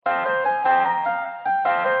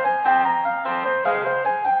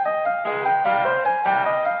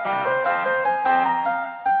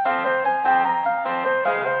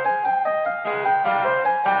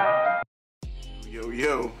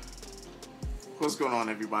What's going on,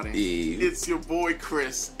 everybody? Hey. It's your boy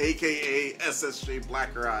Chris, aka SSJ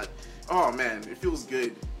Blackrod. Oh man, it feels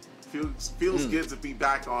good. Feels good to be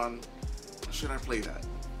back on. Should I play that?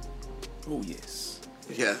 Oh yes.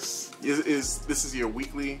 Yes. This is your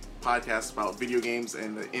weekly podcast about video games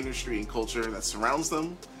and the industry and culture that surrounds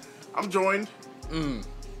them. I'm joined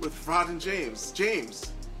with Rod and James.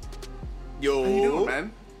 James, Yo. how you doing,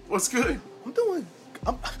 man? What's good?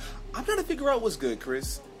 I'm trying to figure out what's good,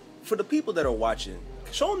 Chris. For the people that are watching,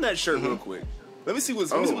 show them that shirt real quick. Let me see what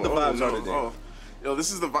the vibes are today. Oh. Yo,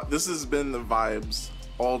 this has been the vibes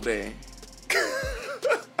all day.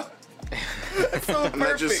 It's so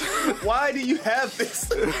perfect. Why do you have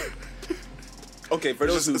this? Okay, for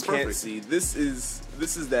those who can't see, this is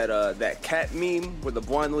that cat meme where the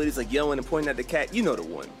blonde lady's like yelling and pointing at the cat. You know the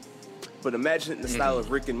one. But imagine it in the style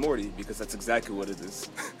of Rick and Morty, because that's exactly what it is.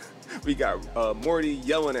 We got Morty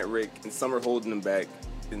yelling at Rick and Summer holding him back.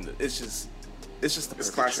 It's just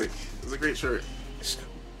classic. Shirt. It's a great shirt.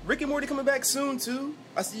 Rick and Morty coming back soon too.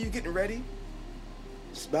 I see you getting ready.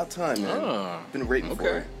 It's about time, man. Been waiting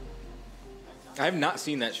for it. I have not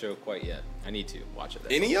seen that show quite yet. I need to watch it.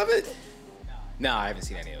 Any of it? No, I haven't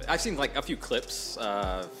seen any of it. I've seen like a few clips.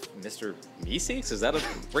 Mr. Meeseeks? Is that a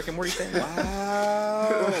Rick and Morty thing?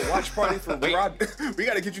 Wow. Watch party for Rod. We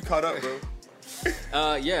gotta get you caught up, bro.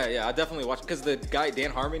 Yeah, I definitely watch, because the guy Dan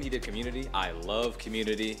Harmon, he did Community. I love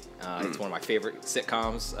Community. It's one of my favorite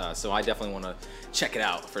sitcoms, so I definitely want to check it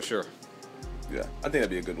out for sure. Yeah, I think that'd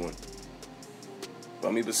be a good one. But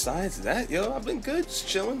I mean, besides that, yo, I've been good, just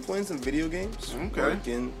chilling, playing some video games,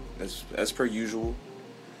 working as per usual.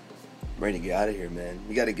 I'm ready to get out of here, man.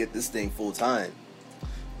 We got to get this thing full time.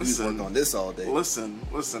 We just work on this all day. Listen.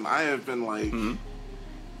 I have been like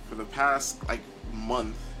for the past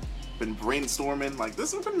month, been brainstorming. Like,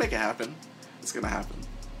 this is gonna make it happen. It's gonna happen.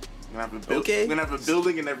 We're gonna have a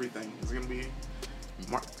building and everything. It's gonna be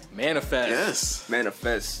Manifest. Yes.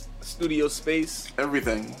 Manifest. Studio space.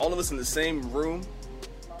 Everything. All of us in the same room.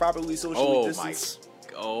 Properly socially distanced.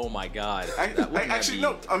 Oh my God. Actually,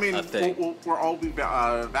 no. I mean, we're all be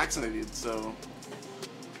vaccinated, so.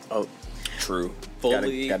 Oh, true.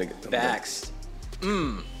 Fully vaxxed.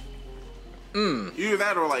 Either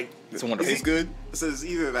that or like. It's wonderful. It's good. It says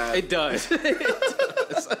either that. It does.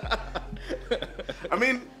 I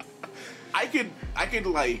mean, I could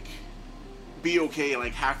like be okay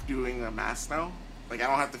like half doing a mask now. Like, I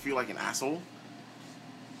don't have to feel like an asshole.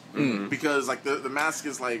 Because like the mask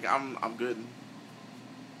is like I'm good.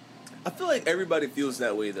 I feel like everybody feels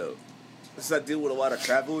that way though. Since I deal with a lot of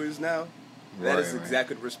travelers now, that is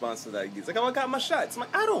exactly the response to that. It's like, oh, I got my shots. I'm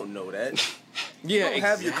like, I don't know that. Yeah, you don't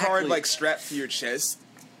have your card like strapped to your chest.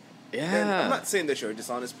 Yeah. And I'm not saying that you're a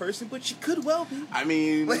dishonest person, but you could well be. I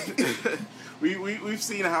mean, we've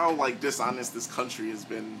seen how like dishonest this country has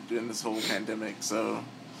been during this whole pandemic. So,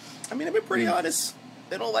 I mean, I've been pretty honest.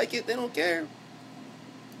 They don't like it. They don't care.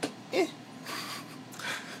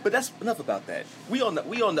 But that's enough about that. We on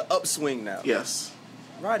the upswing now. Yes.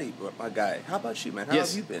 Roddy, my guy, how about you, man? How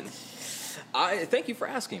have you been? Thank you for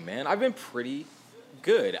asking, man. I've been pretty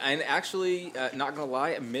good. And actually, not gonna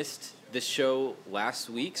lie, I missed this show last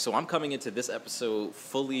week, so I'm coming into this episode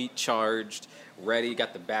fully charged, ready,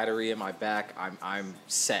 got the battery in my back. I'm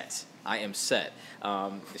set. I am set.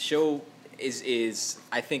 The show is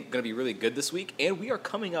I think gonna be really good this week, and we are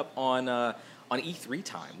coming up on E3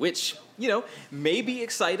 time, which, you know, may be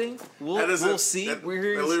exciting. We'll see. That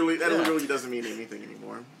literally doesn't mean anything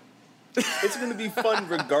anymore. It's going to be fun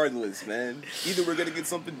regardless, man. Either we're going to get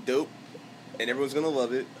something dope and everyone's going to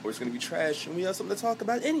love it, or it's going to be trash and we have something to talk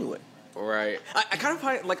about anyway. Right. I kind of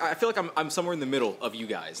find, like, I feel like I'm somewhere in the middle of you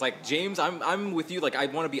guys. Like, James, I'm with you. Like, I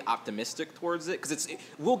want to be optimistic towards it, because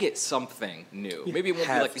we'll get something new. Maybe it won't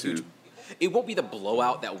be like a huge... It won't be the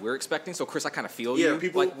blowout that we're expecting. So, Chris, I kind of feel you.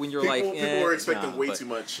 People, like, when you're people are expecting way too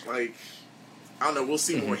much. Like, I don't know. We'll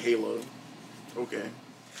see more Halo. Okay.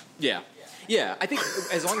 Yeah. I think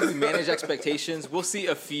as long as we manage expectations, we'll see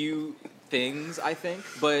a few things, I think.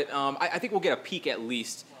 But I think we'll get a peek at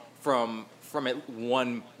least from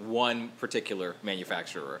one particular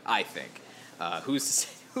manufacturer, I think. Who's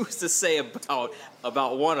to say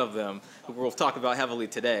about one of them, who we'll talk about heavily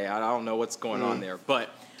today? I don't know what's going on there. But...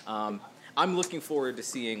 I'm looking forward to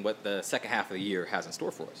seeing what the second half of the year has in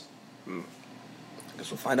store for us. I guess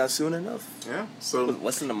we'll find out soon enough. Yeah. So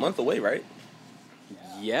less than a month away, right?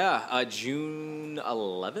 Yeah, June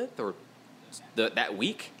 11th or that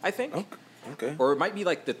week, I think. Okay. Or it might be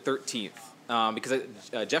like the 13th. Because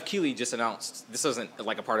Jeff Keighley just announced, this isn't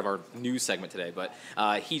like a part of our news segment today, but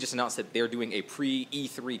he just announced that they're doing a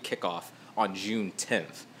pre-E3 kickoff on June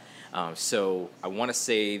 10th. So I want to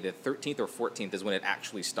say the 13th or 14th is when it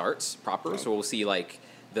actually starts proper. So we'll see like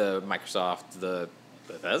the Microsoft, the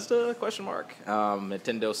Bethesda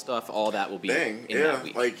Nintendo stuff. All that will be in that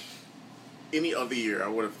week. Like any other year, I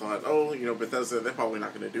would have thought, Bethesda, they're probably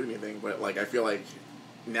not going to do anything. But like I feel like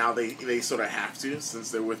now they sort of have to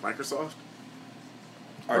since they're with Microsoft.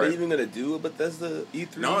 Are they even going to do a Bethesda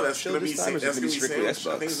E3? No, that's going to be strictly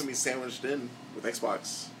Xbox. I think it's going to be sandwiched in with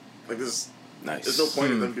Xbox. Like this. Nice. There's no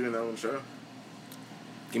point in them doing their own show.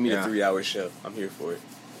 Give me the 3-hour show. I'm here for it.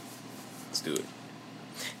 Let's do it.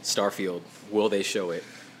 Starfield. Will they show it?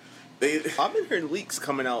 I've been hearing leaks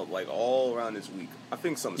coming out like all around this week. I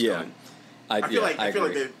think something's coming. I feel like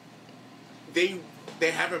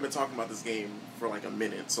they haven't been talking about this game for like a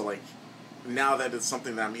minute. So like now that it's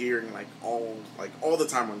something that I'm hearing like all the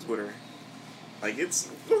time on Twitter, like we're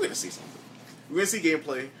gonna see something. We're gonna see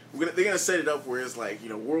gameplay. They're gonna set it up where it's like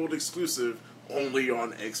world exclusive, only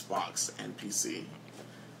on Xbox and PC.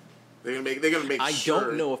 They're gonna make they're gonna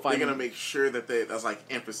make sure that that's like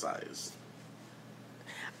emphasized.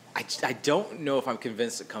 I don't know if I'm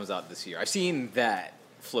convinced it comes out this year. I've seen that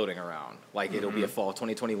floating around, like it'll be a fall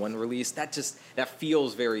 2021 release. That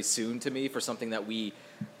feels very soon to me for something that we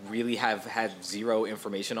really have had zero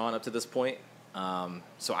information on up to this point.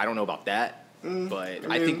 So I don't know about that, but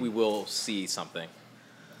I think we will see something.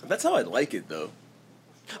 That's how I like it, though.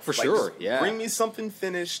 For sure, yeah. Bring me something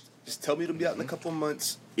finished. Just tell me it'll be out in a couple of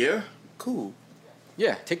months. Yeah. Cool.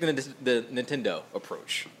 Yeah, take the Nintendo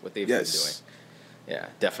approach, what they've been doing. Yeah,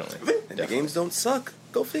 definitely. And the games don't suck.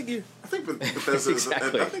 Go figure. I think Bethesda.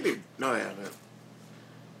 Exactly. I think they haven't.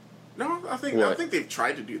 No, I think they've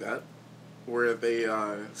tried to do that, where they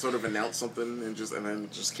sort of announced something and then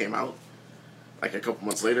just came out like a couple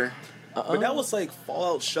months later. But that was like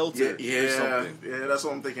Fallout Shelter or something. Yeah, that's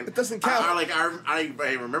what I'm thinking. It doesn't count.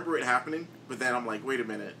 I remember it happening, but then I'm like, wait a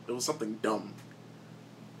minute, it was something dumb.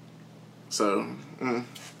 So, I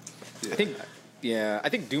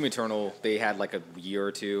think Doom Eternal, they had like a year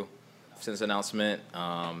or two since announcement.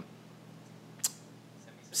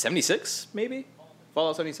 76 maybe?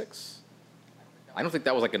 Fallout 76? I don't think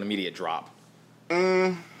that was like an immediate drop.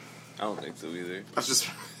 I don't think so either. I just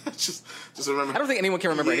remember. I don't think anyone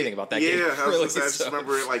can remember anything about that game. Yeah, I just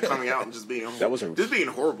remember it like coming out and just being being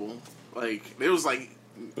horrible. Like it was like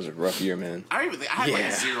it was a rough year, man. I had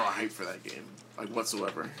like zero hype for that game, like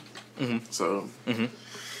whatsoever. So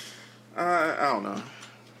I don't know.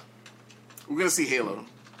 We're gonna see Halo,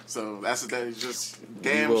 so that's just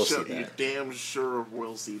damn sure. You damn sure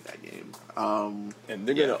will see that game. And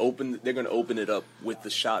they're gonna open it up with the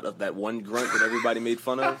shot of that one grunt that everybody made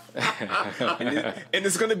fun of, and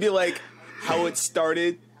it's gonna be like how it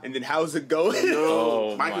started and then how's it going.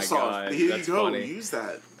 Oh Microsoft, my God. Here that's you go. Funny. Use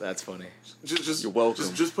that. That's funny. You're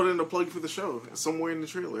welcome. Just put in a plug for the show somewhere in the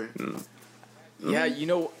trailer. Yeah,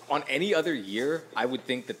 on any other year, I would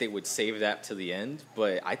think that they would save that to the end.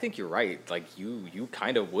 But I think you're right. Like you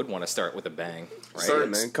kind of would want to start with a bang, right? Start,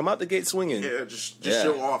 man. Come out the gate swinging. Yeah, just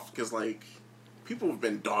show off because like people have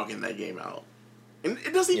been dogging that game out, and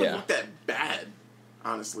it doesn't even look that bad,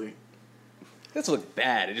 honestly. It doesn't look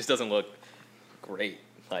bad. It just doesn't look great.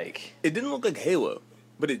 Like it didn't look like Halo,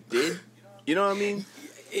 but it did. You know what I mean?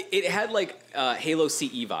 It had like Halo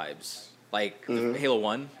CE vibes. Like Halo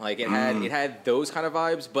 1, like it had those kind of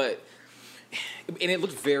vibes, and it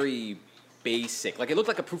looked very basic. Like it looked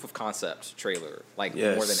like a proof of concept trailer, like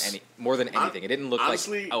more than anything. It didn't look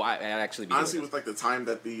honestly, like I'd actually be honestly with like the time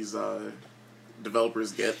that these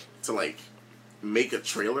developers get to like make a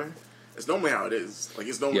trailer. It's normally how it is. Like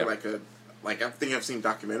it's normally like I think I've seen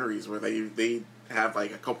documentaries where they have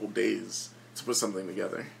like a couple days to put something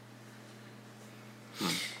together.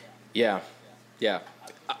 Yeah.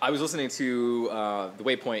 I was listening to the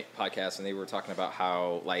Waypoint podcast, and they were talking about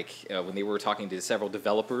how, when they were talking to several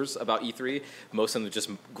developers about E3, most of them just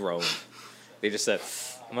groaned. They just said,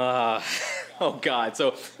 oh, God.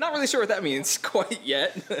 So, not really sure what that means quite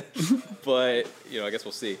yet. But, I guess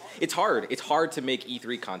we'll see. It's hard. It's hard to make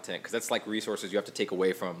E3 content, because that's, resources you have to take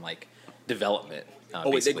away from, development.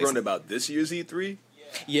 Wait, they groaned about this year's E3?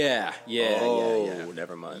 Yeah.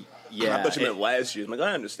 Never mind. Yeah, I thought you meant last year. I'm like,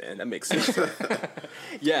 I understand. That makes sense.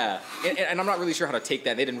 Yeah, and I'm not really sure how to take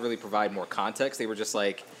that. They didn't really provide more context. They were just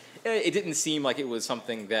like, it didn't seem like it was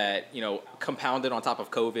something that, compounded on top of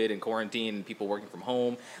COVID and quarantine and people working from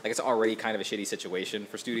home. Like, it's already kind of a shitty situation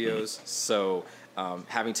for studios. So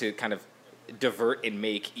having to kind of divert and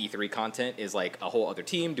make E3 content is like a whole other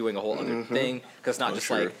team doing a whole other thing. Because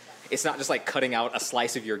it's not just like cutting out a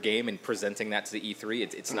slice of your game and presenting that to the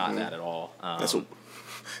E3. It's not that at all. That's what.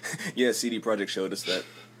 Yeah, CD Projekt showed us that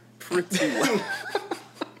pretty well.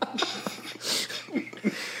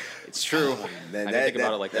 true. Oh, man, I didn't think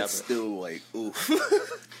about it like that's that. still like, oof.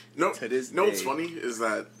 No, To this no. What's day. funny is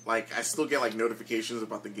that like I still get like notifications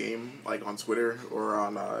about the game like on Twitter or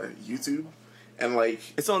on YouTube, and like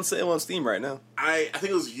It's on sale on Steam right now. I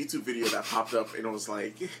think it was a YouTube video that popped up and it was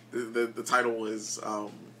like the title was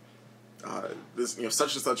this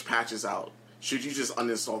such and such patch is out. Should you just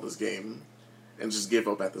uninstall this game and just give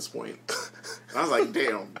up at this point? And I was like,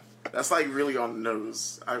 damn, that's like really on the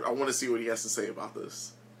nose. I want to see what he has to say about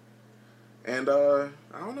this. And I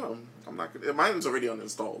don't know. I'm not gonna. Mine's already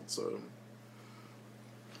uninstalled, so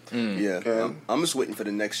Yeah, I'm just waiting for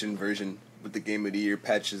the next gen version with the Game of the Year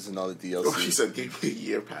patches and all the DLC. oh, she said Game of the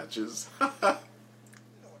Year patches.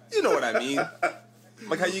 You know what I mean?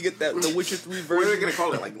 Like how you get that the Witcher 3 What are they version. gonna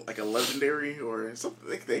call it? Like a legendary or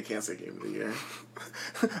something? They can't say Game of the Year.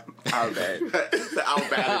 Our bad. The Our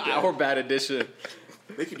Bad Edition. Our bad edition.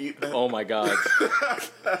 They could use that. Oh my god.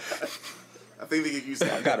 I think they could use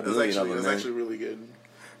that. I got a million of them, That's man. actually really good.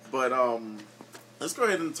 But let's go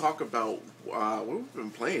ahead and talk about what we've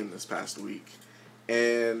been playing this past week.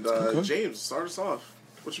 And James, start us off.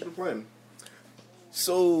 What you been playing?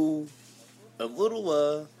 So, a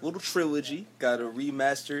little trilogy got a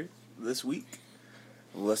remaster this week.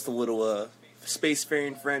 Well, that's the little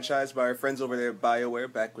spacefaring franchise by our friends over there at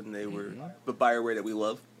BioWare back when they were the BioWare that we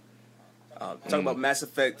love. Talking about Mass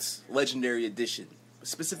Effect Legendary Edition,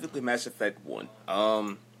 specifically Mass Effect 1.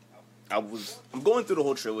 I'm going through the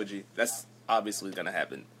whole trilogy. That's obviously gonna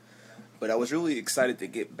happen. But I was really excited to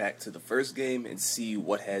get back to the first game and see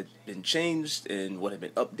what had been changed and what had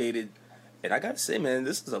been updated. And I gotta say, man,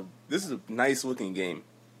 this is a nice looking game.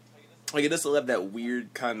 Like it doesn't have that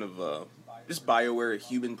weird kind of just BioWare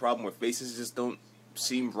human problem where faces just don't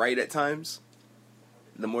seem right at times.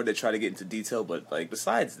 The more they try to get into detail, but like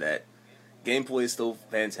besides that, gameplay is still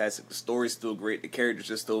fantastic. The story's still great. The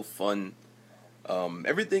characters are still fun.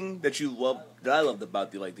 Everything that I loved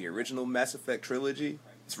about the original Mass Effect trilogy,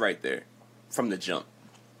 it's right there from the jump.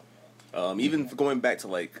 Even going back to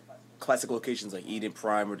like classic locations like Eden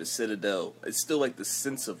Prime or the Citadel, it's still like the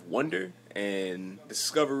sense of wonder and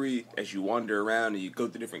discovery as you wander around and you go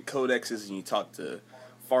through different codexes and you talk to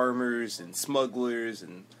farmers and smugglers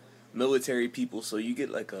and military people, so you get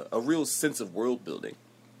like a real sense of world building.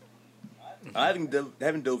 I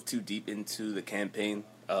haven't dove too deep into the campaign.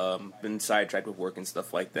 Been sidetracked with work and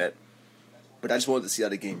stuff like that. But I just wanted to see how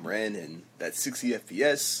the game ran, and that 60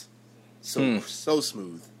 FPS, so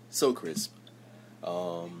smooth, so crisp.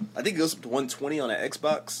 I think it goes up to 120 on an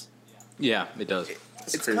Xbox. Yeah, it does.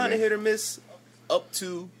 It's crazy. kind of hit or miss. Up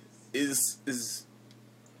to is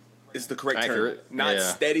the correct Accurate. term. Not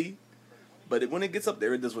Yeah. steady, but when it gets up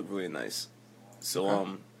there, it does look really nice.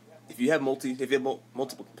 So if you have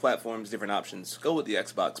multiple platforms, different options, go with the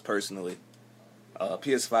Xbox personally.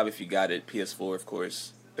 PS5 if you got it, PS4 of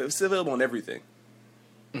course. It's available on everything.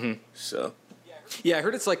 So Yeah, I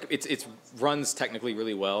heard it's runs technically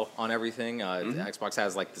really well on everything. The Xbox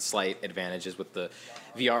has like the slight advantages with the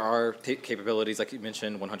VRR capabilities, like you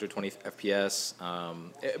mentioned, 120 FPS,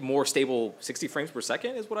 more stable 60 frames per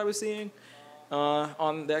second is what I was seeing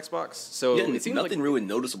on the Xbox. So yeah, it seems nothing like, really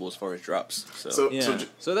noticeable as far as drops. so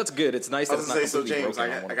that's good. It's nice I that was it's not gonna say, so completely James,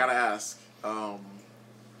 broken. I gotta ask.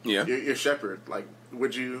 Yeah. Your Shepherd, like,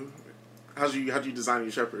 how'd you design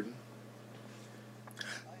your Shepherd?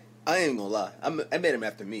 I ain't gonna lie. I made him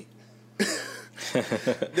after me.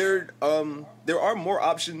 There are more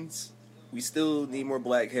options. We still need more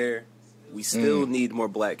black hair. We still need more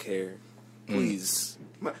black hair. Please.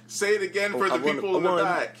 Say it again for the people in the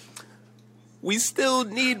back. We still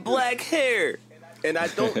need black hair. And I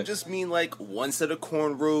don't just mean like one set of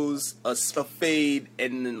cornrows, a fade,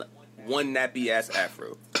 and then one nappy ass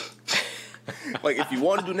afro. Like if you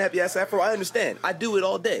want to do nappy ass afro, I understand. I do it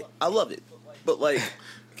all day. I love it. But like,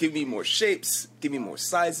 give me more shapes, give me more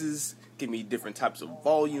sizes, give me different types of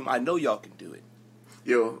volume. I know y'all can do it.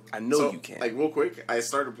 Yo, I know you can. Like real quick, I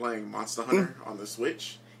started playing Monster Hunter on the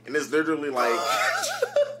Switch, and it's literally like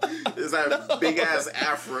it's that big ass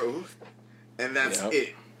afro, and that's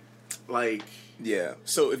it. Like, Yeah.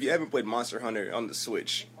 So if you haven't played Monster Hunter on the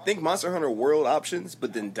Switch, think Monster Hunter World options,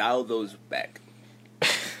 but then dial those back.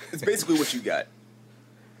 It's basically what you got.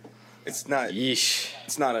 It's not. Yeesh.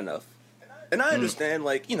 It's not enough. And I understand,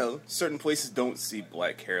 like, certain places don't see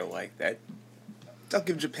black hair like that. I'll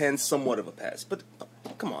give Japan somewhat of a pass, but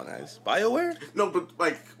come on, guys, BioWare. no, but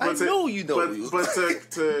like, I know you don't. But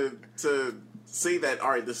to say that, all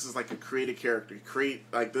right, this is like a created character, create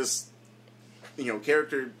like this,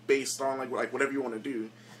 character based on like whatever you want to do.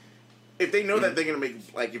 If they know that they're gonna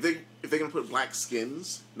make like if they're gonna put black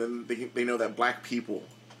skins, then they know that black people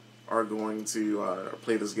are going to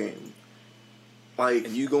play this game. Like,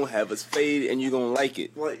 and you gonna have us fade, and you gonna like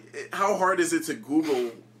it. Like, how hard is it to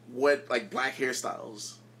Google what like black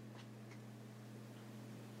hairstyles?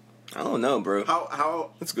 I don't know, bro.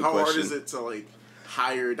 How That's a good how hard question. is it to like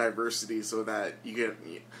hire diversity so that you get?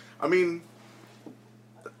 I mean,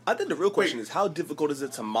 I think the real question is how difficult is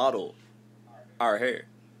it to model our hair?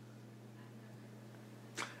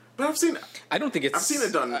 but I've seen it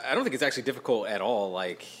done. I don't think it's actually difficult at all.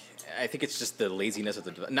 Like, I think it's just the laziness of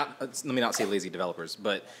the let me not say lazy developers,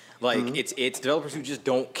 but like it's developers who just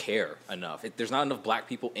don't care enough. There's not enough black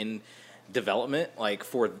people in development like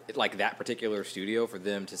for like that particular studio for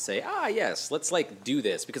them to say, yes, let's like do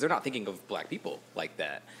this, because they're not thinking of black people like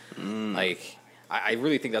that. Like, I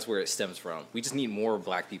really think that's where it stems from. We just need more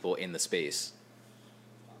black people in the space.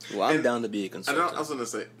 Well, I'm down to be a consultant. I was gonna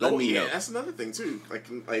say, Let me know. that's another thing too.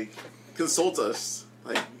 Like consult us.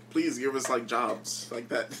 Like, please give us like jobs like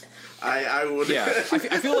that. I would. Yeah, I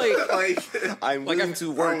feel like like I'm like, willing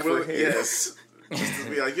to work for hair. Yes, just to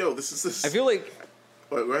be like, yo, this is this. I feel like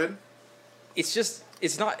What, go ahead.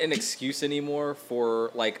 it's not an excuse anymore for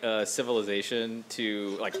like a civilization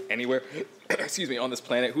to like anywhere excuse me, on this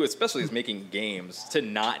planet, who especially is making games, to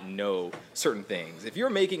not know certain things. If you're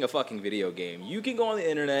making a fucking video game, you can go on the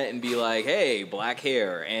internet and be like, hey, black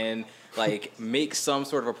hair, and like make some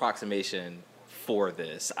sort of approximation for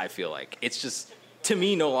this. I feel like it's just, to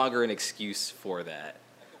me, no longer an excuse for that.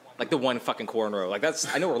 Like the one fucking cornrow. Like,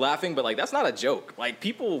 that's, I know we're laughing, but like that's not a joke. Like,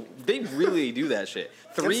 people, they really do that shit.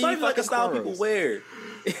 Three It's not even like a fucking style cornrows. people wear.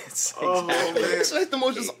 It's Oh exactly. man. It's like the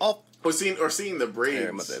most just off. Or seeing the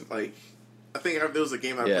braids. my bad. Like, I think there was a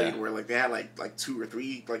game I Yeah. played where like they had like 2 or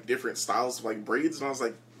 3 like different styles of like braids, and I was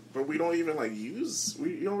like, but we don't even like use.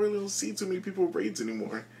 You don't really see too many people with braids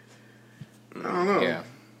anymore. I don't know. Yeah.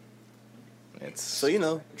 It's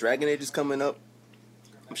So, Dragon Age is coming up.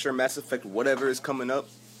 I'm sure Mass Effect whatever is coming up.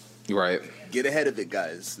 right. Get ahead of it,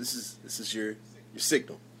 guys. This is your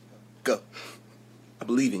signal. Go. I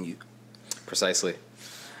believe in you. Precisely.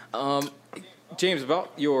 James,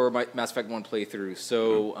 about your Mass Effect 1 playthrough.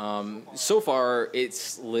 So, so far,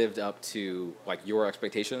 it's lived up to like your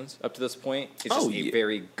expectations up to this point. It's just a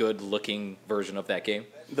very good-looking version of that game.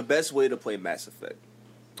 The best way to play Mass Effect.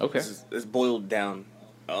 Okay. This is boiled down.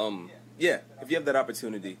 Yeah, if you have that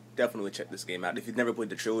opportunity, definitely check this game out. If you've never played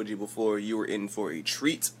the trilogy before, you were in for a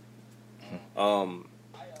treat.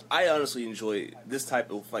 I honestly enjoy this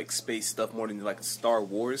type of like space stuff more than like a Star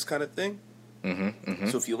Wars kind of thing.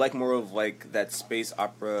 So if you like more of like that space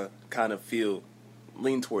opera kind of feel,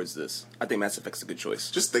 lean towards this. I think Mass Effect's a good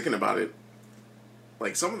choice. Just thinking about it,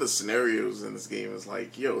 like some of the scenarios in this game is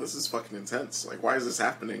like, yo, this is fucking intense. Like, why is this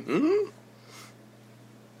happening?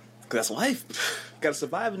 Cause that's life. You gotta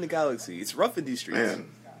survive in the galaxy. It's rough in these streets, Man.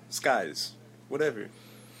 skies, whatever.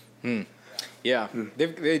 Yeah,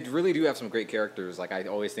 they really do have some great characters. Like, I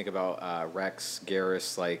always think about Rex,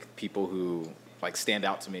 Garrus, like people who like stand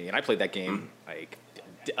out to me. And I played that game like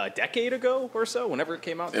a decade ago or so, whenever it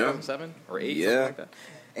came out, 2007 or 8, something like that.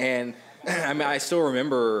 And I mean, I still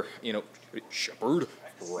remember, Shepard,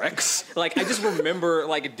 Rex. Like, I just remember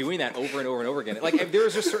like doing that over and over and over again. Like,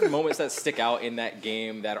 there's just certain moments that stick out in that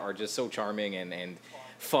game that are just so charming and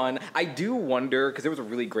fun. I do wonder, because there was a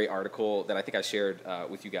really great article that I think I shared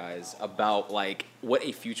with you guys about like what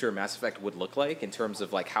a future Mass Effect would look like in terms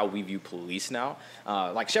of like how we view police now.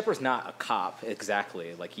 Like, Shepard's not a cop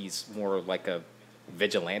exactly. Like, he's more like a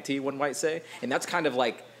vigilante, one might say, and that's kind of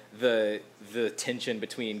like the tension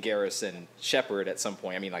between Garrus and Shepard at some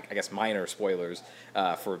point. I mean, like, I guess minor spoilers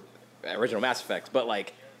for original Mass Effect, but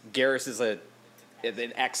like Garrus is an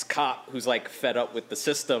ex-cop who's like fed up with the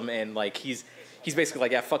system, and like he's basically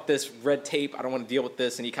like, yeah, fuck this red tape, I don't want to deal with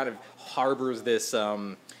this, and he kind of harbors this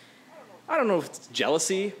I don't know if it's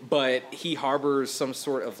jealousy, but he harbors some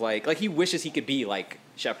sort of like he wishes he could be like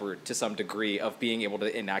Shepard to some degree of being able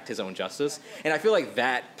to enact his own justice. And I feel like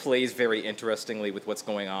that plays very interestingly with what's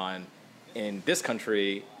going on in this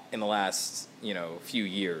country in the last, few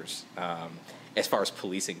years, as far as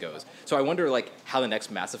policing goes. So I wonder like how the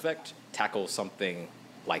next Mass Effect tackles something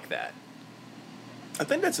like that. I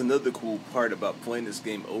think that's another cool part about playing this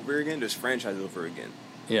game over again, this franchise over again.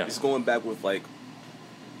 Yeah. It's going back with like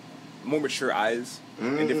more mature eyes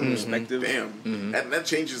and different perspectives. Damn, that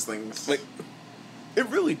changes things. Like, it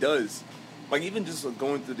really does. Like, even just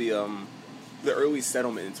going through the early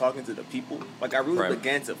settlement and talking to the people, like, I really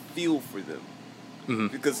began to feel for them.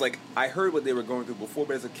 Because, like, I heard what they were going through before,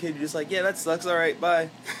 but as a kid, you're just like, yeah, that sucks, all right, bye.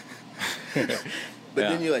 But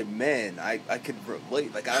then you're like, man, I could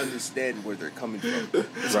relate. Like, I understand where they're coming from.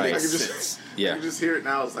 This Right. makes I can just, sense. Yeah. I can just hear it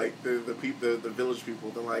now. It's like the village people.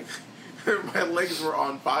 They're like, my legs were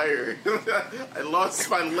on fire. I lost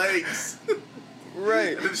my legs.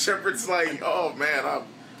 Right. And then Shepard's like, oh man,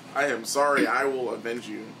 I am sorry, I will avenge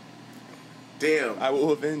you. Damn. I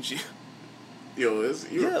will avenge you. Yo,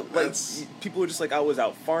 people were just like, I was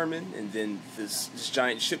out farming, and then this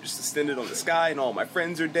giant ship just descended on the sky, and all my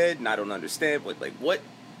friends are dead, and I don't understand. Like what?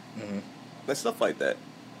 Mm-hmm. Like stuff like that.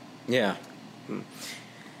 Yeah.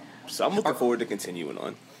 So I'm looking forward to continuing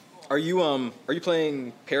on. Are you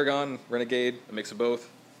playing Paragon, Renegade, a mix of both?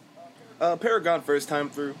 Paragon first time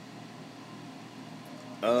through.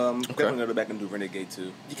 Okay. Definitely gonna go back and do Renegade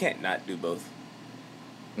too. You can't not do both.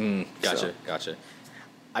 Gotcha.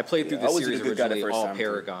 I played through the series originally, all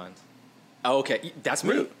Paragons. Oh, okay. That's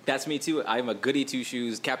me. Really? That's me too. I'm a goody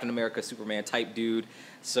two-shoes, Captain America, Superman type dude.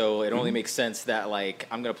 So it only makes sense that like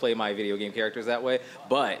I'm gonna play my video game characters that way.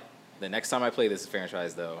 But the next time I play this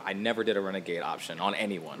franchise, though, I never did a Renegade option on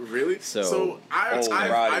anyone. Really? So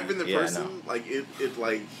I've been the person no. like it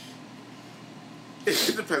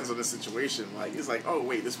depends on the situation. Like it's like, oh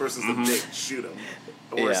wait, this person's a dick, shoot him.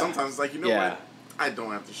 Or sometimes like, you know what? I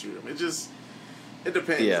don't have to shoot him. It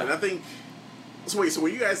depends. Yeah. And I think so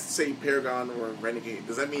when you guys say Paragon or Renegade,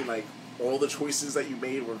 does that mean like all the choices that you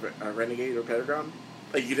made were Renegade or Paragon?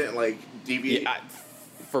 Like you didn't like deviate? Yeah,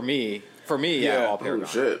 for me, all Paragon. Oh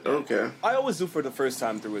shit. Okay. I always do for the first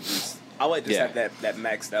time through at least. I like just have that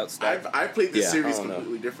maxed out stuff. I played this series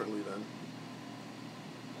completely differently then.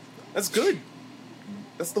 That's good.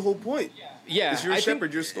 That's the whole point. Yeah, it's your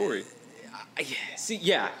Shepard, your story. See,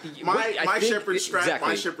 yeah, my Shepard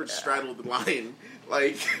straddled the line.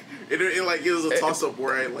 Like it was a toss up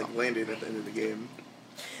where I like landed at the end of the game.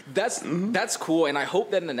 That's cool, and I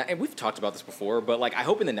hope that and we've talked about this before, but like I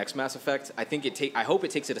hope in the next Mass Effect, I hope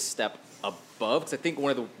it takes it a step above, because I think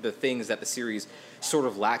one of the things that the series sort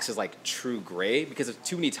of lacks is like true gray, because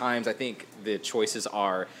too many times I think the choices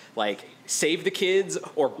are like save the kids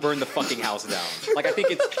or burn the fucking house down. Like I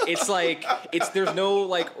think there's no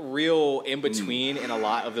like real in between in a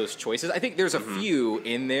lot of those choices. I think there's a few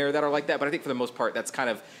in there that are like that, but I think for the most part that's kind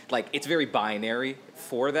of like it's very binary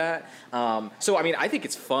for that. So I mean, I think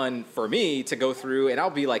it's fun for me to go through, and I'll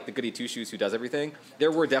be like the goody two shoes who does everything.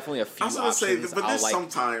 There were definitely a few options. I was gonna say, but there's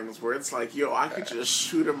sometimes where it's like, yo, I could just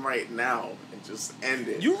shoot him right now and just end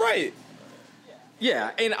it. You're right.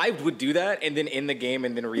 Yeah, and I would do that, and then end the game,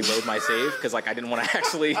 and then reload my save, because like I didn't want to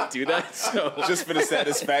actually do that. So just for the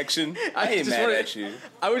sasatisfaction, I ain't mad at you.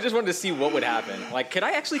 I was just wanted to see what would happen. Like, could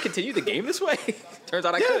I actually continue the game this way? Turns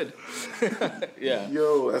out I could. Yeah.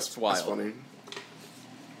 Yo, that's wild. That's funny.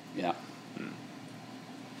 Yeah.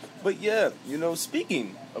 But yeah,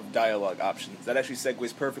 speaking of dialogue options, that actually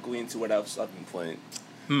segues perfectly into what I've been playing.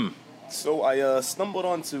 So I stumbled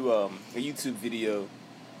onto a YouTube video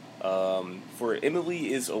for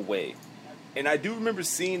Emily is Away. And I do remember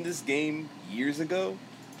seeing this game years ago.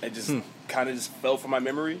 It just kind of just fell from my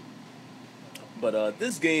memory. But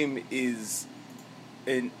this game is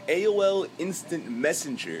an AOL Instant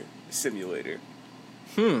Messenger simulator.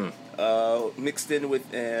 Mixed in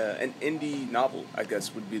with an indie novel, I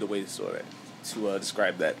guess would be the way to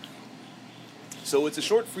describe that. So it's a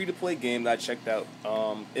short free-to-play game that I checked out,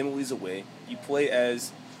 Emily's Away. You play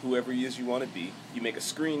as whoever it is you want to be. You make a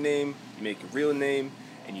screen name, you make a real name,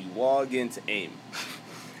 and you log into AIM.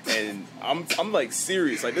 And I'm like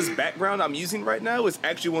serious. Like this background I'm using right now is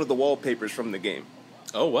actually one of the wallpapers from the game.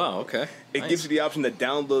 Oh wow, okay. It gives you the option to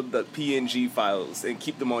download the PNG files and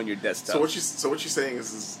keep them on your desktop. So what you're saying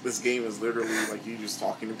is this game is literally like you just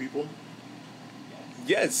talking to people?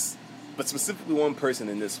 Yes, but specifically one person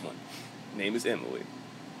in this one. Name is Emily.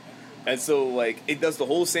 And so, like, it does the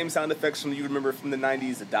whole same sound effects you remember from the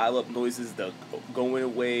 90s, the dial-up noises, the going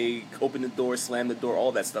away, open the door, slam the door,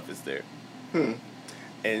 all that stuff is there. And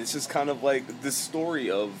it's just kind of like this story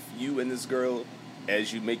of you and this girl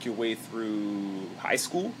as you make your way through high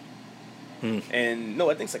school. And, no,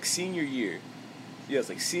 I think it's like senior year. Yeah, it's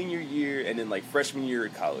like senior year and then, like, freshman year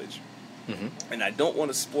at college. And I don't want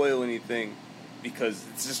to spoil anything, because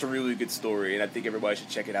it's just a really good story, and I think everybody should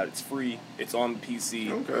check it out. It's free. It's on PC.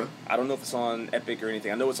 Okay. I don't know if it's on Epic or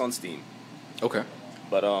anything. I know it's on Steam. Okay.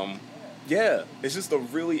 But, yeah, it's just a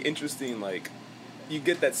really interesting, like, you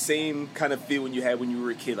get that same kind of feel when you had when you were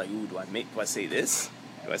a kid. Like, ooh, do I say this?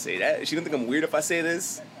 Do I say that? She don't think I'm weird if I say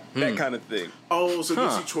this? That kind of thing. Oh, so it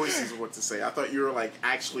gives you choices of what to say. I thought you were, like,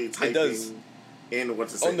 actually typing in what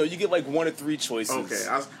to say. Oh, no, you get, like, 1 or 3 choices. Okay.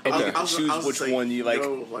 And you can choose which one you like.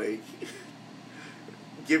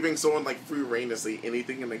 Giving someone like free reign to say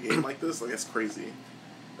anything in a game like this, like that's crazy.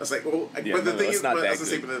 That's like, well, yeah, but the thing is, but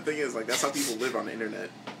the thing is, like that's how people live on the internet.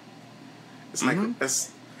 It's like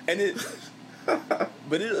that's and it.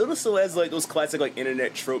 But it also has like those classic like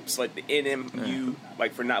internet tropes, like the NMU,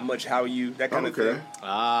 like for not much, how you, that kind of thing.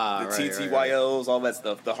 Ah, the TTYLs, all that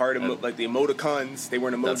stuff. The hard like the emoticons, they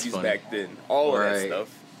weren't emojis back then. All of that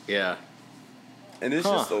stuff. Yeah. And it's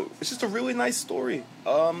just a really nice story.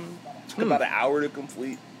 Took about an hour to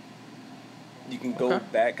complete. You can go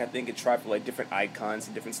back, I think, and try for like different icons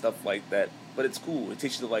and different stuff like that. But it's cool. It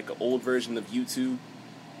takes you to like an old version of YouTube.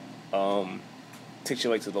 Takes you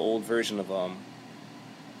like to the old version of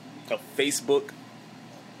Facebook.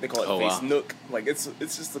 They call it FaceNook. Like it's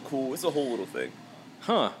just it's a whole little thing.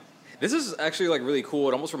 Huh. This is actually like really cool.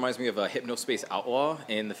 It almost reminds me of a Hypnospace Outlaw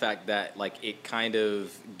in the fact that like it kind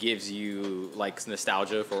of gives you like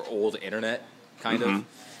nostalgia for old internet, kind of.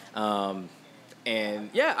 And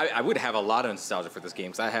yeah, I would have a lot of nostalgia for this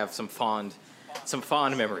game because I have some fond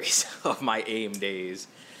memories of my AIM days.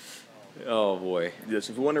 Oh boy. Yes,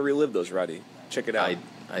 if you want to relive those, Roddy, check it out.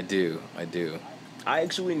 I do. I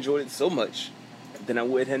actually enjoyed it so much. Then I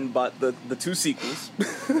went ahead and bought the 2 sequels.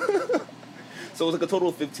 So it was like a total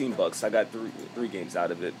of $15. I got three games out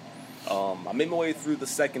of it. I made my way through the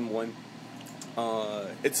second one.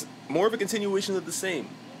 It's more of a continuation of the same.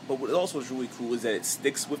 But what also is really cool is that it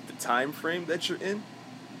sticks with the time frame that you're in.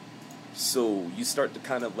 So you start to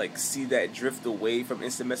kind of like see that drift away from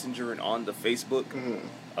Instant Messenger and on to Facebook.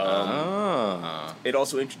 It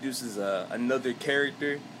also introduces another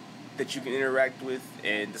character that you can interact with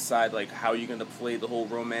and decide like how you're gonna play the whole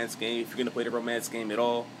romance game, if you're gonna play the romance game at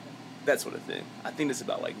all, that sort of thing. I think there's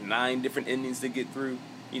about like 9 different endings to get through,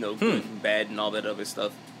 good and bad and all that other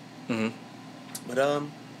stuff. But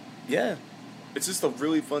yeah, it's just a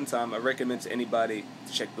really fun time. I recommend to anybody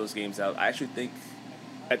to check those games out. I actually think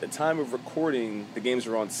at the time of recording, the games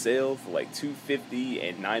were on sale for like $2.50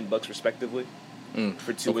 and $9 respectively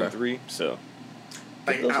for 2 and 3. So.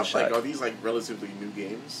 Are these like relatively new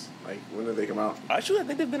games? Like when did they come out? Actually, I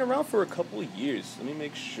think they've been around for a couple of years. Let me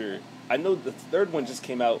make sure. I know the third one just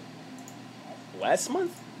came out last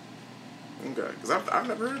month. Okay, because I've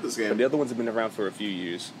never heard of this game. But the other ones have been around for a few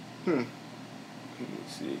years. Let me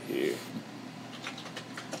see here.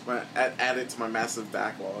 Add it to my massive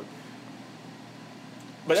backlog.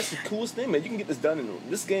 But that's the coolest thing, man. You can get this done in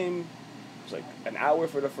this game. It's like an hour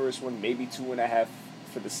for the first one, maybe 2.5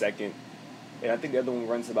 for the second. And I think the other one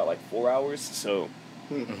runs about like 4 hours, so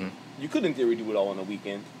you could, in theory, do it all on a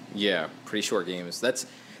weekend. Yeah, pretty short games. This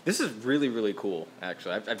is really, really cool,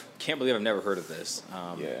 actually. I can't believe I've never heard of this.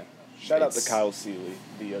 Yeah. Shout out to Kyle Seeley,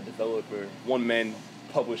 the developer, one-man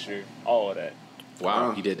publisher, all of that.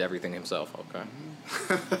 Wow, he did everything himself. Okay.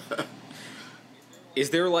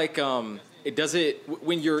 Is there like,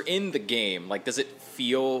 when you're in the game, like, does it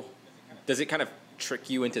kind of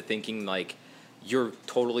trick you into thinking, like, you're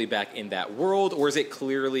totally back in that world, or is it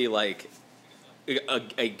clearly like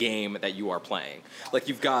a game that you are playing? Like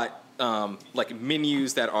you've got like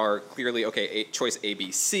menus that are clearly choice A,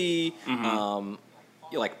 B, C,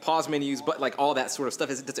 like pause menus, but like all that sort of stuff.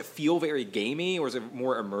 Does it feel very gamey, or is it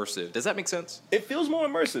more immersive? Does that make sense? It feels more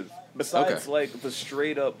immersive. Besides like the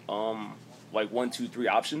straight up like 1, 2, 3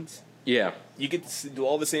 options. Yeah. You get to do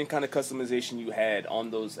all the same kind of customization you had on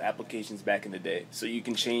those applications back in the day. So you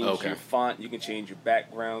can change your font, you can change your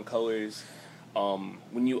background colors.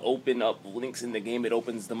 When you open up links in the game, it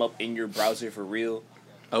opens them up in your browser for real.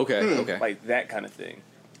 Okay. Like that kind of thing.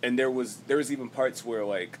 And there was even parts where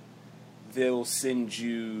like they'll send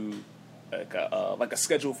you like a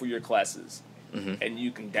schedule for your classes. And you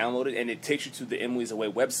can download it, and it takes you to the Emily's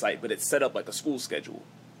Away website, but it's set up like a school schedule.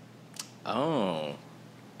 Oh.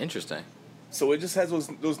 Interesting. So it just has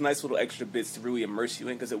those nice little extra bits to really immerse you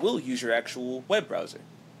in, because it will use your actual web browser.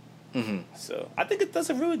 So I think it does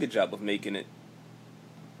a really good job of making it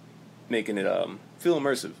feel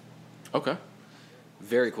immersive. Okay.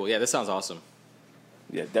 Very cool. Yeah, this sounds awesome.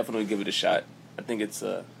 Yeah, definitely give it a shot. I think it's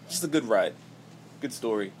just a good ride, good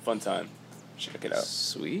story, fun time. Check it out.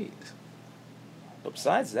 Sweet. But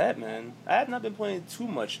besides that, man, I have not been playing too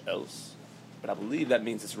much else. But I believe that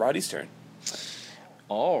means it's Roddy's turn.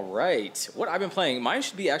 All right. What I've been playing, mine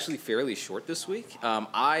should be actually fairly short this week.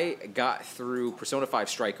 I got through Persona 5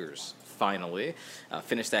 Strikers, finally.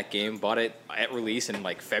 Finished that game, bought it at release in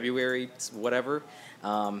like February, whatever,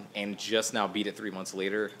 and just now beat it 3 months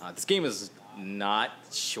later. This game is not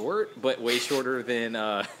short, but way shorter than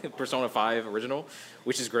Persona 5 original,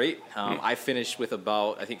 which is great. I finished with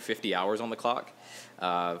about, I think, 50 hours on the clock.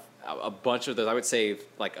 A bunch of those, I would say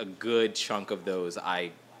like a good chunk of those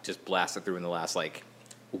I just blasted through in the last like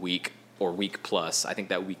week or week plus. I think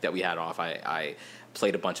that week that we had off, I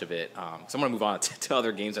played a bunch of it. So I'm gonna move on to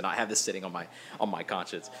other games and not have this sitting on my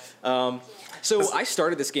conscience. So I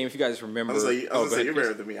started this game. If you guys remember, I was say you're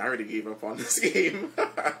better than me. I already gave up on this game.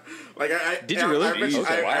 Like did you really?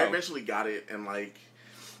 I eventually got it and like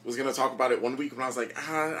was gonna talk about it one week when I was like,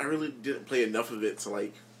 I really didn't play enough of it to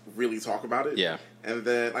like really talk about it. Yeah. And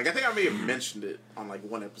then like I think I may have mentioned it on like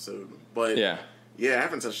one episode, but yeah, I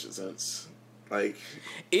haven't touched it since. Like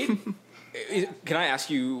can I ask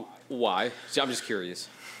you why? I'm just curious.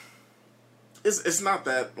 It's not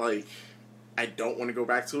that like I don't want to go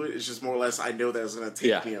back to it. It's just more or less I know that it's gonna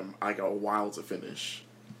take me like a while to finish.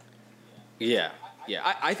 Yeah.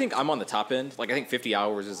 I think I'm on the top end. Like I think 50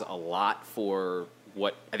 hours is a lot for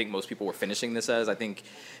what I think most people were finishing this as. I think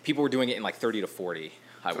people were doing it in like 30 to 40.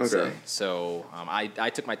 I would say. So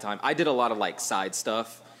I took my time. I did a lot of like side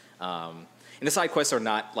stuff, and the side quests are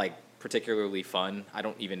not like particularly fun. I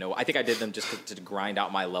don't even know. I think I did them just to grind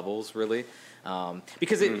out my levels, really,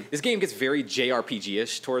 because this game gets very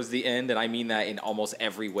JRPG-ish towards the end, and I mean that in almost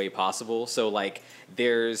every way possible. So like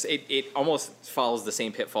it almost follows the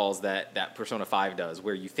same pitfalls that Persona 5 does,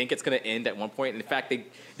 where you think it's going to end at one point, and in fact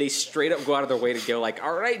they straight up go out of their way to go like,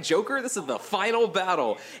 all right, Joker, this is the final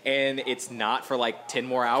battle, and it's not for like 10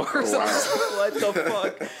 more hours. Oh, wow. What the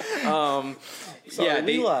fuck?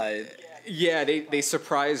 They lied. Yeah, they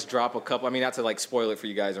surprise drop a couple. I mean, not to like spoil it for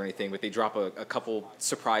you guys or anything, but they drop a couple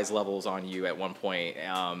surprise levels on you at one point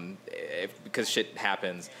because shit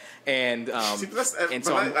happens. And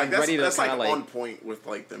so I'm ready to that's like like on point with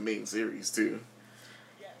like the main series too.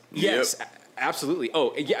 Yes, absolutely.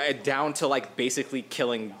 Oh yeah, down to like basically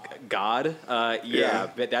killing God.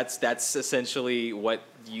 But that's essentially what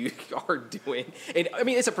you are doing. And I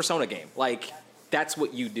mean, it's a Persona game. Like that's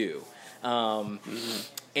what you do.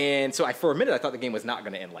 And so for a minute I thought the game was not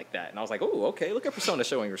going to end like that, and I was like, oh, okay, look at Persona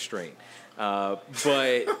showing restraint,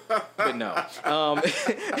 but no.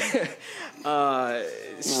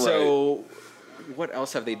 So what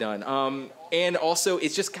else have they done? And also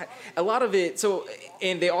it's just a lot of it. So,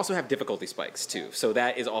 and they also have difficulty spikes too. So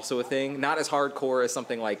that is also a thing. Not as hardcore as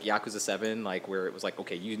something like Yakuza 7, like where it was like,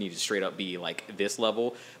 okay, you need to straight up be like this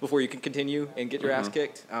level before you can continue and get your ass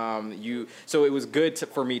kicked. So it was good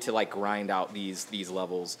for me to like grind out these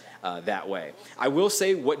levels that way. I will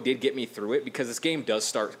say what did get me through it, because this game does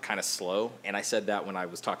start kind of slow, and I said that when I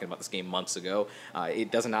was talking about this game months ago.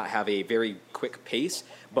 It does not have a very quick pace,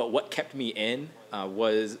 but what kept me in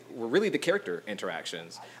were really the character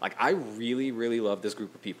interactions. Like I really, really love this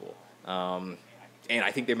group of people, and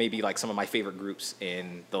I think there may be like some of my favorite groups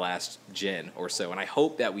in the last gen or so. And I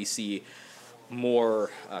hope that we see more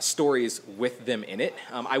stories with them in it.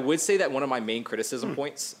 I would say that one of my main criticism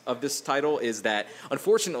points of this title is that,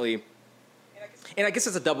 unfortunately, and I guess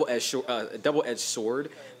it's a double-edged sword,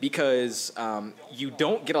 because you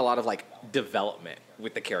don't get a lot of like development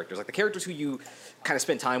with the characters. Like the characters who you kind of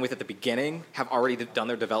spend time with at the beginning have already done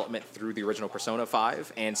their development through the original Persona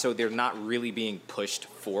 5, and so they're not really being pushed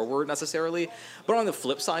forward necessarily. But on the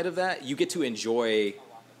flip side of that, you get to enjoy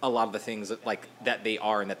a lot of the things that they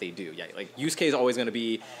are and that they do. Yeah, like Yusuke is always going to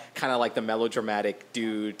be kind of like the melodramatic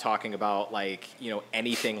dude talking about like, you know,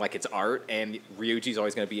 anything like it's art, and Ryuji's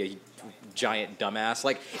always going to be a giant dumbass.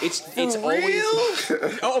 Like it's always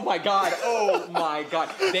oh my god,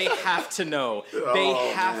 they have to know. They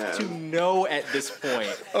have to know at this point.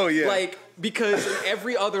 Oh yeah, like, because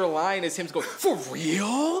every other line is him going, for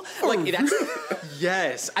real? That's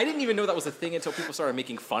yes. I didn't even know that was a thing until people started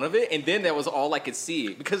making fun of it, and then that was all I could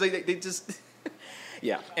see, because they just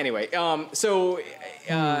yeah. Anyway, it's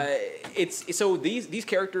so these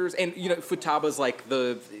characters, and you know, Futaba's like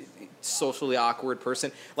the socially awkward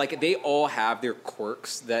person. Like they all have their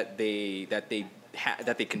quirks that they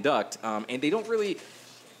conduct, and they don't really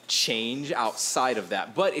change outside of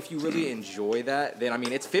that. But if you really enjoy that, then I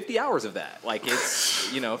mean, it's 50 hours of that. Like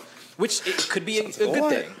it's, you know, which it could be a good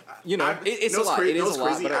thing. You know, it's a lot. It is a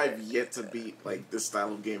lot. But I've yet to beat like this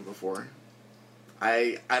style of game before.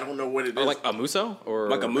 I don't know what it is. Like a Muso? Or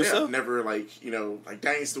like a Muso? Yeah, never like, you know, like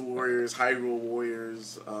Dynasty Warriors, Hyrule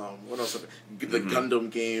Warriors, what else? The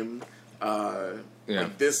Gundam game,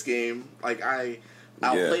 like this game. Like I'll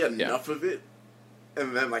play enough of it,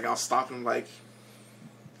 and then like I'll stop and like,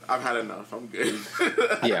 I've had enough. I'm good.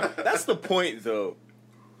 Yeah, that's the point though.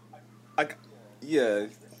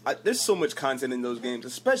 There's so much content in those games,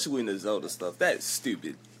 especially in the Zelda stuff. That is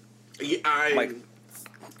stupid. Yeah,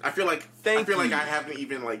 I feel like I haven't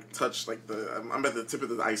even like touched like I'm at the tip of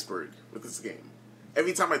the iceberg with this game.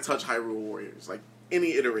 Every time I touch Hyrule Warriors, like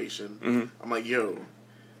any iteration, I'm like, yo,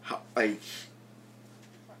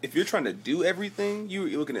 if you're trying to do everything,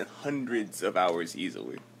 you're looking at hundreds of hours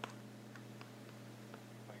easily.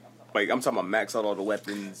 Like, I'm talking about max out all the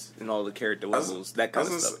weapons and all the character levels, that kind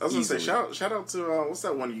of stuff. I was going to say, shout out to, what's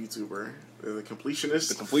that one YouTuber? The Completionist?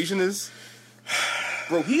 The Completionist?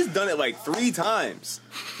 Bro, he's done it like 3 times.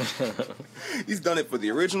 He's done it for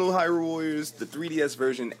the original Hyrule Warriors, the 3DS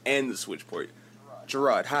version, and the Switch port.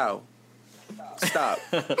 Gerard, how? Stop.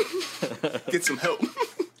 Get some help.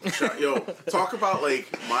 Yo, talk about, like,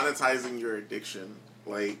 monetizing your addiction.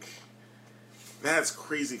 Like, that's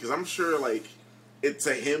crazy, because I'm sure, like,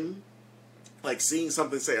 to him, like, seeing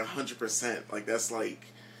something say 100%, like, that's, like,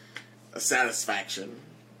 a satisfaction.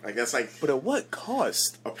 Like, that's, like... But at what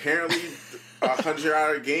cost? Apparently, a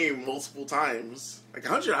 100-hour game multiple times. Like,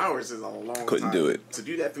 100 hours is a long time. Couldn't do it. To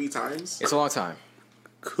do that 3 times... It's a long time.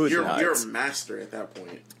 You're a master at that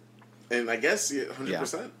point. And I guess 100%.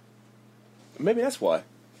 Yeah. Maybe that's why.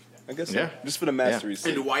 I guess so. Just for the mastery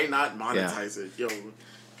sake. And why not monetize it? Yo,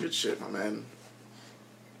 good shit, my man.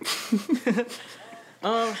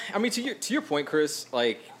 I mean, to your point, Chris,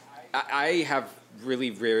 like, I have really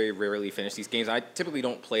very rarely finished these games. I typically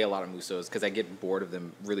don't play a lot of Musos because I get bored of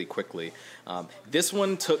them really quickly. This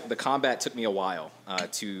one the combat took me a while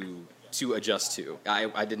to adjust to.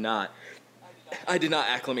 I did not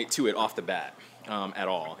acclimate to it off the bat. At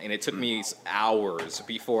all, and it took me hours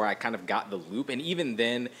before I kind of got the loop. And even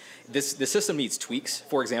then, the system needs tweaks.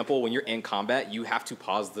 For example, when you're in combat, you have to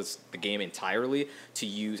pause the game entirely to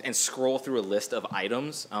use and scroll through a list of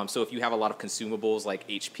items. So if you have a lot of consumables like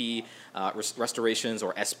HP, restorations,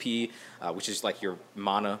 or SP, which is like your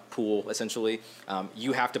mana pool essentially,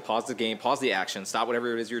 you have to pause the game, pause the action, stop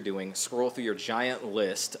whatever it is you're doing, scroll through your giant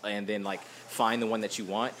list, and then like find the one that you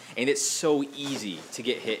want. And it's so easy to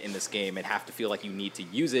get hit in this game and have to feel like you need to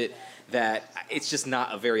use it that it's just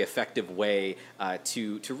not a very effective way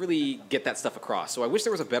to really get that stuff across. So I wish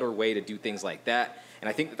there was a better way to do things like that, and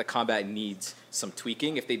I think that the combat needs some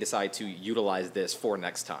tweaking if they decide to utilize this for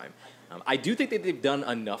next time. I do think that they've done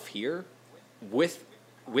enough here with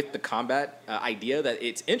the combat idea that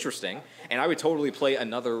it's interesting, and I would totally play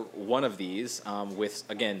another one of these with,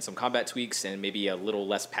 again, some combat tweaks and maybe a little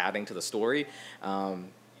less padding to the story.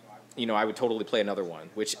 I would totally play another one,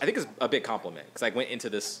 which I think is a big compliment, because I went into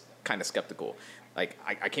this kind of skeptical. Like,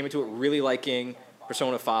 I came into it really liking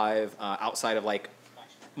Persona 5, outside of, like,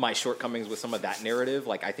 my shortcomings with some of that narrative.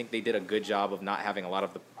 Like, I think they did a good job of not having a lot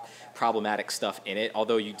of the problematic stuff in it,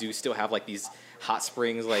 although you do still have, like, these hot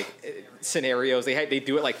springs, like, scenarios. They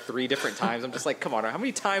do it, like, 3 different times. I'm just like, come on, how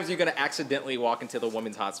many times are you going to accidentally walk into the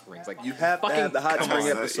woman's hot springs? Like, you have to have the hot spring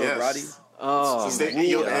episode, yes. Roddy. Oh,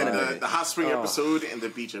 the hot spring episode and the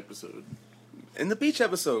beach episode. In the beach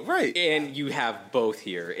episode, right. And you have both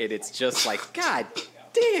here. It's just like, God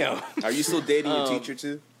damn. Are you still dating your teacher,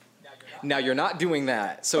 too? Now, you're not doing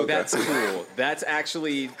that, so okay. That's cool. That's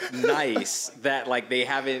actually nice that, like, they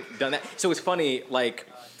haven't done that. So it's funny, like,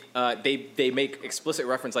 they make explicit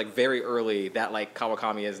reference, like, very early that, like,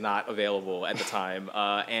 Kawakami is not available at the time,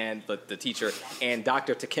 and the teacher, and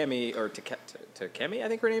Dr. Takemi, or Takemi, I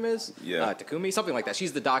think her name is? Yeah. Takumi, something like that.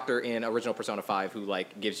 She's the doctor in original Persona 5 who,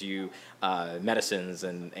 like, gives you medicines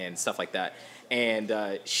and stuff like that. And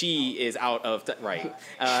she is out of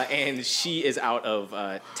and she is out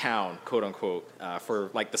of town, quote unquote, for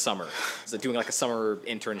like the summer. So doing like a summer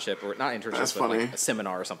internship, or not internship, That's but funny. like a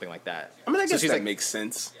seminar or something like that. I mean, I guess she's that like, makes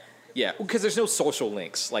sense. Yeah, because there's no social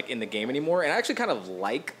links like in the game anymore, and I actually kind of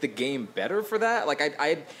like the game better for that. Like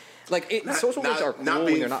social links are cool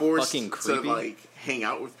when they're not fucking creepy. To like hang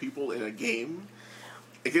out with people in a game.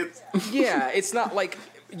 Yeah, it's not like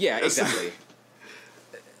exactly.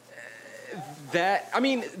 That, I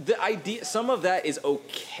mean, the idea, some of that is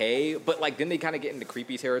okay, but like then they kind of get into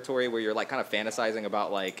creepy territory where you're like kind of fantasizing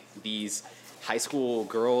about like these high school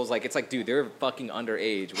girls. Like, it's like, dude, they're fucking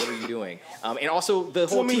underage. What are you doing? And also the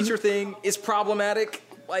whole teacher thing is problematic.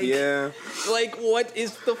 Like, yeah. Like, what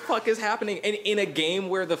is the fuck is happening? And in a game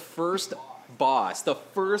where the first boss, the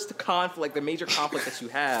first conflict, the major conflict that you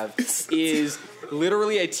have is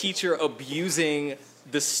literally a teacher abusing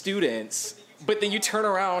the students. But then you turn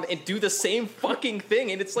around and do the same fucking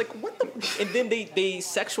thing, and it's like, what the? And then they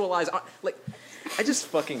sexualize, like, I just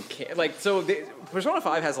fucking can't. Like, so Persona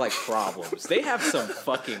 5 has like problems. They have some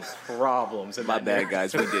fucking problems. My bad,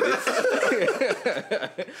 guys. We did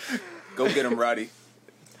it. Go get him, Roddy.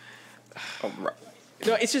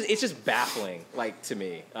 No, it's just baffling, like, to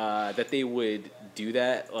me, that they would do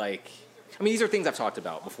that. Like, I mean, these are things I've talked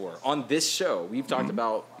about before on this show. We've talked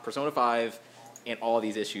about Persona 5. And all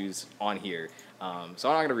these issues on here. So I'm not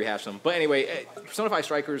going to rehash them. But anyway, Persona 5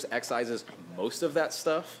 Strikers excises most of that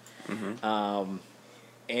stuff. Mm-hmm.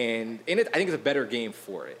 I think it's a better game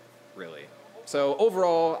for it, really. So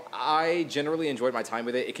overall, I generally enjoyed my time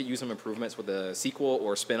with it. It could use some improvements with a sequel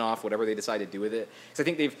or spin-off, whatever they decide to do with it. Because I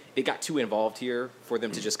think they got too involved here for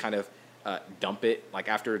them to just kind of dump it. Like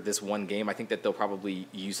after this one game, I think that they'll probably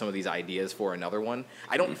use some of these ideas for another one.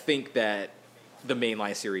 I don't think that the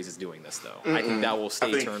mainline series is doing this though. I think that will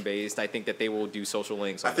stay turn-based. I think that they will do social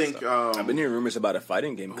links. I think I've been hearing rumors about a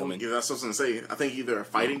fighting game coming. Yeah, that's what I was gonna say. I think either a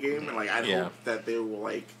fighting game, and like I hope that they will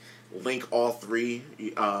like link all three,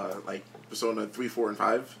 like Persona 3, 4, and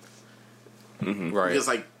 5. Right. Because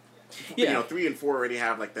like, you know, 3 and 4 already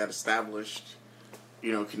have like that established,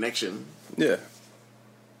 you know, connection. Yeah.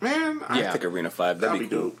 Man, I think Arena 5. That'd be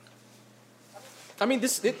cool. dope. I mean,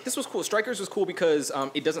 this was cool. Strikers was cool because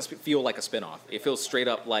it doesn't feel like a spinoff. It feels straight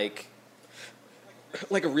up like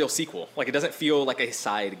a real sequel. Like it doesn't feel like a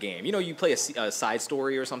side game. You know, you play a side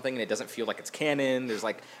story or something, and it doesn't feel like it's canon. There's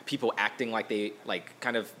like people acting like they like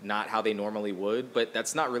kind of not how they normally would, but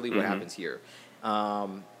that's not really what happens here.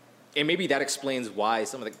 And maybe that explains why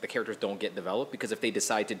some of the characters don't get developed, because if they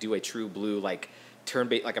decide to do a true blue like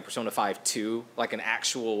turn-based, like a Persona 5 2, like an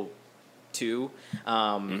actual 2.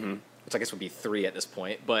 Which I guess would be 3 at this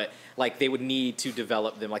point, but like they would need to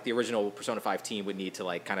develop them, like the original Persona 5 team would need to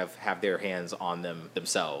like kind of have their hands on them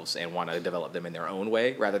themselves and want to develop them in their own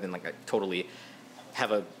way, rather than like totally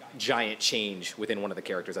have a giant change within one of the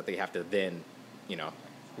characters that they have to then, you know,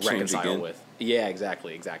 reconcile with. Yeah,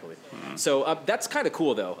 exactly. So that's kind of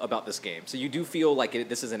cool though about this game. So you do feel like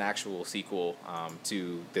this is an actual sequel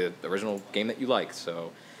to the original game that you liked.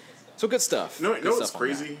 So good stuff. No, what's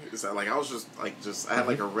crazy is that like I was just I had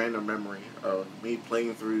like a random memory of me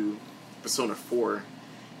playing through Persona 4,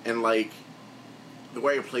 and like the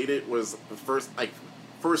way I played it was the first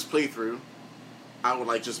playthrough, I would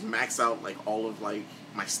like just max out like all of like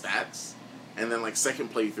my stats, and then like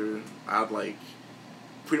second playthrough I'd like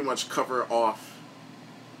pretty much cover off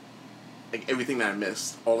like everything that I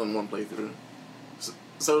missed all in one playthrough.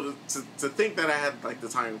 So to think that I had like the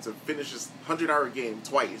time to finish this 100-hour game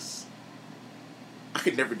twice, I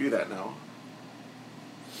could never do that now.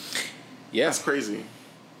 Yeah, that's crazy.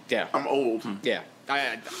 Yeah, I'm old. Yeah,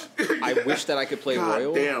 I wish that I could play God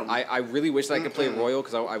Royal. Damn. I really wish that I could play Royal,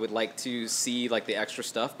 because I would like to see like the extra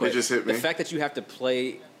stuff. But it just hit me. The fact that you have to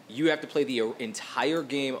play the entire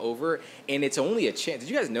game over, and it's only a chance.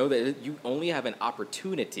 Did you guys know that you only have an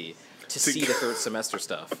opportunity to see the third semester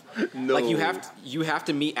stuff? No. Like you have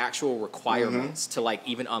to meet actual requirements to like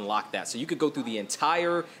even unlock that. So you could go through the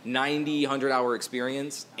entire 90, 100-hour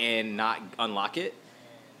experience and not unlock it,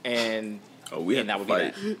 and that would be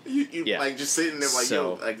that. You like just sitting there like,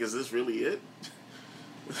 yo, like, is this really it?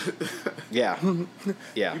 Yeah. You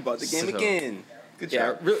bought the game again. Good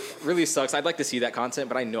job. Yeah, really sucks. I'd like to see that content,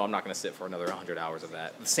 but I know I'm not going to sit for another 100 hours of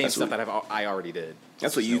that. The same stuff that I already did.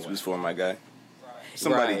 That's what YouTube is for, my guy.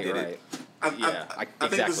 Somebody did it. I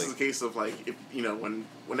think this is the case of like, if you know,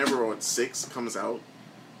 whenever 6 comes out,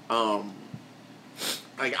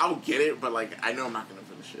 like I'll get it, but like I know I'm not gonna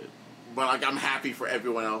finish it. But like I'm happy for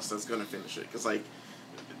everyone else that's gonna finish it, because like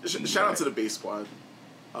shout out to the Base Squad.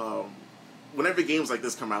 Whenever games like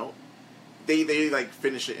this come out, they like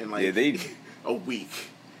finish it in like a week.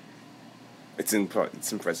 It's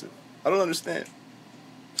impressive. I don't understand.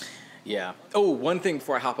 Yeah. Oh, one thing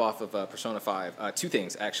before I hop off of Persona 5. 2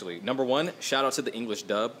 things, actually. Number 1, shout out to the English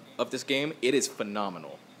dub of this game. It is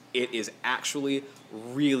phenomenal. It is actually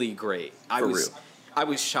really great. I was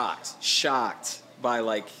shocked by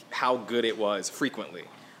like how good it was frequently.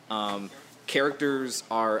 Characters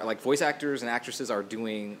are like, voice actors and actresses are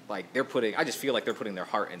doing like, I just feel like they're putting their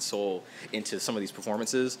heart and soul into some of these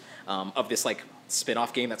performances of this like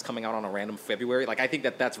spin-off game that's coming out on a random February. Like I think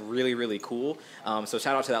that's really, really cool. So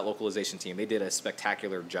shout out to that localization team. They did a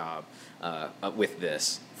spectacular job with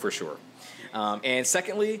this for sure. And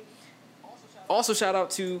secondly, also shout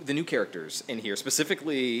out to the new characters in here,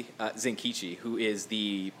 specifically Zenkichi, who is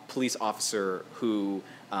the police officer who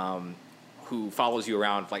follows you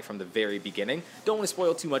around like from the very beginning. Don't want to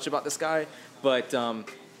spoil too much about this guy, but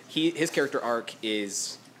his character arc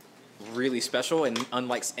is really special and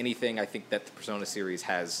unlike anything I think that the Persona series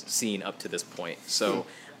has seen up to this point. So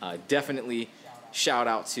definitely shout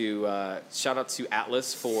out to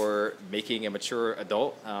Atlus for making a mature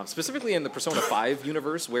adult, specifically in the Persona 5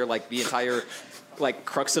 universe, where like the entire like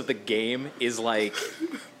crux of the game is like,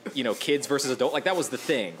 you know, kids versus adult. Like that was the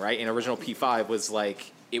thing, right? In original P5 was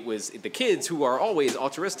like, it was the kids who are always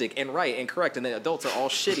altruistic and right and correct, and the adults are all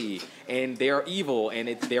shitty and they are evil and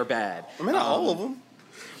they're bad. I mean, not all of them.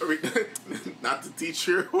 I mean, not the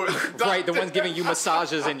teacher or the doctor. Right, the ones giving you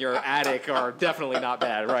massages in your attic are definitely not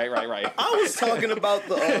bad. Right. I was talking about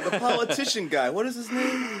the politician guy. What is his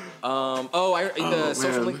name? The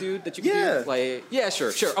social link dude that you can do? Like, yeah,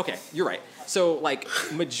 sure. Okay, you're right. So, like,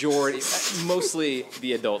 mostly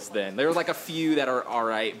the adults then. There are, like, a few that are all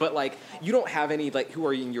right, but, like, you don't have any, like, who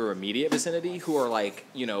are in your immediate vicinity who are, like,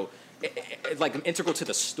 you know, like integral to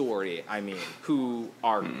the story, I mean, who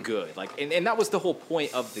are good. Like, and that was the whole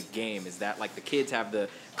point of the game, is that, like, the kids have the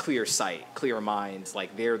clear sight, clear minds,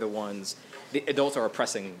 like, they're the ones, the adults are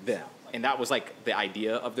oppressing them. And that was, like, the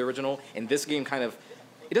idea of the original. And this game kind of,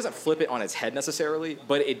 it doesn't flip it on its head necessarily,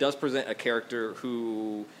 but it does present a character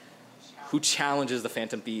who challenges the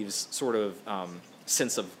Phantom Thieves' sort of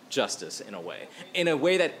sense of justice in a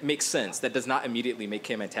way that makes sense, that does not immediately make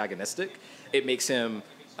him antagonistic. It makes him...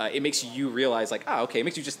 it makes you realize, like, it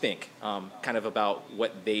makes you just think kind of about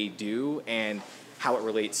what they do and how it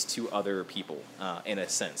relates to other people in a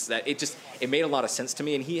sense. That it made a lot of sense to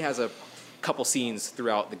me, and he has a couple scenes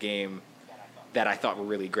throughout the game that I thought were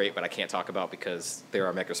really great, but I can't talk about because there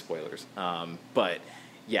are mega spoilers. But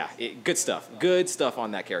yeah, good stuff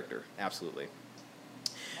on that character, absolutely.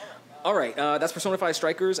 All right, that's Persona 5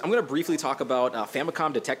 Strikers. I'm going to briefly talk about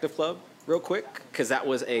Famicom Detective Club real quick, because that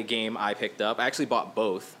was a game I picked up. I actually bought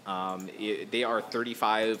both. They are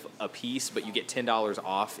 $35 a piece, but you get $10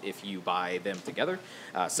 off if you buy them together.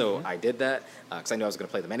 So I did that because I knew I was going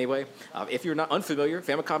to play them anyway. If you're not unfamiliar,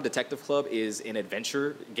 Famicom Detective Club is an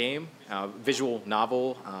adventure game, visual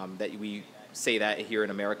novel that we say that here in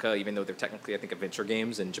America, even though they're technically, I think, adventure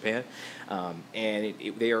games in Japan. And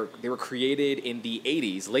they were created in the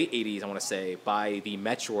 80s, late 80s, I want to say, by the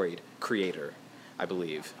Metroid creator, I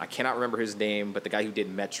believe. I cannot remember his name, but the guy who did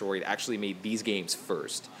Metroid actually made these games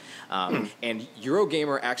first. And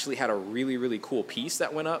Eurogamer actually had a really, really cool piece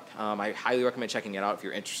that went up. I highly recommend checking it out if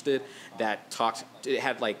you're interested. It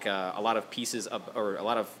had like a lot of pieces or a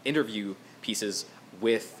lot of interview pieces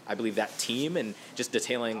with, I believe, that team, and just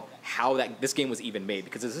detailing how this game was even made,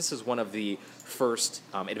 because this is one of the first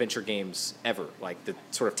adventure games ever, like the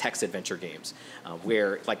sort of text adventure games,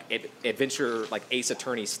 where like adventure, like Ace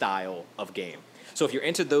Attorney style of game. So if you're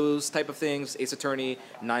into those type of things, Ace Attorney,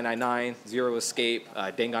 999, Zero Escape,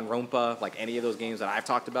 Danganronpa, like any of those games that I've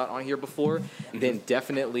talked about on here before, then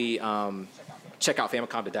definitely check out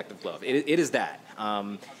Famicom Detective Club. It is that.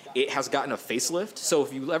 It has gotten a facelift. So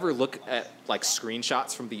if you ever look at like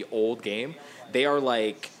screenshots from the old game, they are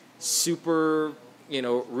like super,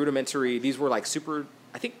 rudimentary. These were like Super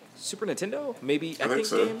Nintendo, maybe I think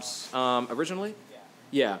so. Games originally.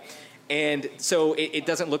 Yeah. And so it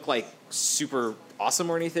doesn't look like super awesome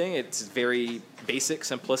or anything. It's very basic,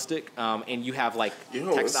 simplistic, and you have like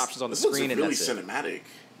text options on the screen, and really that's cinematic.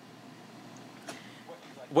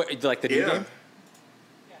 What, like the new game?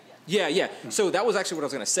 Yeah. So that was actually what I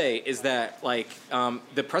was going to say, is that like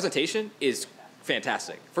the presentation is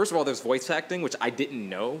fantastic. First of all, there's voice acting, which I didn't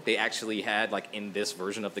know they actually had like in this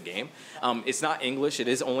version of the game. It's not English. It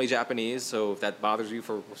is only Japanese. So if that bothers you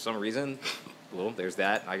for some reason, well, there's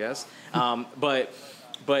that, I guess. But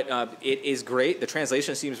it is great. The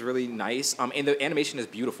translation seems really nice, and the animation is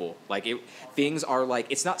beautiful. Like things are like,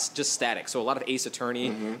 it's not just static. So a lot of Ace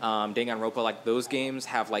Attorney, Danganronpa, like those games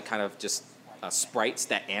have like kind of just sprites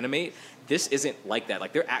that animate. This isn't like that.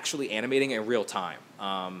 Like they're actually animating in real time,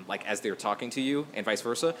 like as they're talking to you, and vice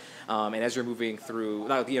versa. And as you're moving through,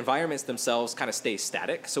 like, the environments themselves kind of stay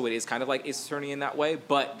static, so it is kind of like Ace Attorney in that way.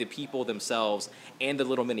 But the people themselves and the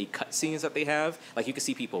little mini cutscenes that they have, like you can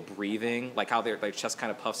see people breathing, like how their chest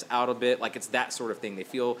kind of puffs out a bit. Like it's that sort of thing. They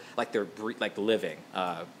feel like they're like living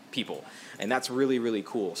people, and that's really, really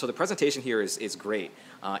cool. So the presentation here is great,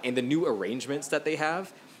 and the new arrangements that they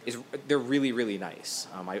have. They're really, really nice.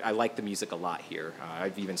 I like the music a lot here.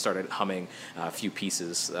 I've even started humming a few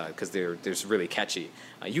pieces because they're really catchy.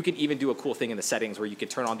 You can even do a cool thing in the settings where you can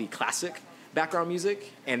turn on the classic background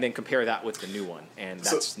music and then compare that with the new one, and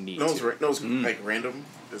that's neat. Like random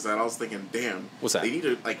is that I was thinking, damn, what's that? They need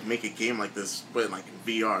to like make a game like this, but like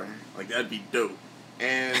in VR. Like that'd be dope.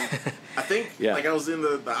 And I think like I was in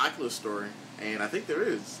the Oculus store, and I think there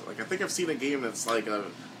is. Like I think I've seen a game that's like a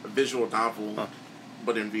visual novel. Huh.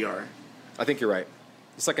 But in VR. I think you're right.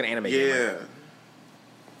 It's like an anime game. Right?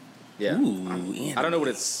 Yeah. Ooh, I don't know what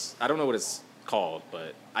it's called,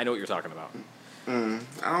 but I know what you're talking about. I don't know.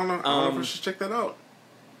 I don't know if I should check that out.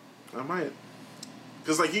 I might.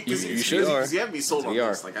 Because like you should. You have me sold on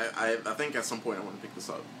this. Like I think at some point I want to pick this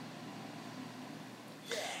up.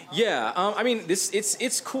 Yeah, I mean,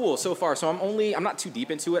 it's cool so far. So I'm not too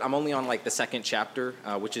deep into it. I'm only on like the second chapter,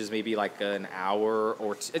 which is maybe like an hour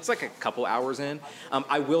or it's like a couple hours in.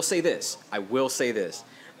 I will say this.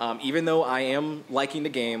 Even though I am liking the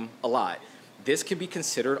game a lot, this can be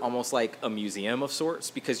considered almost like a museum of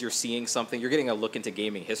sorts because you're seeing something. You're getting a look into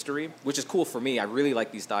gaming history, which is cool for me. I really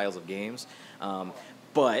like these styles of games,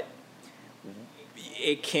 but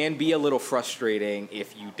it can be a little frustrating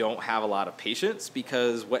if you don't have a lot of patience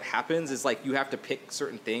because what happens is like you have to pick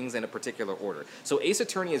certain things in a particular order. So Ace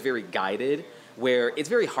Attorney is very guided where it's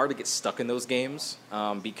very hard to get stuck in those games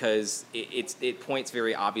because it points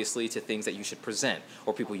very obviously to things that you should present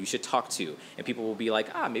or people you should talk to. And people will be like,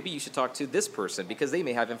 maybe you should talk to this person because they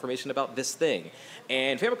may have information about this thing.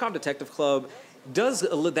 And Famicom Detective Club does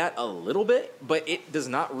that a little bit, but it does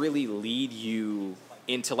not really lead you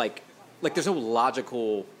into like there's no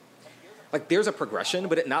logical, like there's a progression,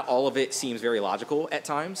 but not all of it seems very logical at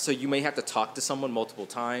times. So you may have to talk to someone multiple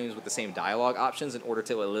times with the same dialogue options in order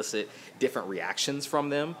to elicit different reactions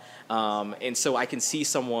from them. And so I can see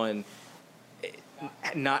someone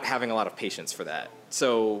not having a lot of patience for that.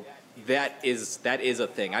 So that is a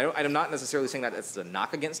thing. I'm not necessarily saying that that's a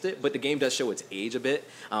knock against it, but the game does show its age a bit.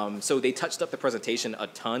 So they touched up the presentation a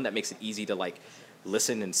ton. That makes it easy to like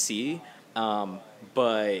listen and see.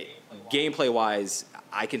 But gameplay-wise,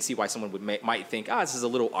 I can see why someone might think, this is a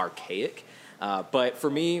little archaic. But for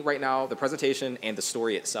me, right now, the presentation and the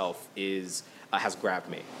story itself has grabbed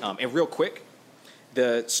me. And real quick,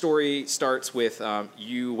 the story starts with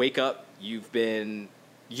you wake up, you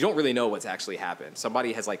don't really know what's actually happened.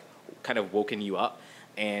 Somebody has like kind of woken you up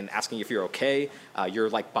and asking if you're okay. You're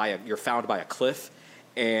found by a cliff,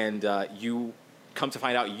 and you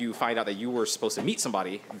find out that you were supposed to meet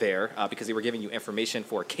somebody there because they were giving you information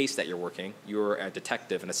for a case that you're working. You're a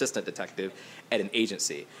detective, an assistant detective at an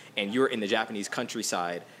agency, and you're in the Japanese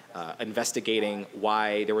investigating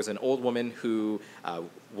why there was an old woman who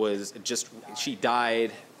she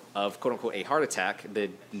died of quote unquote a heart attack the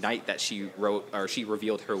night that she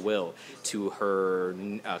revealed her will to her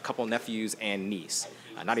couple nephews and niece,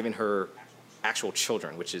 not even her actual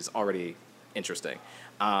children, which is already interesting.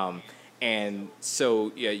 And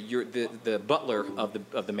so you're the butler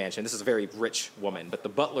of the mansion. This is a very rich woman, but the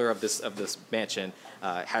butler of this mansion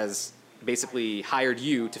has basically hired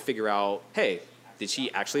you to figure out, hey, did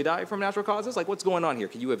she actually die from natural causes? Like, what's going on here?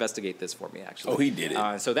 Can you investigate this for me? Actually, he did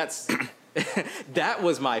it. So that's that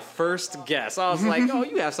was my first guess. I was like,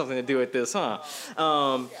 you have something to do with this, huh?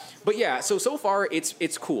 But yeah, so far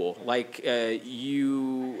it's cool. Like I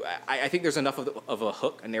think there's enough of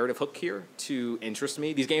a narrative hook here to interest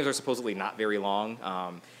me. These games are supposedly not very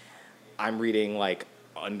long. I'm reading like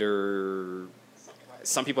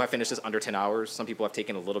some people have finished this under 10 hours. Some people have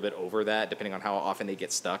taken a little bit over that, depending on how often they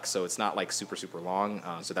get stuck. So it's not like super, super long.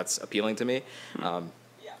 So that's appealing to me.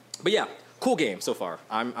 But yeah, cool game so far.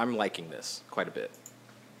 I'm liking this quite a bit.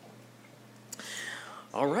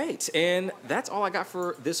 All right, and that's all I got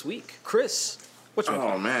for this week. Chris, what's your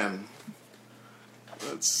Oh man,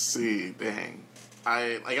 let's see. Dang,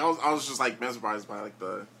 I was just like mesmerized by like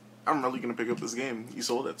I'm really gonna pick up this game. You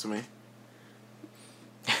sold it to me.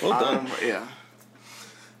 Well done. Yeah.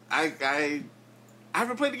 I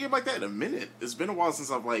haven't played a game like that in a minute. It's been a while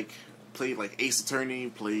since I've like played like Ace Attorney.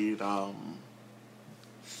 Played what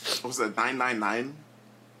was that 999?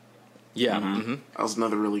 Yeah, mm-hmm. That was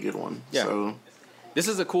another really good one. Yeah. So this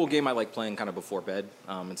is a cool game I like playing kind of before bed.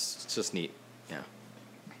 It's just neat. Yeah.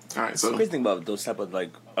 All right. So the crazy thing about those type of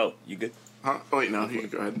like, you good? Huh? Oh wait, no, you can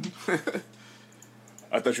go ahead.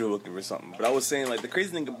 I thought you were looking for something, but I was saying like the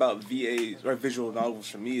crazy thing about VAs or visual novels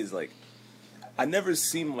for me is like I never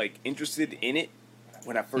seem like interested in it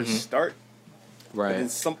when I first start. Right. And then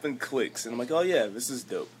something clicks, and I'm like, oh yeah, this is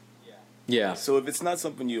dope. Yeah. So if it's not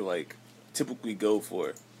something you like typically go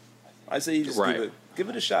for, I say you just give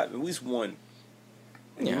it a shot, at least one,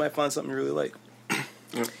 and you might find something you really like.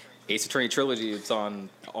 Ace Attorney Trilogy. It's on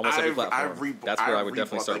almost every platform. That's where I would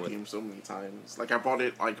definitely start with. Game so many times. Like I bought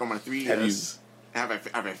it like on my 3DS. Have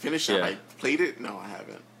I finished it? Yeah. Have I played it? No, I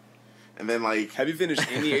haven't. And then like, have you finished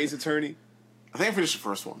any Ace Attorney? I think I finished the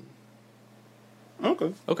first one.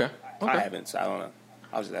 Okay. I haven't, so I don't know.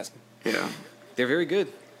 I was just asking. Yeah. They're very good.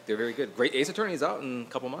 Great. Ace Attorney is out in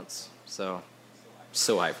a couple months, so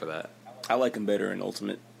hyped for that. I like him better in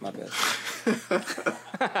Ultimate. My bad.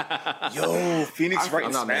 Yo, Phoenix Wright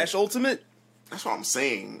in Smash Ultimate? That's what I'm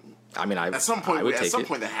saying. I mean, at some point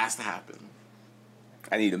that has to happen.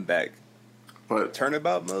 I need him back. But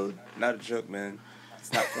turnabout mode, not a joke, man.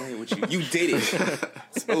 It's not playing with you. You did it.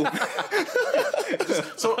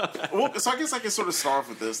 So I guess I can sort of start off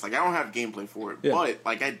with this. Like, I don't have gameplay for it, but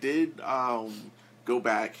like I did go go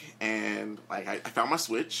back and like I found my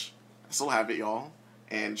Switch. I still have it, y'all,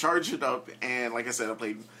 and charge it up. And like I said, I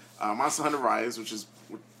played Monster Hunter Rise, which is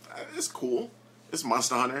it's cool. It's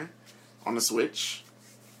Monster Hunter on the Switch.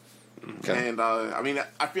 Okay. And I mean,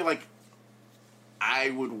 I feel like I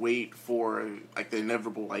would wait for like the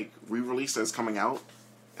inevitable like re-release that's coming out.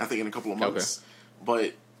 I think in a couple of months,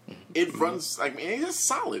 but it runs like it's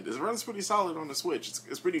solid. It runs pretty solid on the Switch.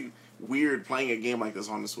 It's pretty weird playing a game like this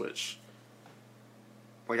on the Switch.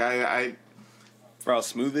 Like I for how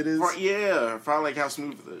smooth it is. For like how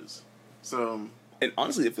smooth it is. So and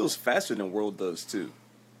honestly, it feels faster than World does too.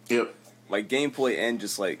 Yep. Like gameplay and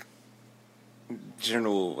just like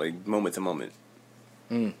general like moment to moment.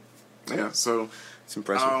 Yeah. So it's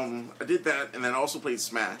impressive. I did that, and then I also played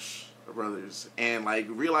Smash Brothers, and like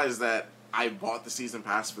realized that I bought the season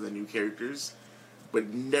pass for the new characters, but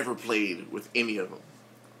never played with any of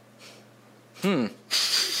them.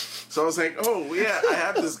 So I was like, oh yeah, I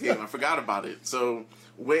have this game. I forgot about it. So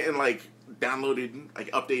went and like downloaded,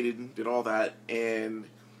 like updated, did all that, and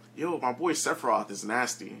yo, my boy Sephiroth is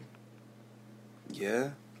nasty.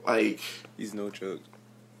 Yeah, like he's no joke.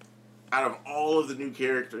 Out of all of the new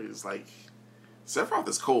characters, like Sephiroth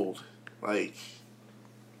is cold. Like.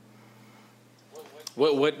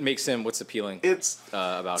 What makes him? What's appealing? It's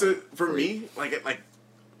about him for me.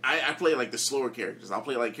 I play like the slower characters. I'll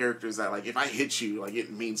play like characters that like if I hit you, like it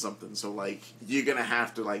means something. So like you're gonna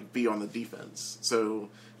have to like be on the defense. So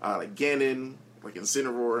like Ganon, like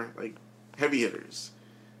Incineroar, like heavy hitters.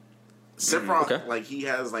 Sephiroth, like he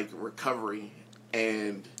has like recovery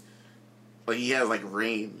and like he has like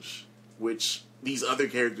range, which these other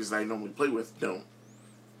characters that I normally play with don't.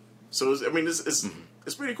 So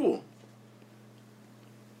it's pretty cool.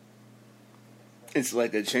 It's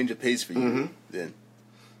like a change of pace for you, then.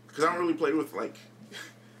 Because I don't really play with, like...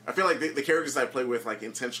 I feel like the characters I play with, like,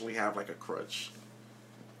 intentionally have, like, a crutch.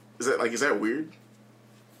 Is that weird?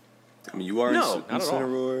 I mean, you are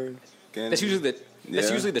Incineroar. That's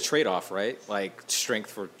usually the trade-off, right? Like,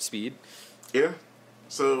 strength for speed. Yeah.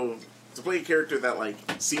 So, to play a character that, like,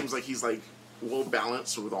 seems like he's, like,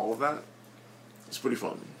 well-balanced with all of that, it's pretty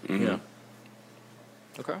fun. Yeah.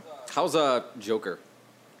 Okay. How's Joker?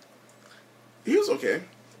 He was okay.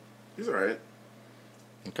 He's alright.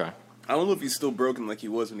 Okay. I don't know if he's still broken like he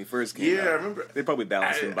was when he first came out. Yeah, I remember. They probably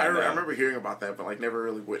balanced him by now. I remember hearing about that, but like never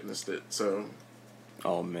really witnessed it. So.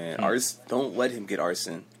 Oh man, don't let him get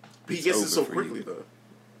arson. He gets it so quickly though.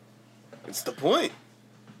 It's the point.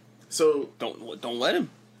 So don't let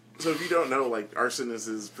him. So if you don't know, like arson is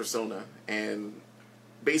his persona, and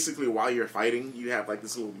basically while you're fighting, you have like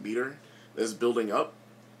this little meter that's building up.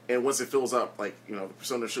 And once it fills up, like, you know, the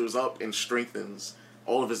persona shows up and strengthens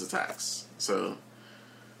all of his attacks. So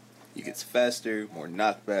he gets faster, more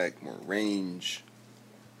knockback, more range,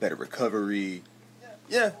 better recovery.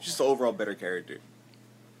 Yeah, just an overall better character.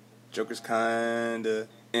 Joker's kinda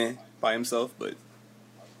by himself, but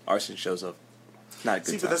Arson shows up. Not a good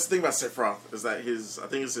time. But that's the thing about Sephiroth is that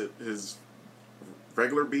his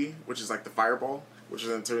regular B, which is like the fireball, which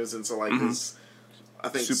then turns into like this. I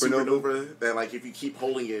think supernova that like if you keep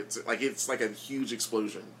holding it, like it's like a huge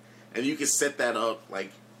explosion, and you can set that up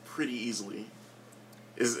like pretty easily.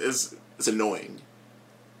 It's annoying.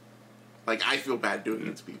 Like I feel bad doing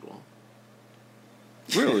it to people.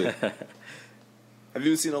 Really? Have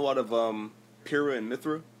you seen a lot of Pyrrha and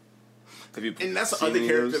Mithra? And that's the other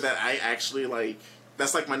character that I actually like.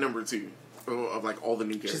 That's like my number 2 of like all the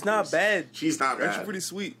new characters. She's not bad. She's not bad. She's pretty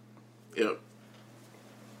sweet. Yep.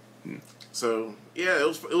 So yeah, it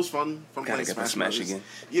was fun playing Smash again.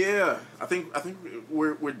 Yeah, I think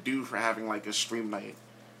we're due for having like a stream night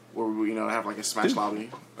where we have like a Smash lobby.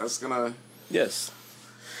 That's gonna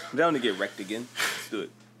I'm down to get wrecked again. Let's do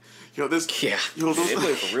it. Yo, they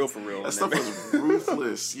play for real. That stuff was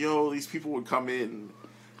ruthless. Yo, these people would come in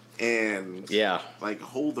and like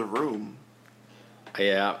hold the room.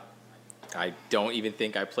 Yeah. I don't even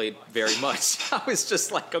think I played very much. I was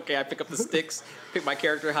just like, okay, I pick up the sticks, pick my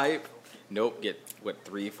character hype. Nope, get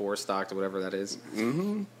 3-4 stocked or whatever that is.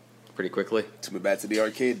 Pretty quickly. Took me back to the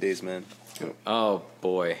arcade days, man. Oh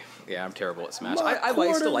boy, yeah, I'm terrible at Smash. I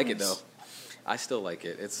still like it though. I still like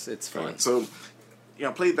it. It's fun. Right, so,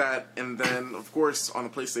 I played that, and then of course on the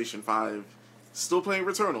PlayStation 5, still playing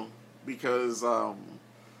Returnal because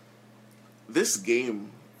this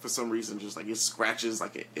game for some reason just like it scratches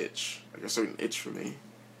like an itch, like a certain itch for me.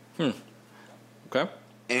 Okay.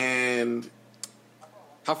 And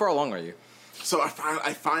how far along are you? So I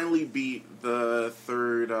finally beat the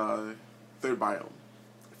third biome.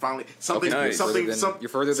 Finally, something you're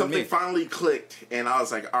further than me. Finally clicked, and I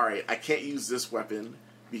was like, all right, I can't use this weapon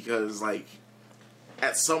because like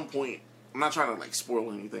at some point I'm not trying to like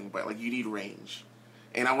spoil anything, but like you need range,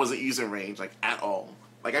 and I wasn't using range like at all.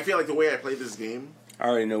 Like I feel like the way I played this game, I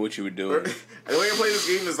already know what you were doing. the way I play this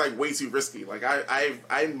game is like way too risky. Like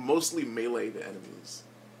I mostly melee the enemies.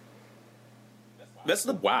 That's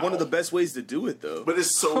one of the best ways to do it, though. But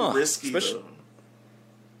it's so risky, though.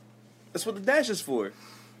 That's what the dash is for.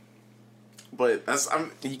 But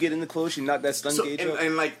you get in the close, you knock that stun gauge up.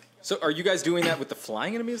 And like, so are you guys doing that with the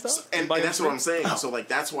flying enemies though? And that's what I'm saying. So like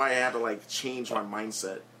that's why I had to like change my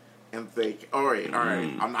mindset and think, all right,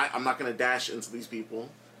 I'm not gonna dash into these people,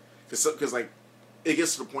 because like it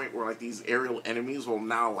gets to the point where like these aerial enemies will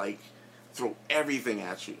now like throw everything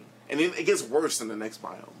at you, and then it gets worse in the next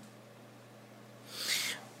biome.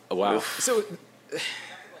 Oh, wow.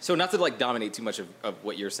 So not to like dominate too much of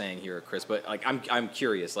what you're saying here, Chris, but like I'm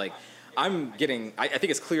curious. Like I think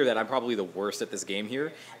it's clear that I'm probably the worst at this game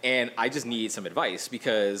here, and I just need some advice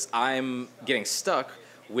because I'm getting stuck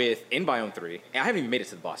in Biome 3, and I haven't even made it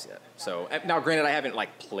to the boss yet. So now, granted, I haven't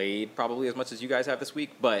like played probably as much as you guys have this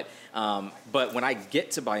week, but when I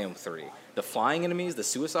get to Biome 3, the flying enemies, the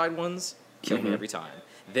suicide ones, kill me every time.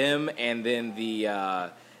 Them and then the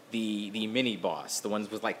mini boss, the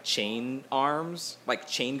ones with like chain arms, like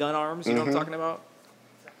chain gun arms. You know what I'm talking about?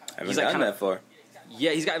 I haven't gotten that far.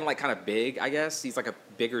 Yeah, he's gotten like kind of big, I guess. He's like a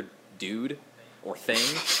bigger dude or thing,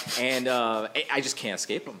 and I just can't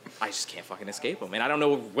escape him. I just can't fucking escape him, and I don't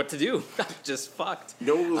know what to do. I'm just fucked. You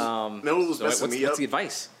know what was messing me up? What's the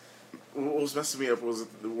advice? What was messing me up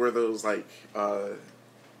were those like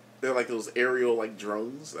they're like those aerial like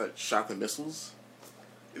drones that shot the missiles.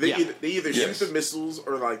 They either shoot the missiles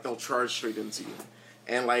or like they'll charge straight into you.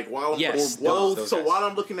 And like while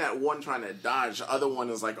I'm looking at one trying to dodge, the other one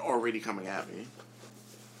is like already coming at me.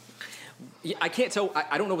 Yeah, I can't tell.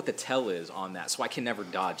 I don't know what the tell is on that, so I can never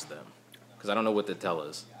dodge them because I don't know what the tell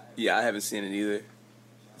is. Yeah, I haven't seen it either.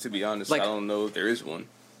 To be honest, like, I don't know if there is one.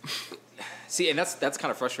 See, and that's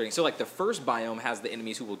kind of frustrating. So like the first biome has the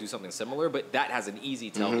enemies who will do something similar, but that has an easy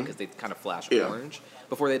tell because they kind of flash orange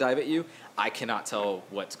before they dive at you. I cannot tell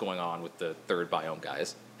what's going on with the third biome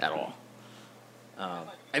guys at all.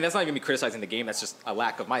 And that's not even me criticizing the game. That's just a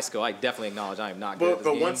lack of my skill. I definitely acknowledge I am not good at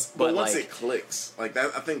this game. But once it clicks, like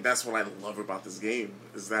that, I think that's what I love about this game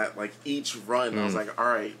is that like each run, I was like, all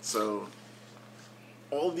right, so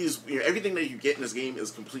all of these, everything that you get in this game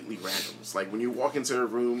is completely random. It's like when you walk into a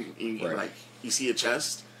room, and you see a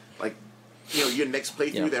chest, like your next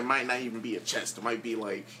playthrough, there might not even be a chest. It might be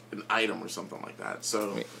like an item or something like that.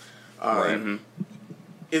 So.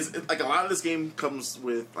 It's like a lot of this game comes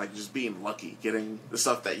with like just being lucky, getting the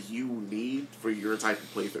stuff that you need for your type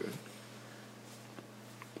of playthrough.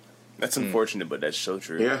 That's unfortunate, but that's so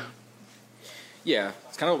true. Yeah. Yeah,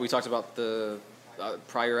 it's kind of what we talked about the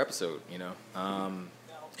prior episode,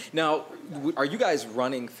 Now, are you guys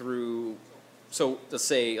running through... So, let's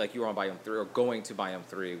say, like, you were on Biome 3, or going to Biome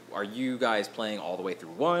 3. Are you guys playing all the way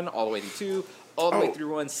through 1, all the way through 2, all the way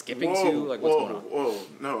through 1, skipping 2? Like, what's going on? Whoa,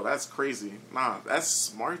 no, that's crazy. Nah, that's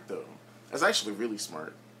smart, though. That's actually really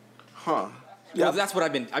smart. Huh. Yeah, well, that's what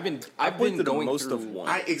I've been going most through. Of 1.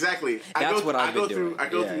 I go through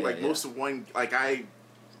most of 1. Like, I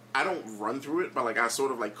don't run through it, but, like, I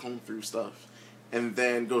sort of, like, comb through stuff. And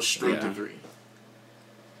then go straight to 3.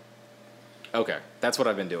 Okay, that's what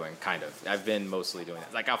I've been doing, kind of. I've been mostly doing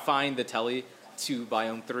that. Like, I'll find the telly to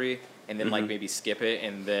Biome 3, and then, like, maybe skip it,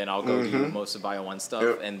 and then I'll go do most of Biome 1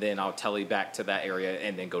 stuff, and then I'll telly back to that area,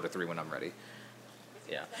 and then go to 3 when I'm ready.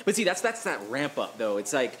 Yeah. But see, that's that ramp up, though.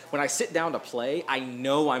 It's like, when I sit down to play, I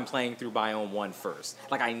know I'm playing through Biome 1 first.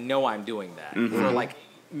 Like, I know I'm doing that for, like,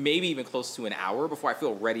 maybe even close to an hour before I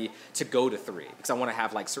feel ready to go to 3. Because I want to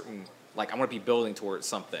have, like, certain... Like, I want to be building towards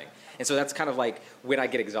something. And so that's kind of like when I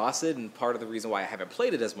get exhausted, and part of the reason why I haven't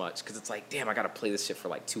played it as much, because it's like, damn, I got to play this shit for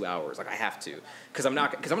like 2 hours. Like, I have to. Because I'm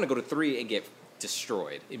going to go to 3 and get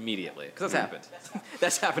destroyed immediately. Because that's happened.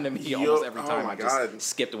 That's happened to me almost every time I just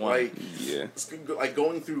skipped 1. Like, like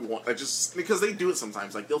going through 1, like just because they do it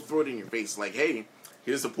sometimes. Like, they'll throw it in your face. Like, hey,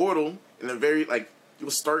 here's the portal. And then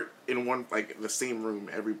you'll start in one, like, the same room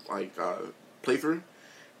every, like, playthrough.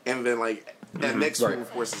 And then, like, that next room, of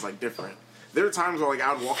course, is, like, different. There are times where, like,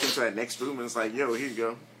 I would walk into that next room and it's like, yo, here you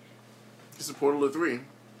go. It's a portal to 3.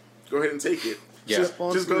 Go ahead and take it. Yeah. Just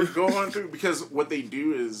go on through. Because what they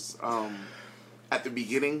do is, at the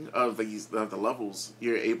beginning of the levels,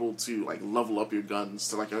 you're able to, like, level up your guns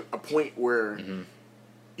to, like, a point where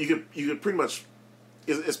you could pretty much...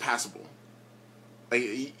 It's passable. Like,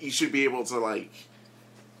 you should be able to, like,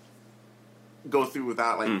 go through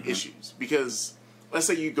without, like, issues. Because... Let's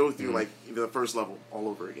say you go through, like, the first level all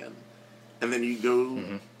over again. And then you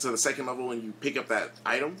go to the second level and you pick up that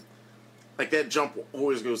item. Like, that jump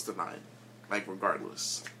always goes to 9. like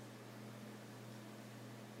regardless.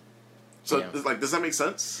 So like, does that make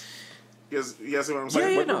sense? You guys see what I'm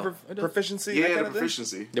saying? Yeah, no. Proficiency. Yeah, that kind the of thing?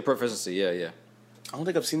 proficiency. The proficiency, yeah. I don't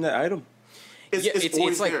think I've seen that item.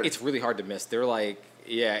 It's like there. it's really hard to miss. They're like,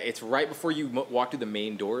 it's right before you walk through the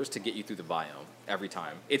main doors to get you through the biome every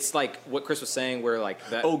time. It's like what Chris was saying, where like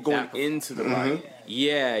that. Oh, going into the biome.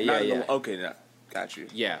 Yeah. Okay, now got you.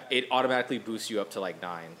 Yeah, it automatically boosts you up to like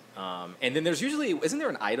 9. And then there's usually, isn't there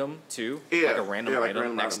an item too? Yeah, like a random like item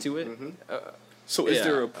random next item. to it. So is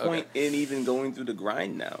there a point in even going through the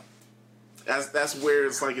grind now? That's where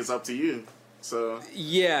it's like it's up to you. So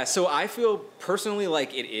Yeah, so I feel personally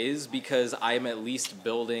like it is because I'm at least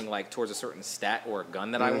building like towards a certain stat or a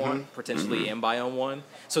gun that I want, potentially in Biome 1.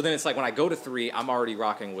 So then it's like when I go to 3, I'm already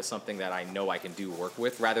rocking with something that I know I can do work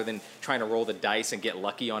with, rather than trying to roll the dice and get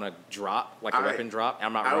lucky on a drop, like a weapon drop.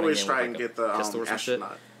 I'm not. I running always in try with, and like, get the pistol or some shit.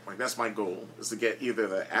 astronaut. Like that's my goal is to get either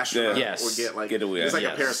the astronaut Yes. or get like Getaway. it's like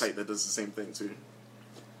Yes. a parasite that does the same thing too.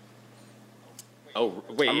 Oh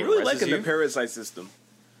wait, I'm it really reses liking you? the parasite system.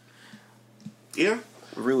 Yeah,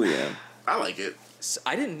 Really am. I like it.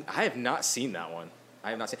 I have not seen that one. I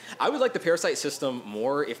have not seen. I would like the parasite system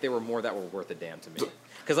more if there were more that were worth a damn to me.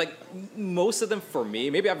 Because like most of them for me,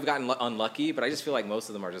 maybe I've gotten unlucky, but I just feel like most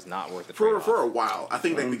of them are just not worth the trade-off. For a while. I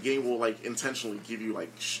think that the game will like intentionally give you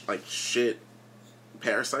like shit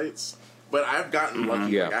parasites. But I've gotten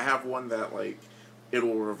lucky. Yeah. Like, I have one that like it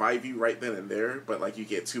will revive you right then and there, but like you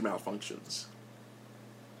get 2 malfunctions.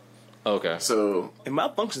 Okay. So And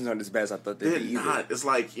malfunctions aren't as bad as I thought they'd they're be either. not. It's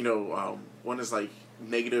like one is like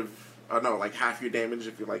negative. No, like half your damage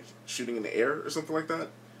if you're like shooting in the air or something like that.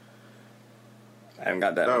 I haven't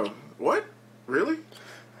got that. Oh, what? Really?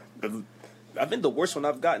 I think the worst one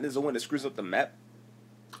I've gotten is the one that screws up the map.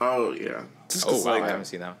 Oh yeah. Just Oh 'cause, wow, like, I haven't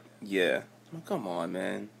seen that. yeah. Oh, come on,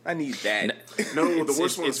 man. I need that. No, the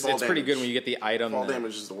worst one is fall It's pretty good damage. when you get the item. Fall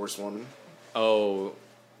damage is the worst one. Oh,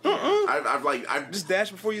 I've Just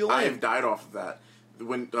dash before you land. I've died off of that.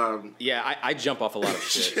 When yeah, I jump off a lot of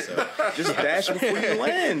shit. So Just dash before you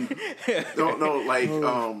land. no like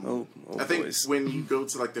I think boys. when you go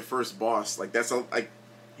to like the first boss, like that's like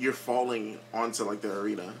you're falling onto like the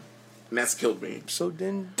arena, and that's killed me. So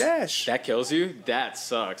then dash. that kills you. That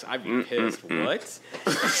sucks. I'd be pissed. What?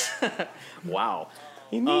 Wow.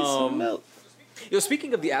 He needs some milk.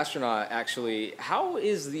 Speaking of the astronaut, actually, how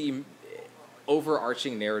is the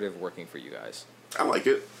overarching narrative working for you guys? I like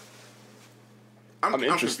it. I'm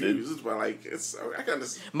interested. confused, but like it's I kind of.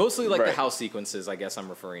 Mostly like the Right. house sequences, I guess I'm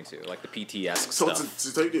referring to, like the PTS So stuff.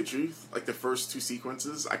 to tell you the truth, like the first 2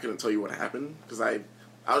 sequences, I couldn't tell you what happened because I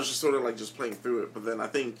was just sort of like just playing through it. But then I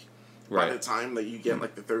think by Right. the time that you get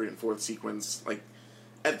like the 3rd and 4th sequence, like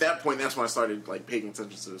at that point, that's when I started like paying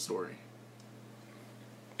attention to the story.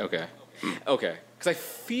 Okay. Okay. Because I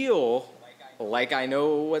feel like I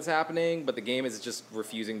know what's happening, but the game is just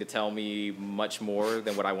refusing to tell me much more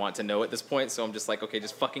than what I want to know at this point. So I'm just like, okay,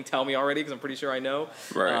 just fucking tell me already because I'm pretty sure I know.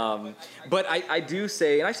 Right. But I do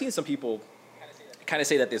say, and I've seen some people kind of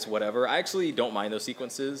say that it's whatever. I actually don't mind those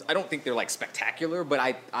sequences. I don't think they're like spectacular, but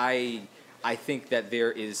I think that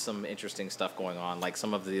there is some interesting stuff going on. Like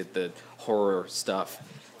some of the horror stuff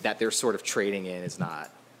that they're sort of trading in is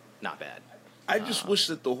not bad. I just wish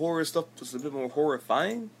that the horror stuff was a bit more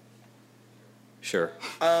horrifying. Sure.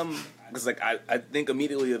 Because like I think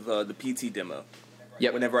immediately of the PT demo.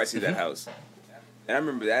 Yep. Whenever I see that house, and I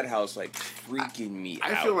remember that house like freaking me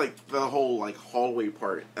out. I feel like the whole like hallway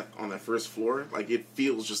part on that first floor, like it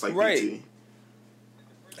feels just like Right. PT.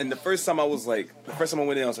 And the first time I went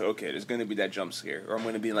in, I was like, okay, there's gonna be that jump scare, or I'm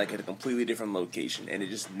gonna be like at a completely different location, and it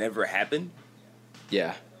just never happened.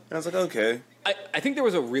 Yeah. And I was like, okay. I think there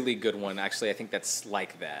was a really good one, actually. I think that's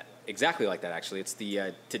like that. Exactly like that, actually. It's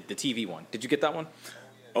the TV one. Did you get that one?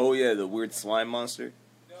 Oh yeah, the weird slime monster.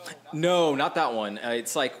 No, not that one.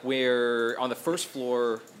 It's like where on the first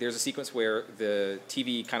floor, there's a sequence where the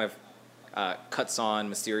TV kind of cuts on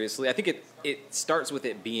mysteriously. I think it starts with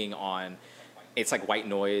it being on. It's like white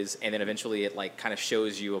noise, and then eventually it like kind of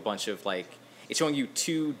shows you a bunch of like, it's showing you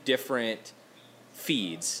 2 different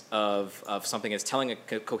feeds of something. It's telling a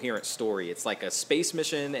coherent story. It's like a space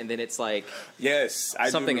mission, and then it's like Yes, I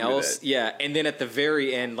do something remember else. that. Yeah, and then at the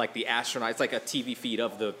very end, like the astronaut, it's like a TV feed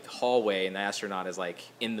of the hallway, and the astronaut is like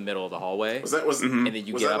in the middle of the hallway. Was and then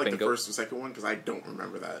you was get that up like and the go. first and second one? Because I don't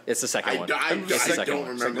remember that. It's the second one. I It's the second don't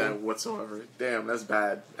one. remember that whatsoever. Damn, that's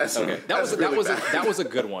bad. That's Okay, that's really bad. that was a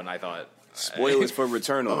good one. I thought. Spoilers for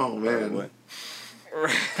Returnal. Oh, man. By the way.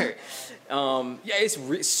 Right. Yeah,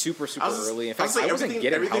 it's super early. In fact, I wasn't everything,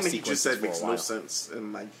 getting everything house that you just sequences said for a makes no while. sense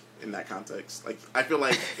in that context. Like I feel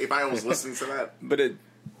like if I was listening to that, But it,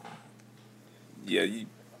 yeah,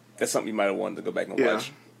 that's something you might have wanted to go back and Yeah.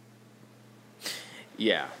 watch.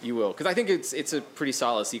 Yeah, you will, because I think it's a pretty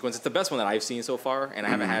solid sequence. It's the best one that I've seen so far, and I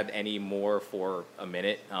haven't had any more for a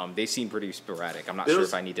minute. They seem pretty sporadic. I'm not sure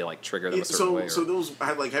if I need to like trigger them a certain way. So those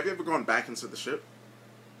have you ever gone back into the ship?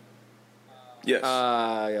 Yes.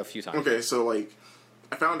 A few times. Okay, so like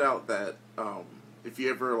I found out that if you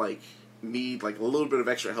ever like need like a little bit of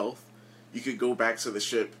extra health, you could go back to the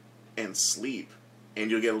ship and sleep, and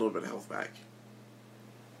you'll get a little bit of health back.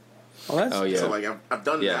 Oh yeah. So like I've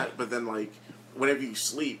done Yeah. that, but then like whenever you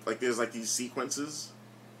sleep, like there's like these sequences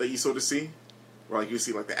that you sort of see, where like you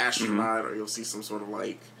see like the astronaut, or you'll see some sort of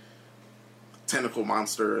like tentacle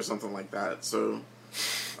monster or something like that. So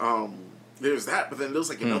there's that, but then there's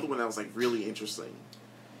like another one that was like really interesting,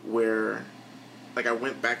 where like I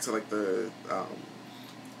went back to like the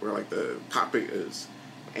where like the cockpit is,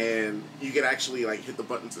 and you can actually like hit the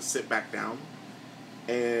button to sit back down,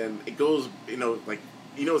 and it goes, like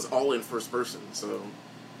it's all in first person, so.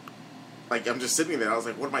 Like, I'm just sitting there. I was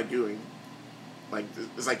like, what am I doing? Like,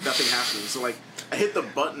 there's, like, nothing happening. So, like, I hit the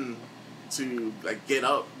button to, like, get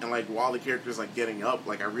up. And, like, while the character's, like, getting up,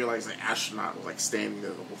 like, I realized the astronaut was, like, standing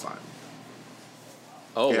there the whole time.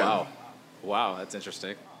 Oh, Yeah. wow. Wow, that's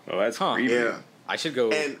interesting. Oh, that's creepy. Yeah. I should go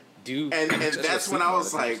And that's when I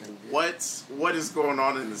was like, what is going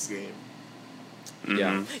on in this game?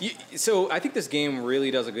 Yeah. So I think this game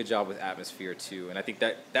really does a good job with atmosphere too, and I think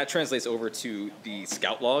that translates over to the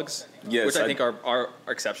scout logs, Yes, which I think are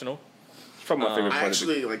exceptional. It's probably my favorite I part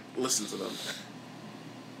actually, like, listen to them.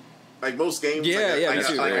 Like, most games, Yeah, like, yeah, like, me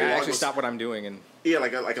too. like, I a log actually will- stop what I'm doing and Yeah,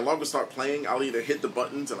 like a log will start playing. I'll either hit the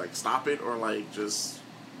button to like stop it or like just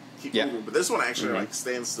keep Yeah. moving. But this one actually like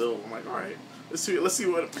stands still. I'm like, all right, let's see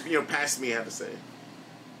what past me had to say.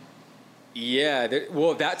 yeah.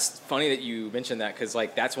 Well, that's funny that you mentioned that because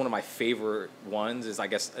like that's one of my favorite ones. Is I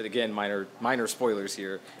guess again minor spoilers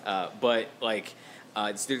here, but like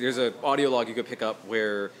there's an audio log you could pick up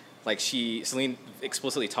where like Celine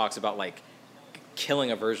explicitly talks about like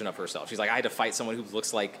killing a version of herself. She's like, I had to fight someone who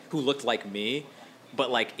looked like me,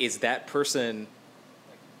 but like, is that person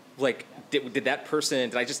like did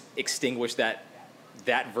I just extinguish that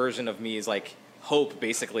version of me? Is like hope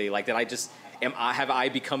basically? Like, did I just have I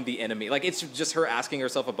become the enemy? Like, it's just her asking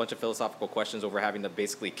herself a bunch of philosophical questions over having to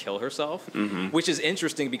basically kill herself, which is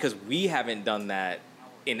interesting because we haven't done that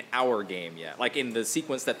in our game yet. Like in the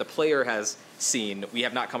sequence that the player has seen, we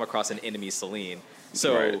have not come across an enemy Celine.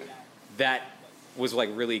 So that was like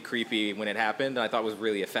really creepy when it happened, and I thought it was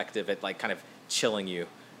really effective at like kind of chilling you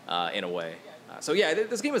in a way. So yeah,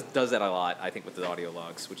 this game does that a lot, I think, with the audio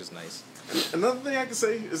logs, which is nice. Another thing I can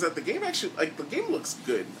say is that the game actually, like, the game looks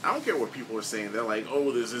good. I don't care what people are saying. They're like,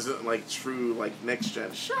 oh, this isn't like true like next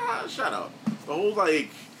gen. Shut up. The whole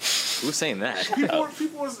like Who's saying that?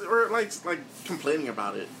 people were like complaining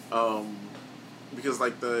about it because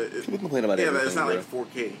like People complain about everything, it's not bro.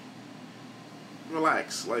 like 4K.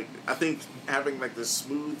 Relax. Like, I think having like this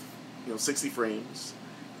smooth 60 frames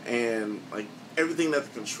and like everything that the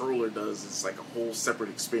controller does is like a whole separate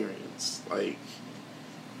experience. Like,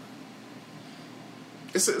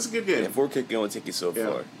 it's a good game. Yeah, 4K can only take you so Yeah.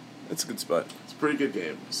 far. It's a good spot. It's a pretty good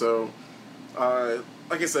game. So,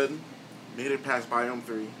 like I said, made it past Biome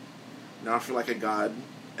 3. Now I feel like a god.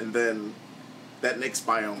 And then that next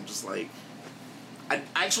biome, just like, I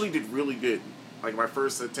actually did really good. Like, my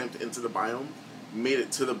first attempt into the biome, made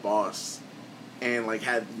it to the boss, and like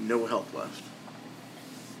had no health left.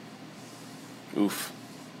 Oof.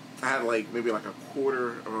 I had like maybe like a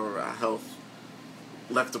quarter or a health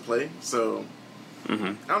left to play. So I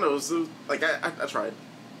don't know. So like I tried.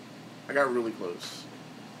 I got really close,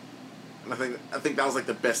 and I think that was like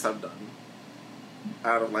the best I've done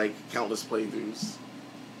out of like countless playthroughs.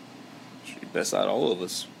 Best out of all of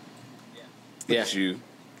us. Look at you,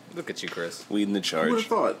 Look at you, Chris. leading the Who would have charge.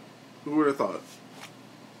 thought? Who would have thought?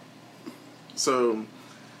 So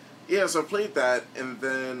yeah, so I played that, and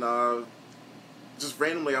then just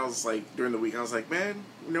randomly, I was like, during the week, I was like, man,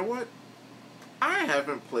 you know what? I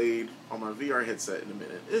haven't played on my VR headset in a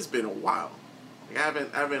minute. It's been a while. Like, I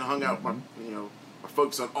haven't hung out with my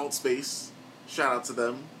folks on Altspace. Shout out to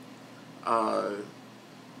them. I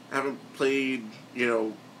haven't played,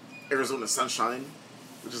 Arizona Sunshine,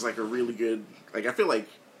 which is like a really good, like, I feel like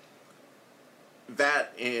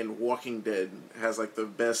that and Walking Dead has like the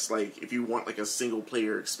best, like, if you want like a single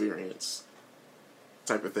player experience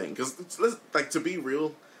type of thing. Because, like, to be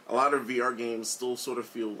real, a lot of VR games still sort of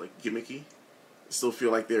feel like gimmicky. Still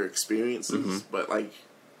feel like they're experiences, but like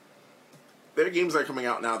there are games that are coming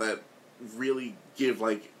out now that really give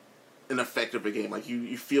like an effect of a game. Like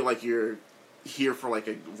you feel like you're here for like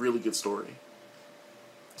a really good story.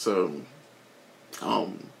 So,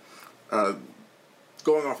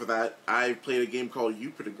 going off of that, I played a game called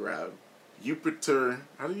Jupitergrad.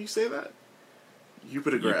 How do you say that?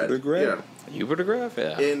 Jupitergrad. Jupitergrad? Yeah. Jupitergrad?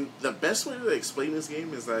 Yeah. And the best way to explain this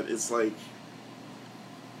game is that it's like,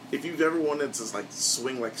 if you've ever wanted to like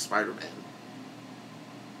swing like Spider-Man,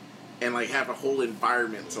 and like have a whole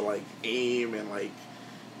environment to like aim and like,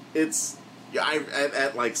 it's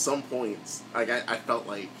at like some points like I felt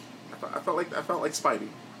like Spidey.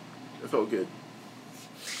 It felt good.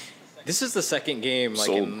 This is the second game, like,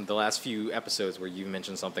 in the last few episodes where you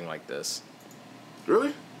mentioned something like this.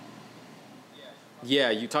 Really? Yeah,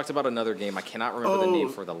 you talked about another game. I cannot remember the name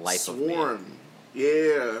for the life of me. Swarm.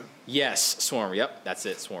 Yeah. Yes, Swarm. Yep, that's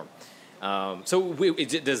it, Swarm. So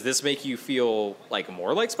does this make you feel like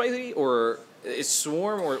more like Spidey, or is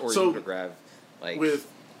Swarm or Jupitergrad like with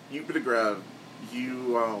Jupitergrad,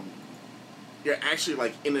 you're actually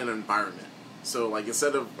like in an environment. So like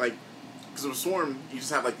instead of like, because with Swarm you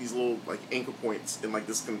just have like these little like anchor points in like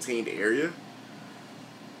this contained area,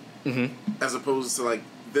 as opposed to like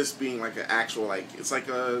this being like an actual like it's like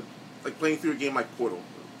playing through a game like Portal,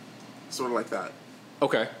 sort of like that.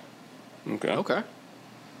 Okay.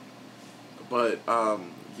 But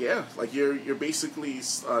yeah, like you're basically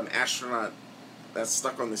an astronaut that's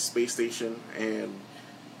stuck on this space station, and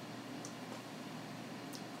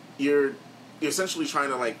you're essentially trying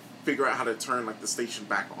to like figure out how to turn like the station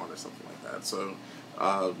back on or something like that. So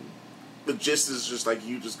the gist is just like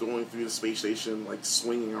you just going through the space station, like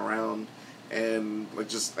swinging around, and like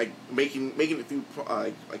just like making it through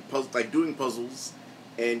like doing puzzles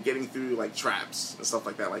and getting through like traps and stuff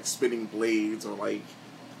like that, like spinning blades or like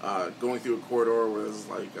going through a corridor where there's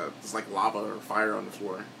like lava or fire on the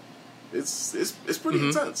floor. It's pretty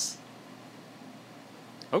intense.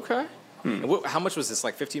 Okay. How much was this?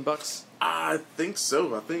 Like $15? I think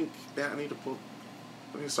so. I think I need to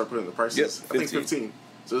start putting the prices. Yep, I think 15.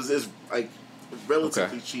 So it's like a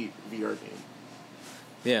relatively cheap VR game.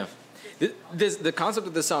 Yeah. The concept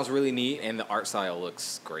of this sounds really neat, and the art style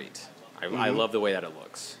looks great. I love the way that it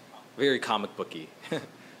looks. Very comic booky.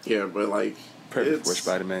 Yeah, but like perfect for a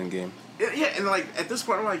Spider-Man game. Yeah, and like at this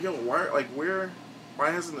point, I'm like, yo,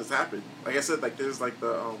 why hasn't this happened? Like I said, like there's like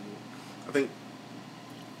the I think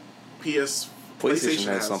PlayStation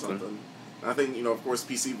has something. I think of course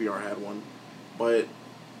PC VR had one, but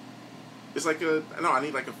it's like I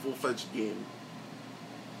need like a full-fledged game.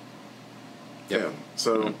 Yep. Yeah.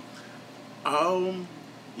 So,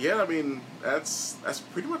 yeah, I mean that's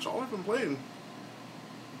pretty much all I've been playing.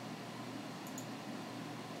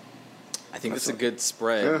 I think that's a good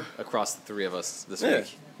spread across the three of us this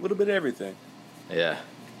week. A little bit of everything. Yeah.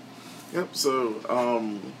 Yep. So,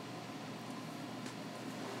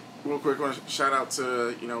 real quick, I want to shout out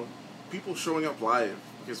to people showing up live,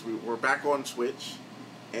 because we're back on Twitch,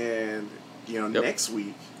 and next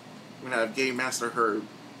week we're gonna have Game Master Herb,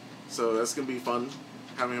 so that's gonna be fun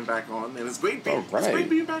having him back on, and it's great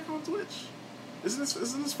being back on Twitch. Isn't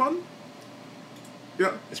this fun?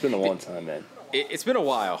 Yeah, it's been a long time, man. It's been a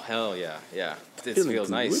while. Hell yeah, yeah. It feels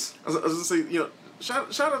nice. I was gonna say,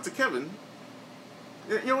 shout out to Kevin.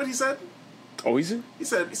 You know what he said? Oh, he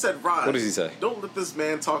said, Rod. What does he say? Don't let this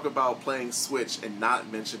man talk about playing Switch and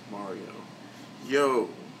not mention Mario. Yo.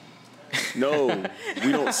 No,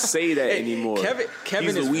 we don't say that anymore.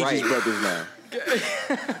 Kevin is Luigi's right. brothers now.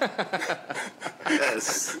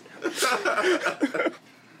 Yes.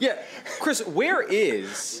 Yeah, Chris, where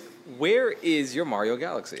is your Mario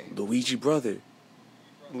Galaxy? Luigi's brother.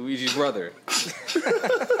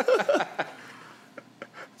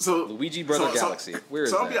 So Luigi Brother Galaxy. Where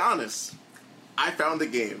is that? So I'll be honest. I found the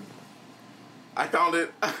game. I found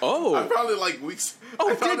it. Oh. I found it like weeks. Oh,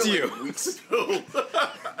 I found did it you? Like weeks ago. And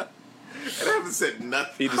I haven't said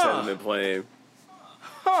nothing. He just hasn't been playing.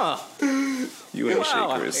 Huh. You ain't shit,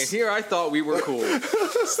 And Chris. here I thought we were cool.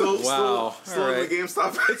 Still in right. the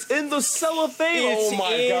GameStop. It's in the cellophane. It's oh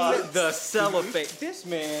my in god. the cellophane. This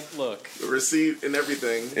man, look. The receipt and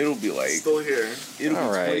everything. It'll be like Still here. It'll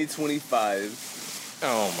All be right. 2025.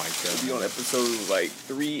 Oh my It'll be god. on episode like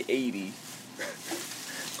 380.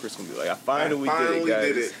 Chris gonna be like, I finally finally did it, guys.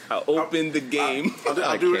 did it. I opened the game.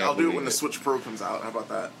 I'll do it when believe the Switch Pro comes out. How about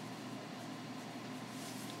that?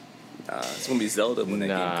 It's gonna be Zelda when that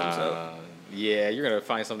game comes out. Yeah, you're gonna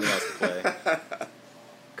find something else to play.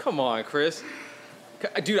 Come on, Chris.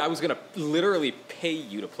 Dude, I was gonna literally pay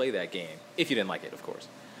you to play that game if you didn't like it, of course.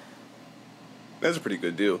 That's a pretty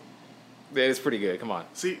good deal. That is pretty good. Come on.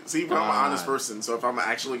 See, but I'm an honest person, so if I'm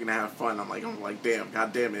actually gonna have fun, I'm like, damn,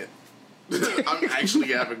 god damn it, I'm actually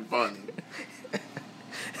having fun.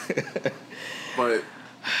 But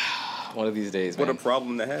One of these days, What man. a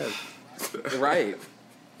problem to have. Right.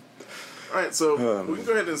 All right, so we can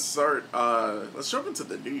go ahead and start. Let's jump into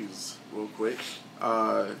the news real quick.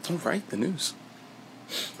 All right, the news.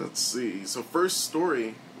 Let's see. So first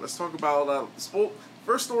story. Let's talk about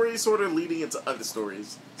first story, sort of leading into other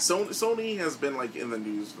stories. Sony has been like in the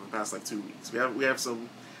news for the past like 2 weeks. We have some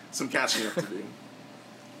catching up to do.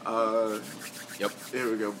 Yep. There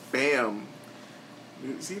we go. Bam.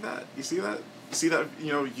 You see that? You see that? You see that?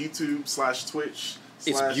 You know, YouTube / Twitch.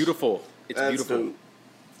 It's beautiful. It's beautiful.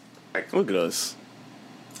 Dope. Look at us.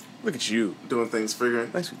 Look at you. Doing things,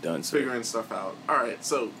 Nicely done, sir. figuring stuff out. All right,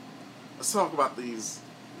 so let's talk about these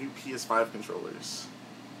new PS5 controllers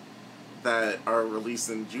that are released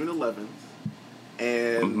in June 11th.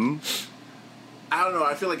 And I don't know.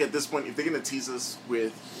 I feel like at this point, if they're gonna tease us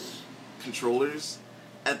with controllers,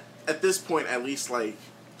 at this point, at least like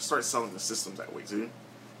start selling the systems that way too.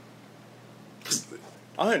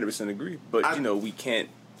 I 100% agree, but you know we can't.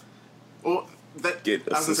 Well, that get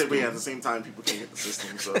a I was gonna say, system. but at the same time, people can't get the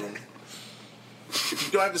system. So if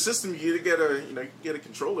you don't have the system, you get a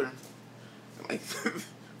controller. Like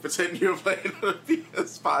pretend you're playing on a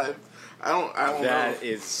PS5. I don't know. That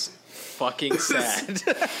is fucking sad.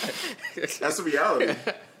 That's the reality.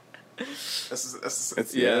 That's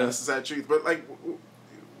the sad truth. But like,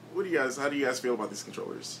 how do you guys feel about these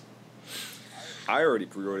controllers? I already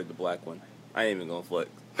pre-ordered the black one. I ain't even gonna flex.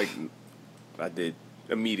 Like, I did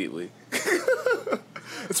immediately.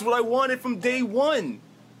 That's what I wanted from day one.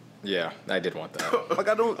 Yeah, I did want that. Like,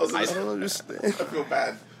 I don't I understand. I feel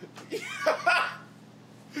bad.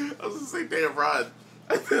 I was gonna say, damn, Rod.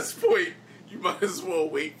 At this point, you might as well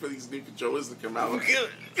wait for these new controllers to come out.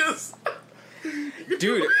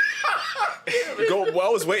 Dude. While I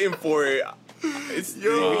was waiting for it, here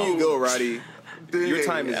you go, Roddy. Dang. Your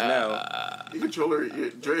time is now. Your controller, your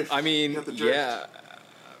drift. I mean, You got the drift. yeah.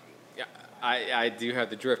 I do have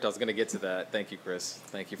the drift. I was going to get to that. Thank you, Chris.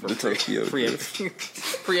 Thank you for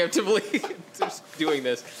preemptively just doing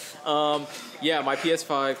this. Yeah, my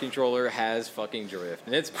PS5 controller has fucking drift,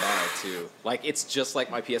 and it's bad too. Like, it's just like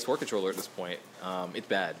my PS4 controller at this point. It's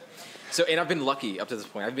bad. So, and I've been lucky up to this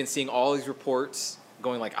point. I've been seeing all these reports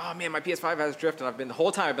going like, oh man, my PS5 has drift, and the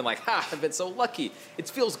whole time I've been like, I've been so lucky. It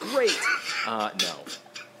feels great. No.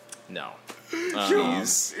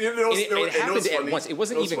 Jeez. It happened at once. It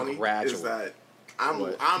wasn't even gradual. Is that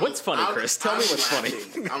what's funny, Chris? Tell me what's funny.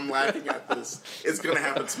 I'm laughing at this. It's gonna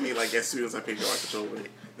happen to me like as soon as I pick up my controller. And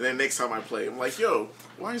then next time I play, I'm like, yo,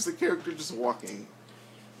 why is the character just walking?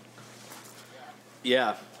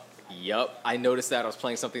 Yeah. Yup. I noticed that. I was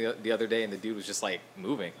playing something the other day, and the dude was just like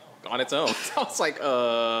moving on its own. I was like,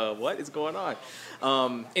 what is going on?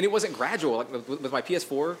 And it wasn't gradual. Like with my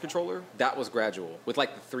PS4 controller, that was gradual. With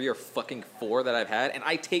like the 3 or fucking 4 that I've had, and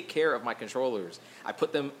I take care of my controllers. I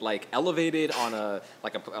put them like elevated on a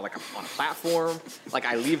platform. Like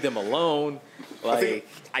I leave them alone. Like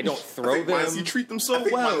I don't throw them. You treat them so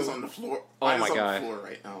well. well. Mine is on the floor. Oh Mine my is on God. the floor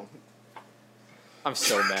right now. I'm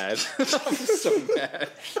so mad. I'm so mad.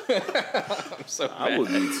 I'm so mad. I would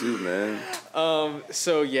be too, man.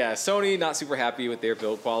 So yeah, Sony not super happy with their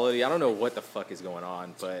build quality. I don't know what the fuck is going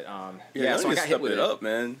on, but so I got hit with it up,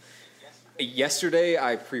 man. Yesterday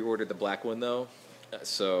I pre-ordered the black one though,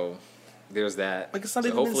 so there's that. Like it's not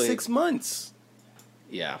so even been 6 months.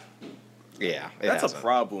 Yeah. That's a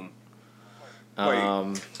problem. Wait,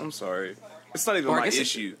 I'm sorry. It's not even my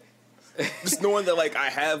issue. Just knowing that like I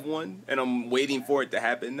have one and I'm waiting for it to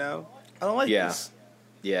happen now. I don't like this.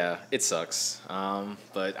 Yeah, it sucks.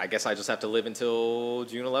 But I guess I just have to live until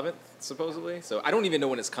June 11th, supposedly. So I don't even know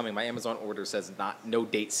when it's coming. My Amazon order says no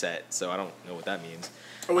date set, so I don't know what that means.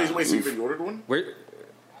 Oh wait, so you already ordered one?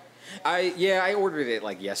 I ordered it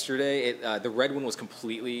like yesterday. The red one was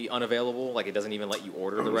completely unavailable. Like it doesn't even let you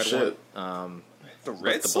order the red one. The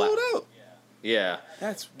red sold out. Yeah,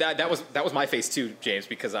 that was my face too, James,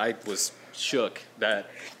 because I was shook that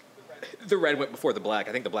the red went before the black.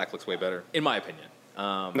 I think the black looks way better, in my opinion.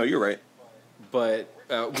 No, you're right. But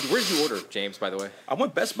where did you order, James? By the way, I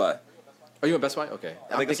went Best Buy. Are you at Best Buy? Okay,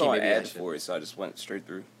 I think I saw an ad for it, so I just went straight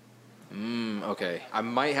through. Okay, I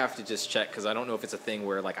might have to just check because I don't know if it's a thing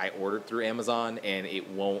where like I ordered through Amazon and it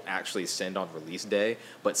won't actually send on release day,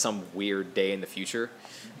 but some weird day in the future.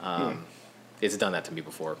 It's done that to me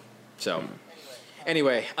before. So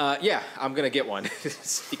anyway, yeah, I'm gonna get one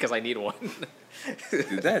because I need one.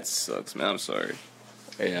 Dude, that sucks, man. I'm sorry.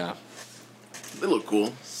 Yeah, they look cool.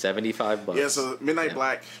 $75. Yeah, so Midnight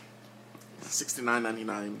Black,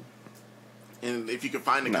 $69.99, and if you can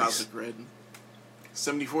find the Cosmic Red,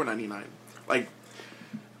 $74.99. Like,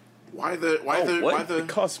 why the it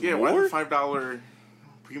costs more? Why the $5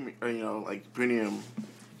 premium, premium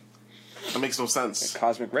That makes no sense. And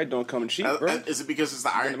Cosmic Red don't come in cheap, bro. Is it because it's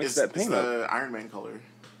the Iron? Mix It's that paint the Iron Man color.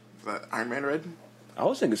 Is that Iron Man red? I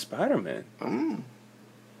was thinking Spider-Man.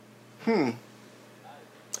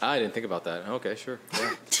 I didn't think about that. Okay, sure.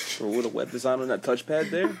 Yeah. Or with a web design on that touchpad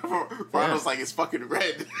there. Ron was like, it's fucking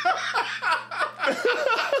red.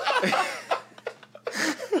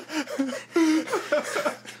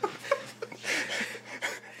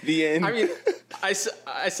 The end. I mean, I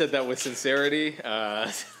said that with sincerity.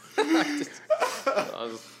 Oh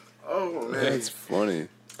man, That's funny.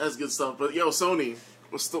 that's good stuff. But yo, Sony,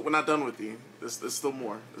 we're not done with you. There's still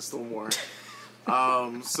more. There's still more.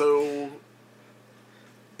 So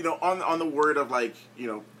you know, on the word of like, you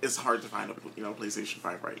know, it's hard to find a PlayStation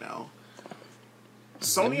 5 right now.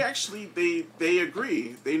 Sony actually they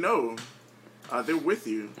agree. They know. They're with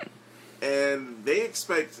you. And they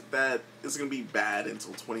expect that it's going to be bad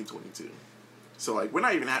until 2022. So like we're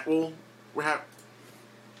not even we're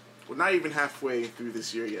not even halfway through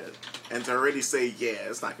this year yet. And to already say, yeah,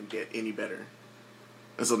 it's not going to get any better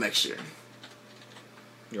until next year.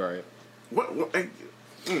 You're right. What I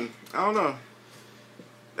don't know.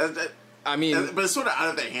 I mean, but it's sort of out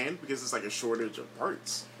of their hand because it's like a shortage of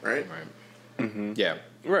parts, right? Right. Mm-hmm. Yeah.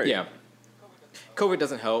 Right. Yeah. COVID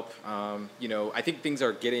doesn't help. You know, I think things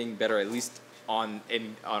are getting better, at least on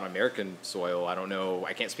American soil. I don't know.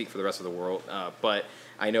 I can't speak for the rest of the world, but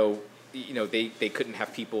I know, you know, they couldn't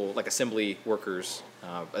have people like assembly workers,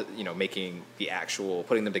 you know, making the actual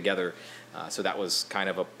putting them together. So that was kind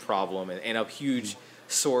of a problem and a huge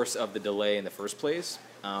source of the delay in the first place.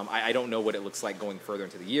 I don't know what it looks like going further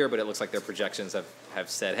into the year, but it looks like their projections have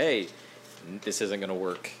said, hey, this isn't going to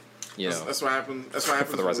work. You know, that's what happened. That's what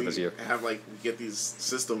happens for the rest when of this year. Have like we get these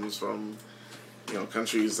systems from, you know,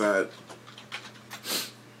 countries that.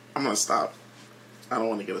 I'm gonna stop. I don't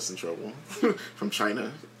want to get us in trouble from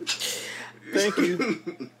China. Thank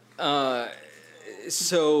you.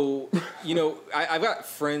 So, you know, I've got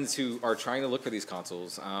friends who are trying to look for these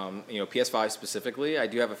consoles. You know, PS5 specifically. I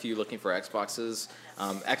do have a few looking for Xboxes.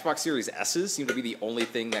 Xbox Series S's seem to be the only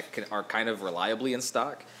thing that are kind of reliably in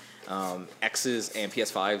stock. X's and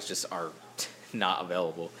PS5s just are not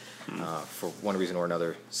available for one reason or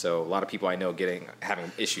another. So a lot of people I know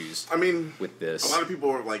having issues. I mean, with this, a lot of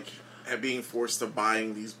people are like being forced to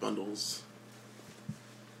buying these bundles.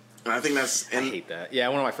 And I think I hate that. Yeah,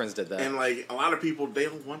 one of my friends did that. And like a lot of people, they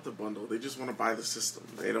don't want the bundle. They just want to buy the system.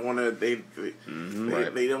 They don't want to. They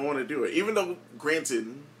don't want to do it. Even though,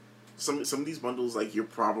 granted, some of these bundles, like you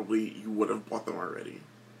would have bought them already.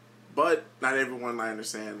 But not everyone, I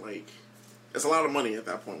understand, like, it's a lot of money at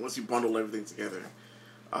that point once you bundle everything together.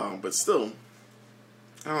 But still,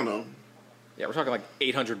 I don't know. Yeah, we're talking like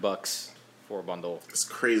 $800 for a bundle. It's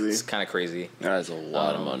crazy. It's kind of crazy. That is a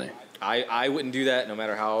lot of money. I wouldn't do that no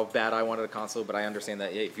matter how bad I wanted a console, but I understand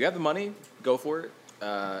that, yeah, if you have the money, go for it,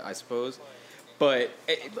 I suppose. But,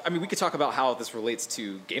 I mean, we could talk about how this relates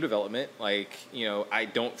to game development. Like, you know, I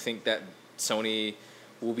don't think that Sony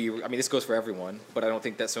will be, I mean, this goes for everyone, but I don't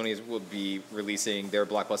think that Sony will be releasing their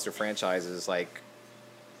blockbuster franchises like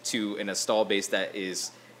to an install base that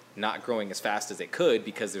is not growing as fast as it could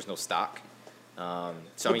because there's no stock.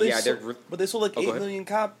 So I mean, yeah, but they sold like 8 million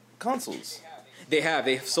consoles.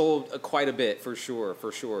 They've sold quite a bit for sure.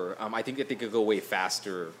 I think that they could go way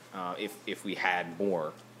faster if we had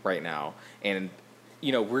more right now. And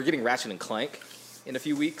you know, we're getting Ratchet and Clank in a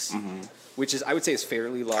few weeks, which is, I would say, is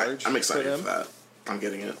fairly large. I'm excited for that. I'm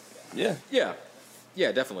getting it.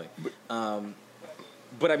 Yeah, definitely.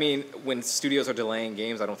 But I mean, when studios are delaying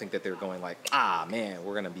games, I don't think that they're going like, man,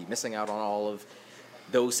 we're gonna be missing out on all of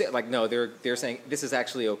those. Like, no, they're saying this is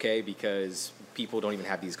actually okay because people don't even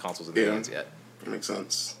have these consoles in their hands yet. That makes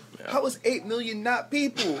sense. Yeah. How is 8 million not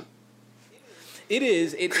people? It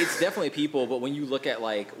is. It's definitely people. But when you look at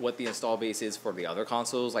like what the install base is for the other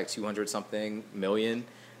consoles, like 200 something million.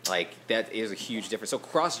 Like, that is a huge difference. So,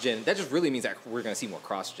 cross-gen, that just really means that we're going to see more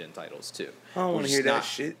cross-gen titles, too. I don't want to hear that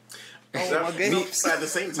shit. At the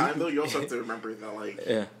same time, though, you also have to remember that, like,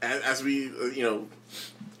 as we, you know,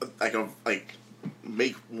 like,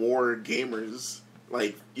 make more gamers,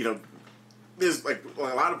 like, you know, there's, like, a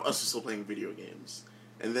lot of us are still playing video games.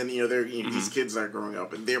 And then, you know, these kids are growing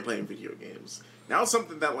up, and they're playing video games. Now, it's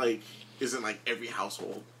something that, like, isn't, like, every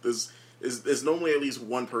household. There's normally at least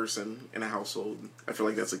one person in a household. I feel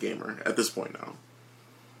like that's a gamer at this point now.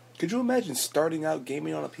 Could you imagine starting out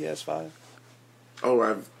gaming on a PS5? Oh,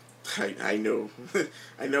 I know.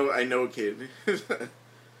 I know a kid.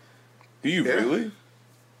 Do you really?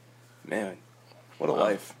 Man, what a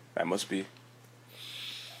life that must be.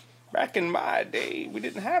 Back in my day, we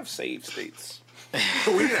didn't have save states.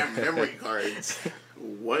 We didn't have memory cards.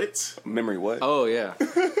 What? Memory what? Oh yeah,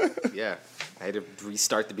 yeah. I had to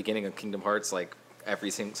restart the beginning of Kingdom Hearts like every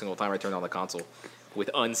single time I turned on the console, with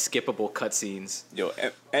unskippable cutscenes. Yo,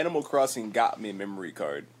 Animal Crossing got me a memory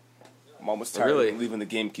card. I'm almost tired Really? of leaving the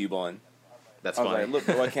GameCube on. That's I was funny. like, look,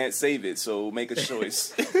 bro, I can't save it, so make a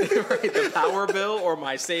choice. Right, the power bill or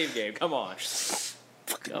my save game? Come on.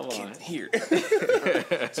 Come on. Here.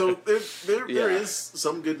 So there Yeah. is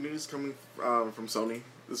some good news coming from Sony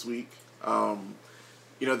this week.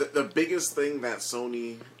 You know, the biggest thing that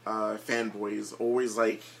Sony fanboys always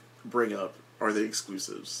like bring up are the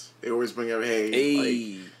exclusives. They always bring up,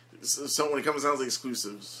 hey. Like, so when it comes down to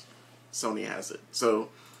exclusives, Sony has it. So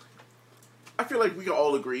I feel like we can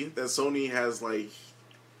all agree that Sony has like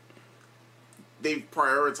they've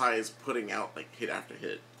prioritized putting out like hit after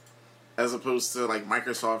hit, as opposed to like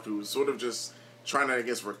Microsoft, who's sort of just trying to, I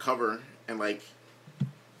guess, recover. And like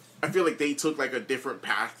I feel like they took like a different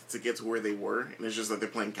path to get to where they were, and it's just that they're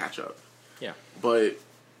playing catch up. Yeah. But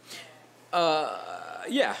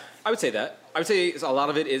Yeah, I would say that. I would say a lot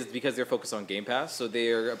of it is because they're focused on Game Pass, so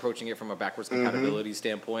they're approaching it from a backwards compatibility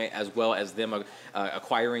standpoint, as well as them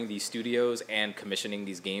acquiring these studios and commissioning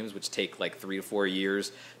these games, which take like 3 to 4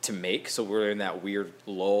 years to make. So we're in that weird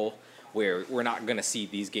lull where we're not going to see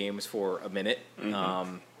these games for a minute.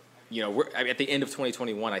 You know, at the end of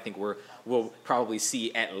 2021, I think we'll probably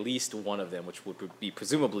see at least one of them, which would be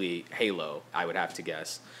presumably Halo, I would have to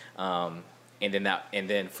guess. And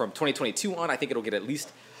then from 2022 on, I think it'll get at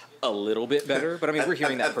least a little bit better. But I mean, we're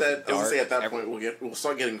hearing that. I was gonna say at that point we'll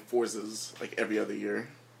start getting Forzas like every other year.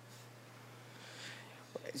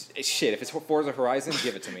 Shit, if it's Forza Horizon,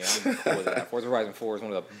 give it to me. I'm cool with that. Forza Horizon 4 is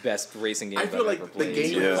one of the best racing games I feel I've ever like the played.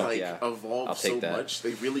 game so, has like yeah, evolved I'll so take that. much.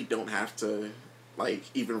 They really don't have to like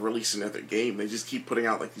even release another game. They just keep putting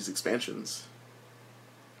out like these expansions.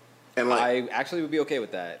 And like I actually would be okay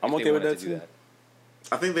with that. I'm if they okay with wanted that to do too. that.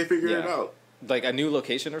 I think they figured it Yeah. out. Like a new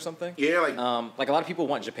location or something. Yeah, like Like a lot of people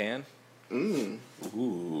want Japan.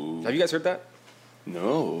 Ooh. Have you guys heard that?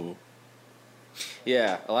 No.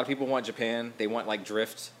 Yeah, a lot of people want Japan. They want like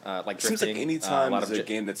drift, like drifting. Seems like any time lot there's of a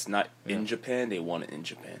game that's not in Japan, they want it in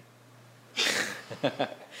Japan.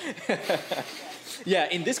 Yeah,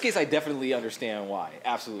 in this case, I definitely understand why.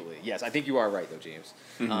 Absolutely, yes. I think you are right, though, James.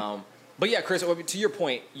 But yeah, Chris, to your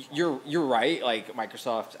point, you're right. Like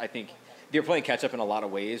Microsoft, I think they're playing catch up in a lot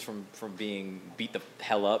of ways from being beat the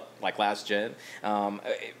hell up like last gen.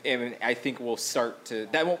 And I think we'll start to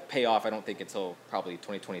that won't pay off. I don't think until probably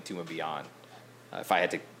 2022 and beyond. If I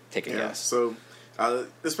had to take a guess. So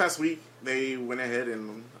this past week they went ahead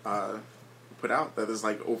and put out that there's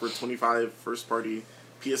like over 25 first party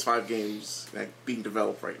PS5 games like being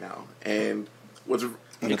developed right now, and what's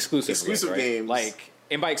Exclusive right? games like,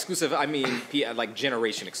 and by exclusive I mean like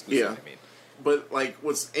generation exclusive. Yeah. I mean. But like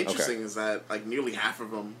what's interesting is that like nearly half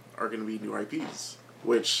of them are going to be new IPs,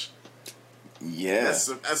 which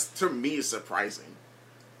that's to me surprising.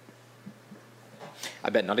 I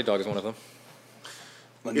bet Naughty Dog is one of them.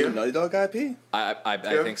 A new Naughty Dog IP? I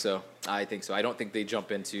think so. I think so. I don't think they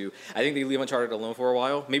jump into. I think they leave Uncharted alone for a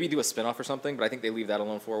while. Maybe do a spinoff or something. But I think they leave that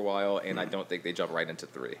alone for a while, and I don't think they jump right into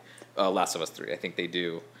 3. Last of Us 3. I think they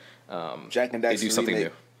do. Jack and They Daxter do something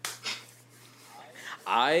remake. new.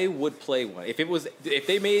 I would play one if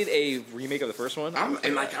they made a remake of the first one.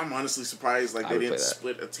 I'm honestly surprised like I they would didn't play that.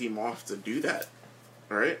 split a team off to do that,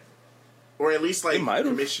 right? Or at least like They might've.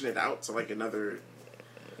 commission it out to like another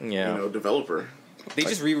Yeah, developer. they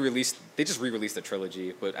just re-released. They just re-released the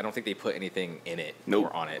trilogy, but I don't think they put anything in it Nope.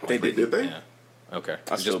 or on it. They Did they? Yeah. Okay.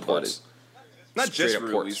 I It's still just bought ports. it. Not Straight just up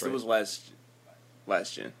ports, released. right? It was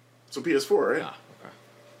last gen. So PS4, right? Ah, okay.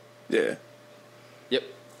 Yeah. Yep.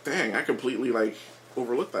 Dang, I completely like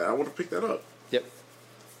overlooked that. I would have picked that up. Yep.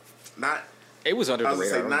 Not It was under I the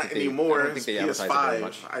was radar. gonna I say don't not think anymore. I don't think they advertised it very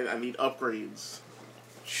much. PS5. I need upgrades.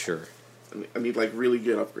 Sure. I need like really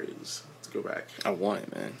good upgrades to go back. I want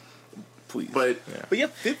it, man. Please. But But you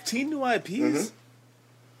have 15 new IPs?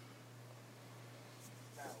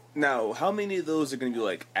 Now, how many of those are going to be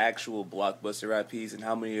like actual blockbuster IPs, and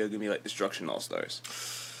how many are going to be like Destruction All Stars?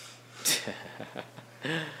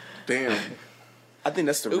 damn, I think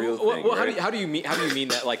that's the real thing. Well, right? how do you mean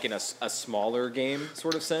that like in a smaller game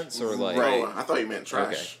sort of sense or like Right. I thought you meant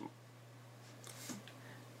trash. Okay.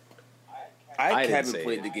 I didn't haven't say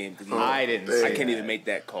played it. the game. To I didn't I say I can't that. even make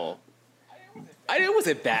that call. It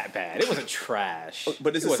wasn't that bad. It wasn't trash.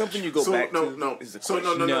 But is it wasn't something you go So back no, to? no. Is the So no,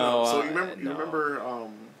 question. no, no, no. No, So you no. remember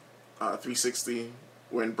 360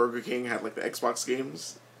 when Burger King had like the Xbox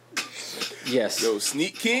games? Yes. Yo,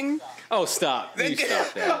 Sneak King? Oh, stop. You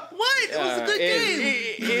stop that. What? It was a good game.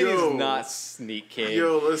 It Yo. is not Sneak King.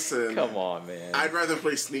 Yo, listen. Come on, man. I'd rather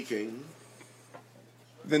play Sneaking.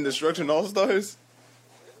 than Destruction All Stars?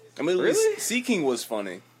 I mean, at Really? least Sea King was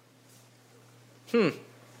funny.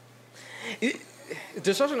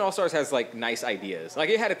 Destruction All Stars has like nice ideas. Like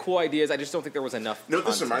it had a cool ideas. I just don't think there was enough. You know what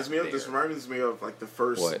this reminds me of? there. This reminds me of like the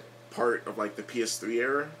first What? part of like the PS3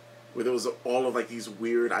 era, where there was all of like these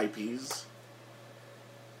weird IPs.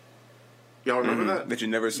 Y'all remember that? That you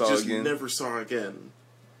never saw just again? Never saw again.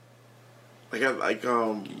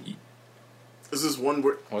 This is one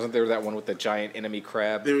where Wasn't there that one with the giant enemy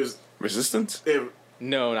crab? there was Resistance?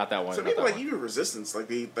 No, not that one. some not people that like one. even Resistance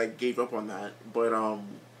they like gave up on that, but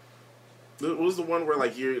it was the one where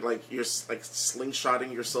you're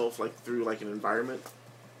slingshotting yourself like through like an environment.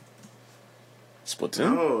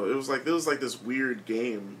 Splatoon? No, it was like this weird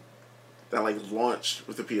game that like launched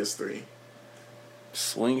with the PS3.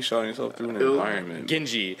 Slingshotting yourself through an It was- environment.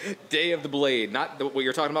 Genji, Day of the Blade. Not what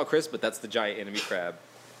you're talking about, Chris, but that's the giant enemy crab.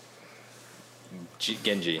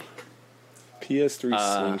 Genji.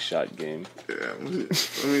 PS3 slingshot game. Yeah, I mean,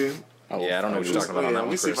 Yeah, I don't know what you're talking about on that let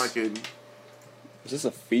one, me see if I Chris. could. Is this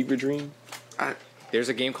a fever dream? There's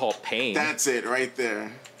a game called Pain. That's it right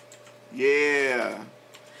there. Yeah.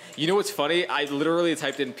 You know what's funny? I literally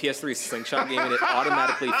typed in PS3 slingshot game and it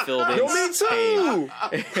automatically filled in Yo, me too!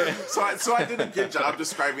 Pain. So I did a good job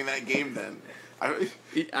describing that game then. I think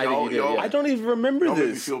you did, yeah. I don't even remember Y'all made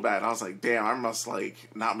me this. feel bad. I was like, damn, I must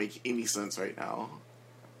not make any sense right now.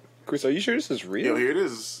 Chris, are you sure this is real? Yo, here it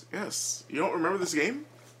is. Yes. You don't remember this game?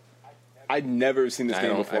 I'd never seen this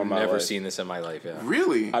game before I've in my never life. seen this in my life, yeah.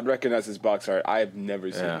 Really? I'd recognize this box art. I have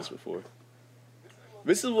never seen Yeah. this before.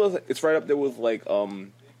 This is what it's right up there with like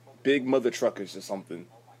Big Mother Truckers or something.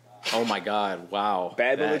 Oh my god, wow.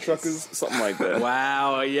 Bad Mother That Truckers, is- something like that.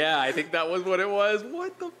 Wow, yeah, I think that was what it was.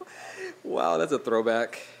 What the Wow, that's a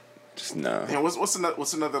throwback. Just no. Man,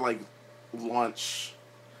 what's another like launch?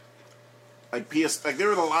 Like there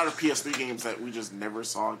were a lot of PS3 games that we just never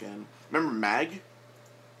saw again. Remember Mag?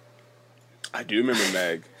 I do remember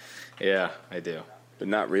Mag, Yeah, I do. but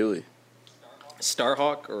not really.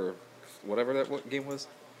 Starhawk or whatever what game was.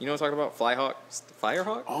 You know what I'm talking about? Flyhawk?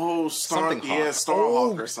 Firehawk? Oh, Something Hawk.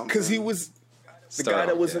 Starhawk or something. because he was the guy Starhawk,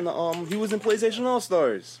 that was yeah. in the he was in PlayStation All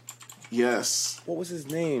Stars. Yes. What was his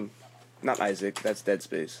name? Not Isaac. That's Dead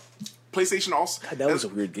Space. PlayStation also. God, that was a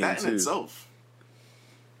weird game, that in too. itself.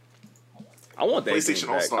 I want that PlayStation game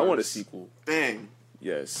back. All-Stars. I want a sequel. Dang.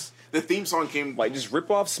 Yes. The theme song came. Like just rip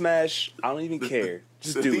off Smash. I don't even care.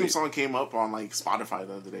 Just the do theme it. song came up on like Spotify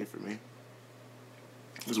the other day for me.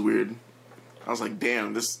 It was weird. I was like,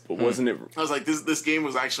 damn, this. But wasn't it? I was like, this game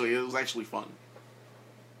was actually fun.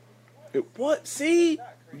 What? See?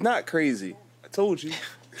 Not crazy. I told you.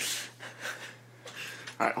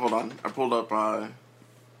 All right, hold on. I pulled up.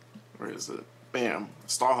 Where is it? Bam,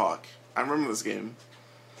 Starhawk. I remember this game.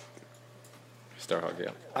 Starhawk,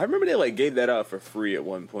 yeah. I remember they like gave that out for free at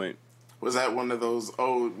one point. Was that one of those?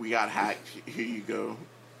 Oh, we got hacked. Here you go.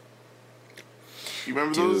 You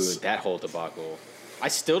remember Dude, those? that whole debacle. I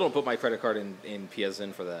still don't put my credit card in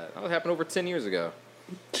PSN for that. That happened over 10 years ago.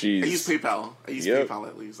 Jeez. I use PayPal. Yep. PayPal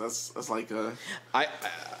at least. That's like I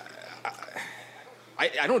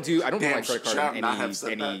don't do my Damn, credit should I card in not have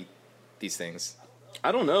said that? these things.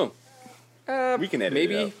 I don't know. We can edit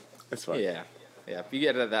maybe. it out. That's fine. Yeah. If you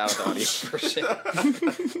get that out of the audio version.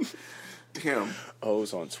 damn. Oh,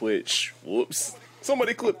 it's on Twitch. Whoops.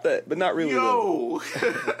 Somebody clip that, but not really. Though.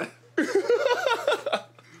 Yo.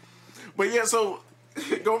 But yeah, so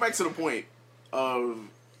going back to the point of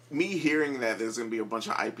me hearing that there's gonna be a bunch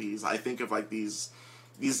of IPs, I think of like these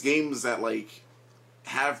games that like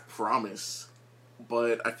have promise,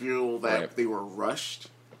 but I feel that Right. they were rushed,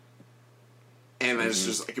 and then it's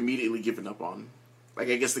just like immediately given up on. Like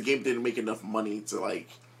I guess the game didn't make enough money to like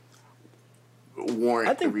warrant.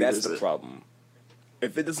 I think a that's the revisit. problem.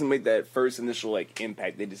 If it doesn't make that first initial like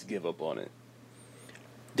impact, they just give up on it.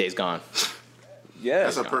 Days Gone. Yeah.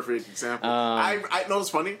 That's a perfect example. I know it's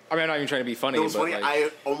funny. I mean, I'm not even trying to be funny, It was but funny. like,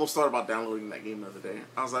 I almost thought about downloading that game the other day.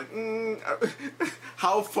 I was like,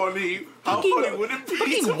 how funny would it be?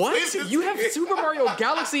 Fucking to what? play this You have game? Super Mario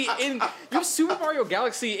Galaxy in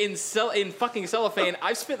fucking cellophane.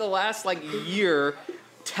 I've spent the last like year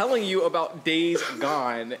telling you about Days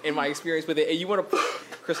Gone and my experience with it, and you want to,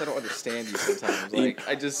 Chris? I don't understand you sometimes. Like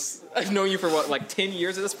I've known you for what, like 10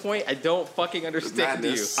 years at this point. I don't fucking understand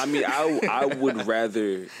you. Madness. I mean, I would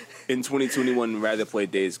rather in 2021 rather play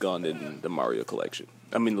Days Gone than the Mario collection.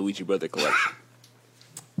 I mean, Luigi Brother collection.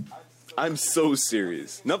 I'm so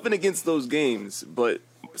serious. Nothing against those games, but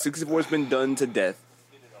 64's been done to death.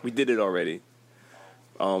 We did it already.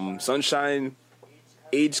 Sunshine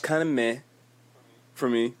aged kind of meh for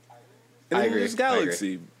me. And I then agree. there's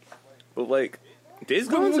Galaxy, but like Days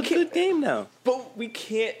Gone's a good game now. But we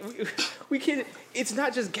can't. We can't. It's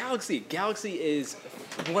not just Galaxy. Galaxy is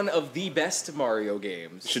one of the best Mario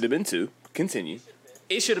games. Should have been 2. Continue.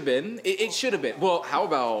 It should have been. It should have been. Well, how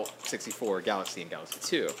about 64, Galaxy, and Galaxy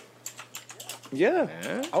 2? Yeah.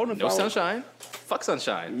 I don't know. No Sunshine. Fuck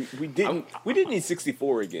Sunshine. We didn't need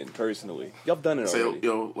 64 again. Personally, y'all done it already.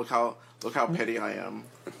 Yo, look how petty I am.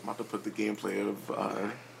 I'm about to put the gameplay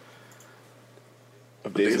of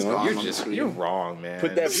Days Gone. You're wrong, man.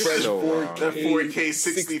 Put that fresh 4K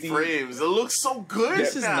 60 frames. It looks so good.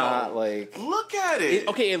 This is not like. Look at it.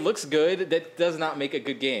 Okay, it looks good. That does not make a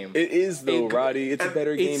good game. It is though, Roddy. It's a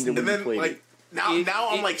better game than when you played it. Now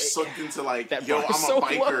I'm like sucked into like, yo, I'm a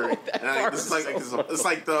biker. And it's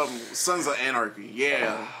like the Sons of Anarchy.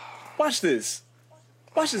 Yeah. Watch this.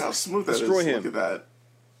 How smooth that is. Destroy him. Look at that.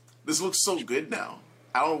 This looks so good now.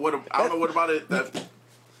 I don't know what about it that it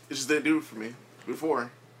just didn't do it for me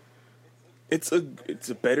before. It's a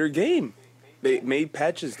better game. They made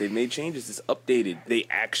patches. They made changes. It's updated. They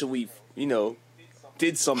actually,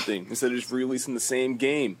 did something instead of just releasing the same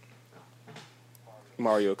game.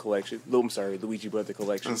 Mario Collection. Luigi Brother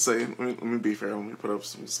Collection. Let me be fair. Let me put up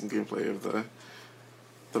some gameplay of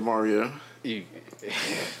the Mario. Yeah,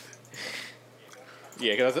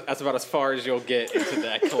 because that's about as far as you'll get into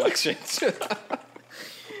that collection.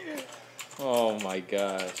 Oh my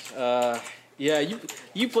gosh. Yeah,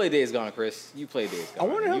 you play Days Gone, Chris. You play Days Gone.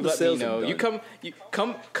 I wonder how the sales are done. You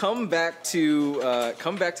come back to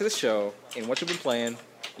the show and what you've been playing.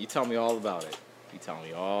 You tell me all about it.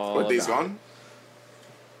 What, Days Gone?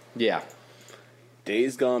 Yeah.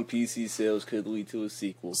 Days Gone PC sales could lead to a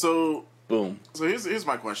sequel. So boom. So here's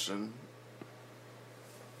my question.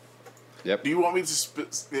 Yep. Do you want me to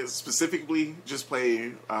specifically just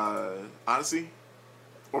play Odyssey,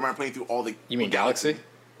 or am I playing through all the? You mean Galaxy?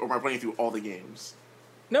 Or am I playing through all the games?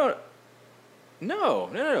 No.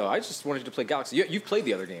 I just wanted you to play Galaxy. You've played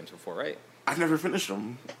the other games before, right? I've never finished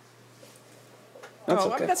them. That's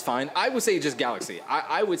okay. okay. That's fine. I would say just Galaxy.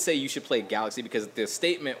 I would say you should play Galaxy because the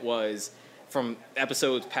statement was from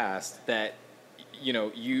episodes past that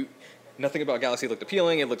nothing about Galaxy looked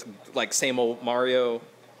appealing. It looked like same old Mario,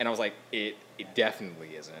 and I was like, it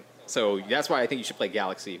definitely isn't. So that's why I think you should play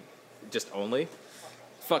Galaxy, just only.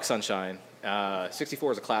 Fuck Sunshine.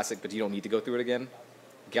 64 is a classic, but you don't need to go through it again.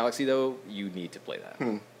 Galaxy though, you need to play that.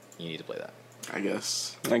 You need to play that. I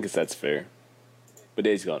guess that's fair. But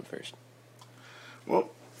Days Gone first.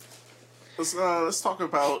 Well, let's talk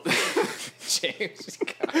about James.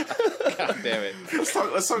 God damn it. Let's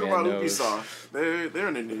talk about knows. Ubisoft. They're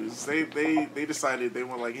in the news. They decided they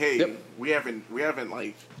were like, hey, Yep. we haven't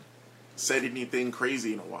like said anything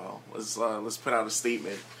crazy in a while. Let's put out a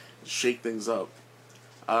statement, shake things up.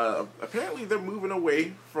 Apparently, they're moving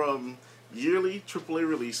away from yearly AAA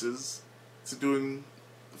releases to doing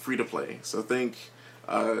free to play. So think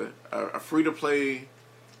a free to play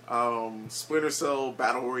Splinter Cell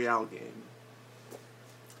Battle Royale game.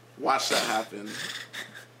 Watch that happen.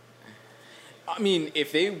 I mean,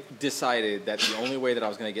 if they decided that the only way that I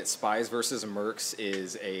was going to get Spies versus Mercs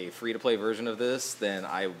is a free-to-play version of this, then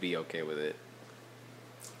I would be okay with it.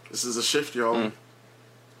 This is a shift, y'all.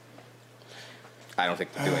 I don't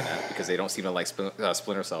think they're doing that because they don't seem to like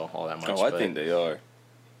Splinter Cell all that much. Oh, I think they are.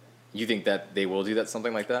 You think that they will do that,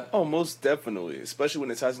 something like that? Oh, most definitely. Especially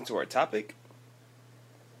when it ties into our topic.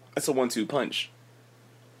 That's a 1-2 punch.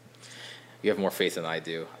 You have more faith than I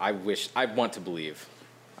do. I want to believe.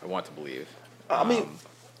 I mean,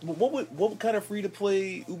 what kind of free to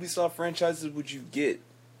play Ubisoft franchises would you get?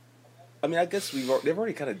 I mean, I guess they've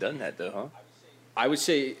already kind of done that though, huh? I would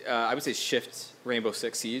say shift Rainbow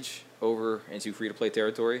Six Siege over into free to play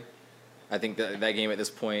territory. I think that game at this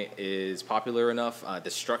point is popular enough. The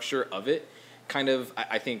structure of it kind of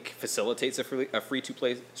I think facilitates a free to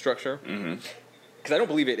play structure. Because I don't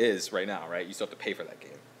believe it is right now. Right, you still have to pay for that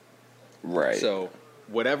game. Right. So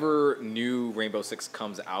whatever new Rainbow Six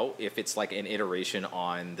comes out, if it's like an iteration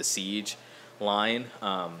on the Siege line,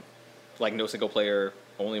 like no single player,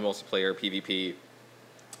 only multiplayer, PvP,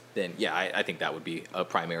 then yeah, I think that would be a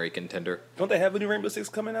primary contender. Don't they have a new Rainbow Six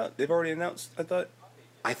coming out? They've already announced,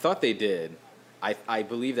 I thought they did. I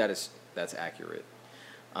believe that's accurate.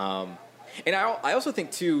 And I also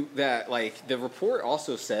think too that like the report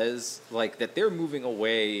also says like that they're moving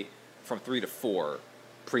away from 3 to 4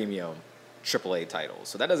 premium AAA titles.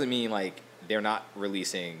 So that doesn't mean like they're not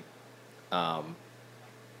releasing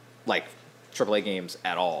like AAA games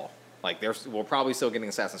at all. Like we're probably still getting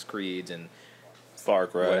Assassin's Creed and Far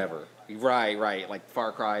Cry, whatever. Right, like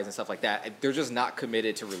Far Cries and stuff like that. They're just not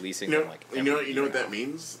committed to releasing them. Like you know what that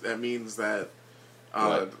means? That means that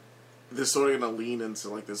they're sort of gonna lean into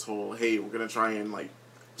like this whole, hey, we're gonna try and like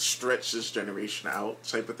stretch this generation out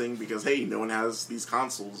type of thing because hey, no one has these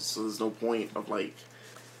consoles, so there's no point of like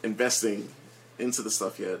investing into the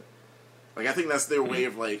stuff yet. Like I think that's their way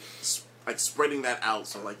of like spreading that out,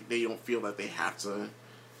 so like they don't feel that they have to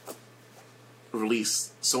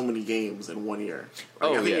release so many games in 1 year.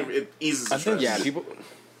 Like, I think it eases the stress. Yeah, people.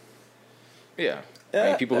 Yeah, Yeah, I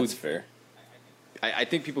mean, people that's who fair. I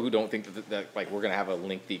think people who don't think that like we're gonna have a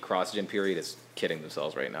lengthy cross-gen period is kidding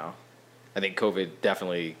themselves right now. I think COVID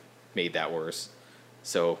definitely made that worse.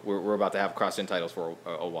 So we're about to have cross-gen titles for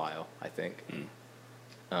a while, I think.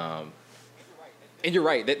 And you're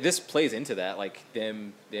right. This plays into that, like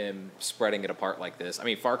them spreading it apart like this. I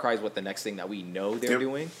mean, Far Cry is what the next thing that we know they're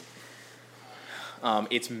doing.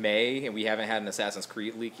 It's May, and we haven't had an Assassin's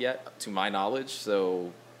Creed leak yet, to my knowledge.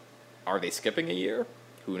 So, are they skipping a year?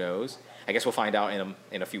 Who knows? I guess we'll find out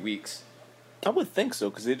in a few weeks. I would think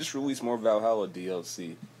so because they just released more Valhalla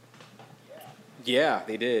DLC. Yeah,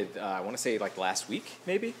 they did. I want to say like last week,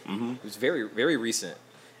 maybe. Mm-hmm. It was very, very recent.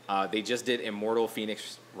 They just did Immortal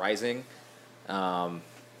Phoenix Rising.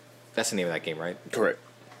 That's the name of that game, right? Correct.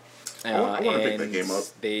 I want to pick that game up.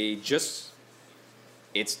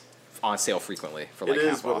 It's on sale frequently for like it is,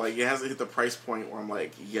 half but off. like it hasn't hit the price point where I'm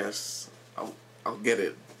like, yes, I'll get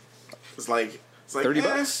it. It's like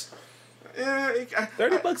 $30. Yeah,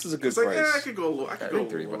 $30 is a good it's like, price. Yeah, I could go a little. I could go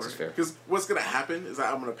 $30 lower. is fair. Because what's gonna happen is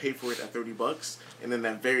that I'm gonna pay for it at $30, and then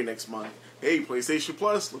that very next month, hey, PlayStation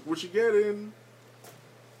Plus, look what you're getting.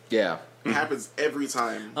 Yeah, it happens every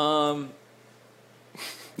time.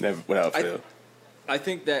 Never without fail. I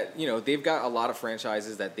think that they've got a lot of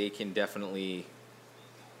franchises that they can definitely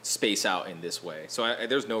space out in this way. So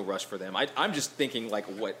there's no rush for them. I'm just thinking like,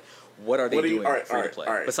 what are they doing free to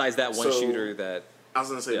play besides that one shooter that I was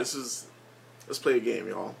gonna say let's play a game,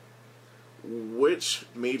 y'all. Which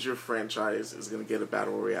major franchise is gonna get a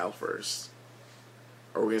battle royale first?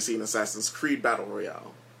 Are we gonna see an Assassin's Creed battle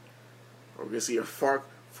royale? Are we gonna see a Far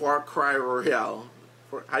Cry royale?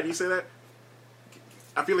 How do you say that?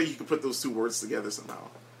 I feel like you could put those two words together somehow.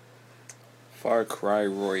 Far Cry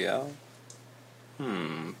Royale.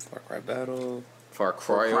 Far Cry Battle. Far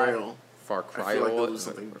Cry. I feel like they'll do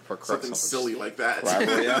something silly like that. Cry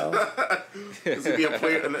Royale. It's gonna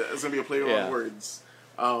be a play on words.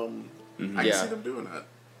 I can see them doing that.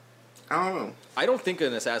 I don't know. I don't think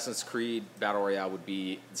an Assassin's Creed Battle Royale would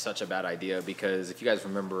be such a bad idea because if you guys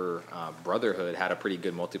remember, Brotherhood had a pretty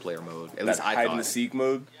good multiplayer mode. At least I thought. Hide and the seek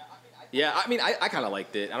mode. Yeah, I mean, I kind of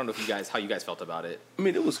liked it. I don't know how you guys felt about it. I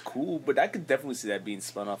mean, it was cool, but I could definitely see that being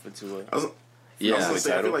spun off into a. I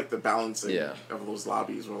feel like the balancing of those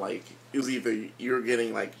lobbies were like it was either you're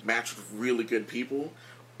getting like matched with really good people,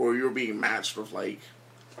 or you're being matched with like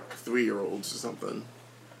 3-year-olds or something.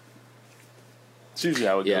 It's usually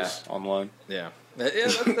how it goes online. Yeah,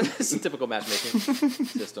 that's a typical matchmaking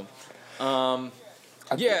system. That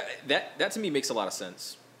to me makes a lot of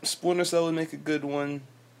sense. Splinter Cell would make a good one.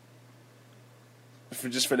 For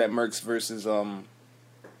that Mercs versus Mercs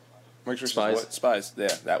versus Spies. What? Spies. Yeah,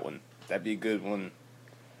 that one. That'd be a good one.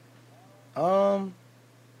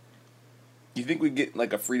 You think we'd get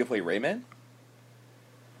like a free to play Rayman?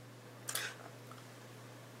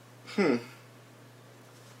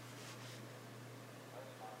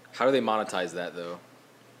 How do they monetize that though?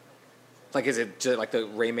 Like, is it just like the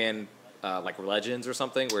Rayman, like Legends or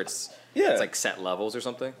something, where it's like set levels or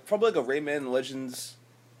something? Probably like a Rayman Legends.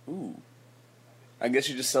 Ooh. I guess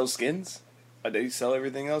you just sell skins? They sell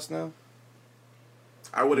everything else now?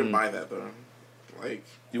 I wouldn't buy that though. Like,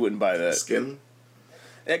 you wouldn't buy that skin?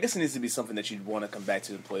 I guess it needs to be something that you'd want to come back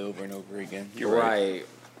to and play over and over again. You're right.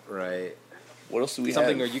 What else do we have?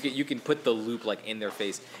 Something where you can put the loop like in their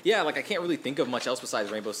face. Yeah, like I can't really think of much else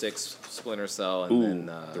besides Rainbow Six, Splinter Cell, and then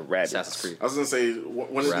the Rabbids. Assassin's Creed. I was gonna say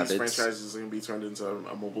one of these franchises is gonna be turned into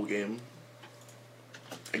a mobile game.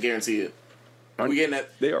 I guarantee it. We're getting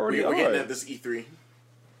that. They already We're are. getting that this E3.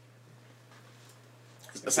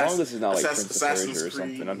 As long as it's not like Prince of Persia or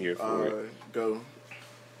something, I'm here for it. Go.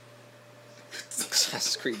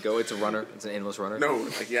 Assassin's Creed Go. It's a runner. It's an endless runner. No,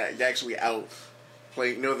 like you're actually out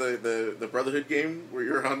playing. You know the Brotherhood game where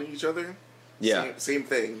you're hunting each other. Yeah. Same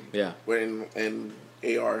thing. Yeah. When in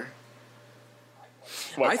AR.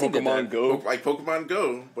 Like Pokemon Go. Like Pokemon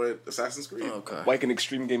Go, but Assassin's Creed. Oh, okay. Like an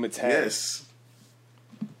extreme game of tag. Yes.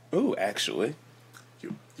 Ooh, actually.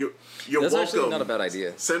 You're That's welcome. actually not a bad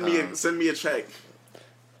idea. Send me a check.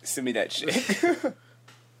 Send me that shit. It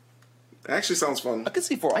actually sounds fun. I could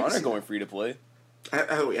see For Honor going free to play.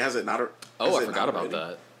 Has it not? I forgot about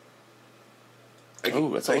that. Oh,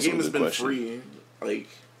 that's also that game a has good been question. free like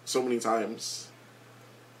so many times.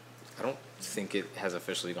 I don't think it has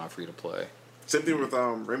officially gone free to play. Same thing with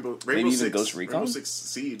Rainbow Maybe Six. even Ghost Recon? Rainbow Six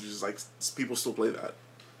Siege is like people still play that.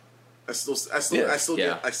 I still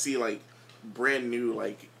Yeah. I see like brand new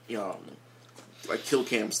like like kill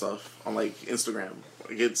cam stuff on like Instagram.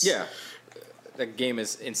 Like it's That game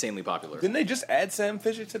is insanely popular. Didn't they just add Sam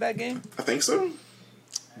Fisher to that game? I think so.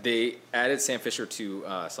 They added Sam Fisher to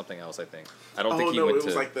something else. I think. I don't Oh think he no, went it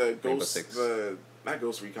was to like the Rainbow Ghost, Six. not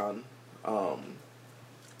Ghost Recon.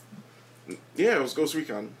 Yeah, it was Ghost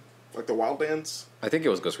Recon, like the Wildlands. I think it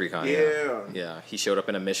was Ghost Recon. Yeah. Yeah. He showed up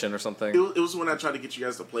in a mission or something. It was when I tried to get you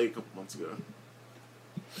guys to play a couple months ago.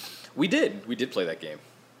 We did play that game.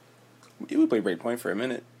 Yeah, we played Breakpoint for a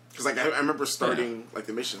minute. Because like I remember starting like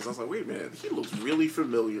the missions, I was like, wait a minute, he looks really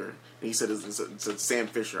familiar. And he said it's Sam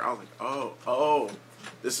Fisher. I was like, oh,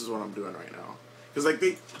 this is what I'm doing right now. Because like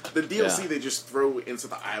the DLC they just throw into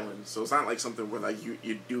the island, so it's not like something where like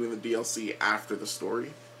you're doing the DLC after the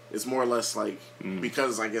story. It's more or less like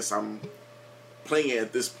because I guess I'm playing it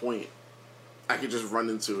at this point, I could just run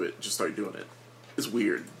into it, just start doing it. It's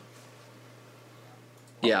weird.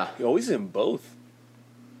 Yeah. He always in both.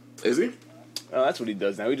 Is he? Oh, that's what he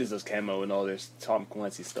does now. He just does camo and all this Tom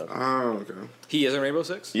Clancy stuff. Oh, okay. He is in Rainbow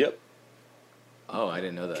Six? Yep. Oh, I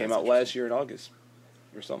didn't know that. Came That's out last year in August.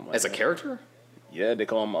 Or something like As a that. character? Yeah, they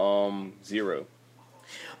call him Zero.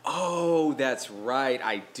 Oh, that's right.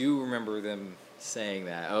 I do remember them saying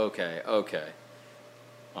that. Okay.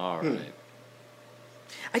 All right.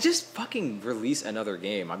 I just fucking release another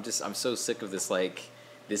game. I'm so sick of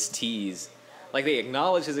this tease. Like, they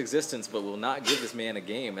acknowledge his existence, but will not give this man a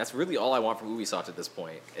game. That's really all I want from Ubisoft at this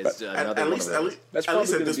point. Is another At one least, of those. That's at least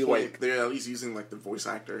probably at gonna this be point, like- they're at least using like the voice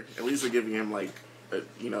actor. At least they're giving him like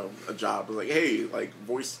a job. Like, hey, like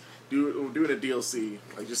voice, doing a DLC.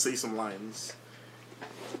 Like, just say some lines.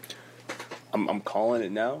 I'm calling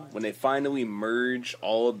it now. When they finally merge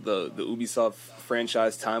all of the Ubisoft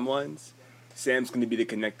franchise timelines, Sam's going to be the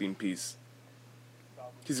connecting piece.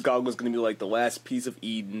 His goggle's going to be like the last piece of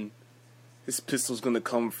Eden. His pistol's going to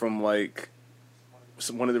come from like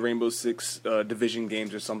one of the Rainbow Six Division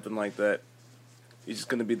games or something like that. He's just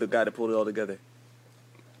going to be the guy to pull it all together.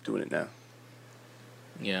 Doing it now.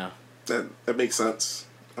 Yeah. That makes sense.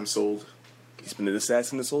 I'm sold. He's been an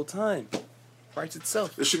assassin this whole time. Writes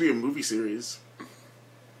itself. There should be a movie series.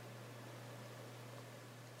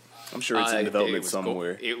 I'm sure it's in development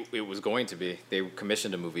somewhere. It was going to be. They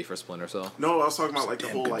commissioned a movie for Splinter Cell. No, I was talking about like the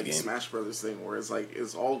Damn whole good like game. Smash Brothers thing, where it's like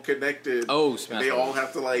it's all connected. Oh, and Smash they all Brothers.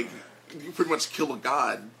 have to like you pretty much kill a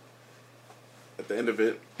god at the end of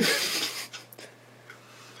it. It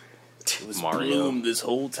was Mario. Bloom this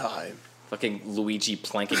whole time. Fucking Luigi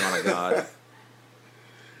planking on a god.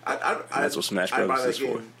 That's what Smash I'd buy Brothers that is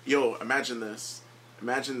for. game. Yo, imagine this.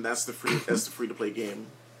 Imagine that's the free to play game.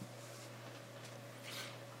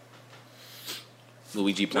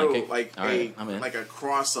 Luigi No, planking? like All right, I'm in. like a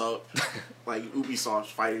cross up like Ubisoft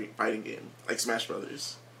fighting game, like Smash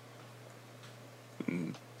Brothers.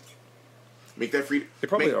 Make that free. They're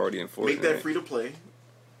probably already enforcing Make that it. free to play,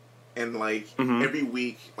 and like Mm-hmm. every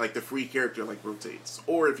week, like the free character like rotates.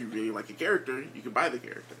 Or if you really like a character, you can buy the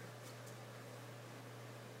character.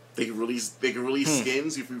 They can release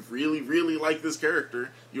skins if you really like this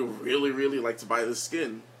character. You'll really like to buy this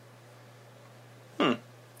skin.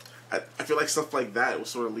 I feel like stuff like that will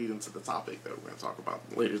sort of lead into the topic that we're going to talk about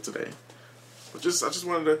later today. But I just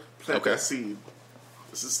wanted to plant that seed.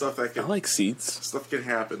 This is stuff that I can like seeds. stuff can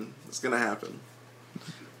happen. It's going to happen.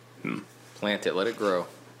 Plant it, let it grow.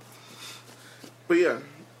 But yeah,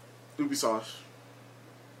 Ubisoft.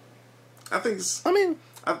 I think it's. I mean,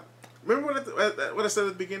 I remember what I said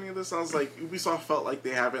at the beginning of this. I was like, Ubisoft felt like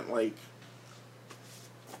they haven't like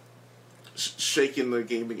shaken the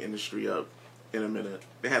gaming industry up in a minute.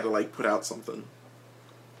 They had to like put out something.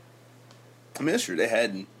 that's true. They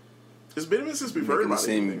hadn't. It's been a minute since we've heard Making the about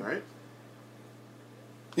same- anything, right?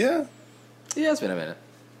 Yeah. Yeah, it's been a minute.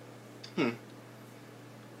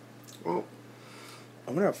 Well,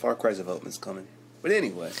 I wonder how Far Cry's development's coming. But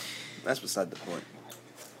anyway, that's beside the point.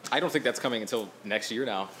 I don't think that's coming until next year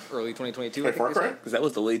now, early 2022. I Hey, think Far they Cry? said. Because that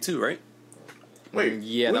was delayed too, right? wait.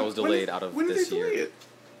 Yeah, that was delayed out of when this did they delay year. it?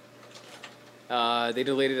 They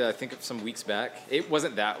delayed it, I think, some weeks back. It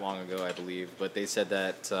wasn't that long ago, I believe, but they said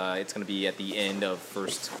that it's going to be at the end of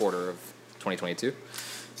first quarter of 2022.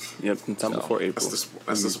 Yep, sometime So, before April.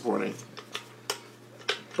 That's disappointing.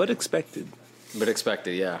 But expected. But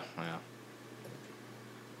expected, yeah.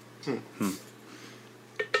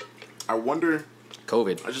 I wonder.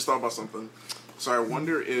 COVID. I just thought about something. So I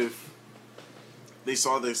wonder if they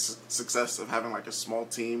saw the success of having like a small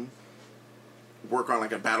team work on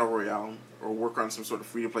like a battle royale or work on some sort of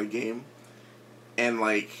free to play game, and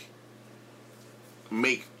like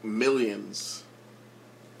make millions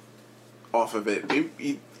off of it. I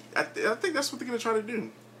think that's what they're gonna try to do.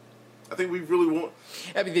 I think we really want.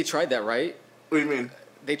 I mean, they tried that, right? What do you mean?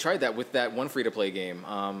 They tried that with that one free-to-play game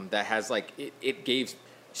that has, like, it gave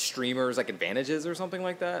streamers, like, advantages or something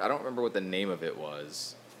like that. I don't remember what the name of it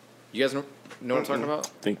was. You guys know what I'm talking about?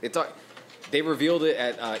 They revealed it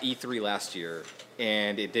at E3 last year,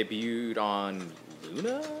 and it debuted on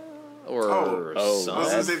Luna or something. I was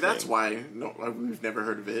gonna say that's why. No, we've never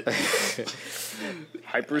heard of it.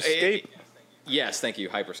 Hyperscape. Yes, thank you,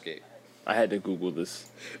 Hyperscape. I had to Google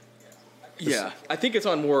this. Yeah, I think it's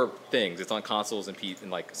on more things. It's on consoles and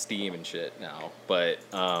like Steam and shit now. But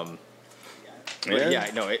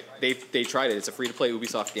they tried it. It's a free to play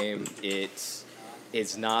Ubisoft game.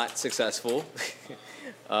 It's not successful.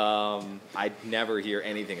 I'd never hear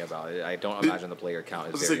anything about it. I don't imagine the player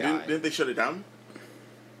count is very high. Didn't they shut it down?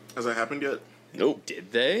 Has that happened yet? Nope.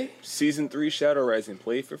 Did they? Season 3 Shadow Rising,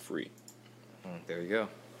 play for free. There you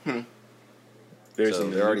go. There's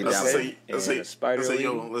they're already down. Let's say,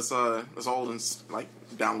 yo, let's all like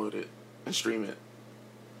download it and stream it.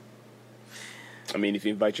 I mean, if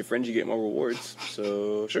you invite your friends, you get more rewards.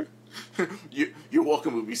 So sure. You're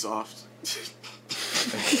welcome, Ubisoft.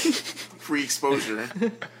 Free exposure.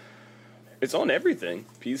 It's on everything: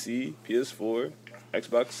 PC, PS4,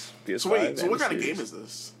 Xbox, PS5. So what kind of game is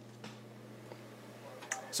this?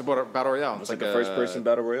 It's a battle royale. It's like a first-person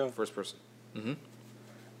battle royale. First person. Mm-hmm.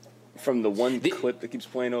 From the one clip that keeps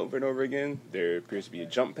playing over and over again, there appears to be a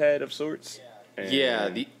jump pad of sorts. And,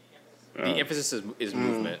 the emphasis is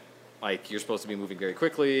movement. Like, you're supposed to be moving very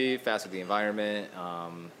quickly, fast with the environment,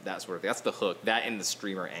 that sort of thing. That's the hook. That and the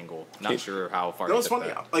streamer angle. Not sure how far. That was funny.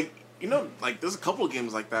 That. Like, there's a couple of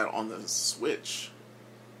games like that on the Switch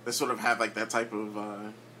that sort of have like that type of.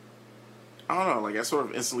 I don't know. Like, I sort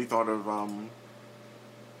of instantly thought of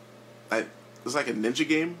that. There's like a ninja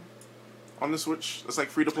game on the Switch. It's like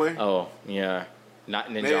free to play. Oh yeah, not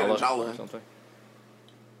Ninjala or something.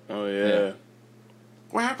 Oh yeah.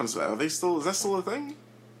 What happens to that? Is that still a thing?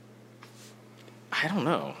 I don't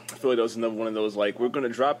know. I feel like that was another one of those, like, we're going to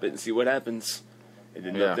drop it and see what happens. And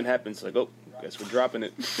then nothing happens. Like, guess we're dropping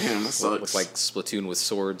it. Damn, that sucks. With, like, Splatoon with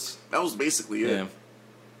swords. That was basically it. Yeah.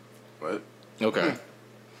 But, okay.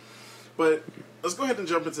 But let's go ahead and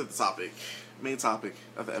jump into the main topic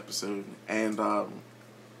of the episode. And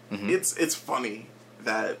it's funny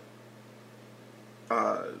that,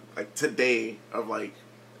 like, today of, like,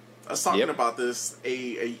 us talking about this,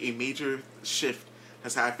 a major shift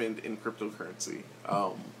has happened in cryptocurrency.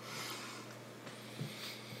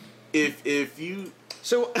 If you,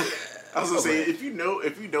 so I was gonna say, if you know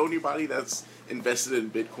anybody that's invested in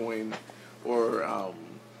Bitcoin or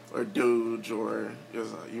Doge or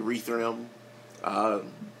Ethereum,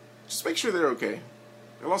 just make sure they're okay.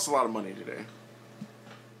 They lost a lot of money today.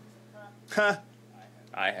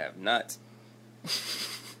 I have not.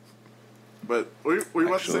 But were you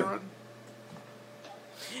about to say, Ron?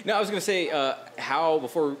 No, I was gonna say, how,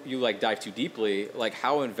 before you like dive too deeply, like,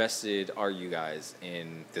 how invested are you guys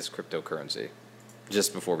in this cryptocurrency?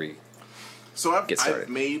 Just before we get started. I've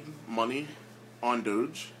made money on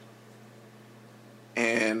Doge,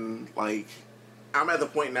 and like I'm at the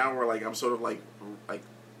point now where like I'm sort of like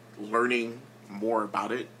learning more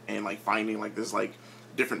about it and like finding like there's like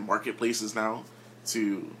different marketplaces now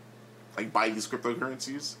to like buy these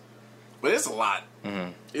cryptocurrencies, but it's a lot.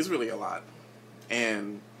 Mm-hmm. It's really a lot.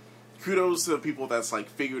 And kudos to the people that's like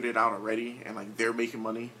figured it out already and like they're making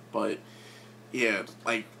money. But yeah,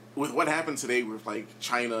 like with what happened today with like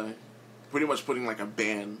China pretty much putting like a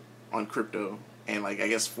ban on crypto and like I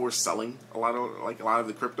guess forced selling a lot of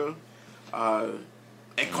the crypto,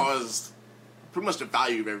 it caused pretty much the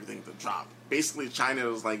value of everything to drop. Basically, China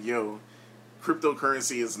was like, "Yo,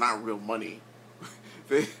 cryptocurrency is not real money."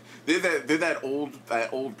 they're that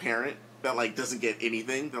old parent that like doesn't get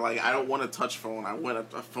anything. They're like, I don't want a touch phone. I want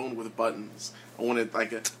a phone with buttons. I want it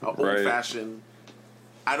like a old fashioned.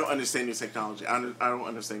 I don't understand your technology. I don't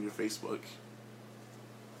understand your Facebook.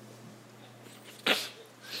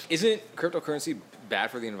 Isn't cryptocurrency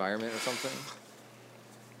bad for the environment or something?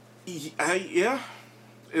 Yeah,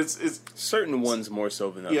 it's certain ones more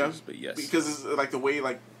so than others, but yes, because it's like the way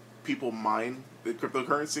like people mine the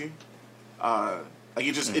cryptocurrency. Like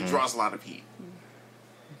it draws a lot of heat.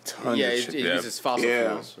 It uses fossil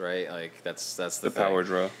fuels, right? Like that's the power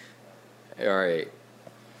draw. All right,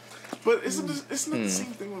 but isn't the same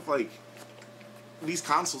thing with like these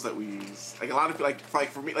consoles that we use? Like a lot of like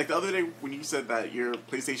for me, like the other day when you said that your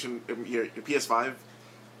PlayStation, your PS5,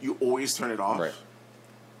 you always turn it off. Right.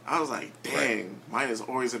 I was like, dang, mine is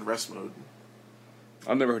always in rest mode.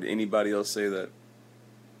 I've never heard anybody else say that.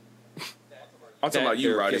 I'm talking about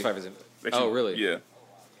you, Roddy. PS5 isn't. Oh, really? Yeah.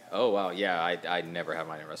 Oh wow, yeah. I never have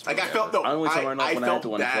mine in rest. Like I felt though, I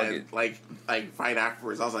felt bad. It. Like right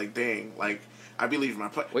afterwards, I was like, dang, like I be leaving my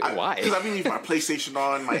why? Because I be leaving my PlayStation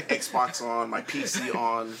on, my Xbox on, my PC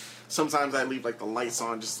on. Sometimes I leave like the lights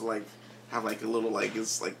on just to like have like a little like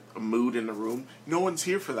it's like a mood in the room. No one's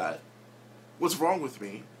here for that. What's wrong with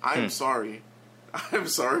me? I'm sorry. I'm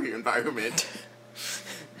sorry, environment.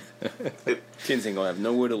 Kids ain't gonna have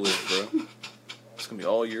nowhere to live, bro. It's gonna be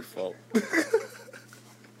all your fault.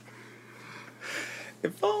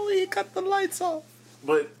 If only you cut the lights off.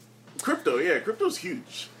 But crypto's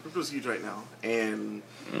huge. Crypto's huge right now, and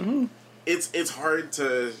it's hard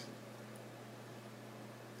to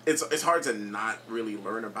it's hard to not really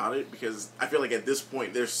learn about it because I feel like at this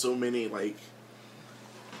point there's so many like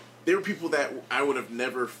there were people that I would have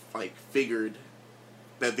never like figured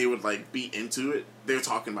that they would like be into it. They're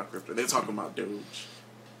talking about crypto. They're talking about Doge.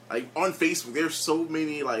 Like on Facebook, there's so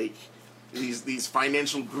many like these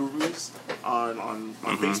financial gurus on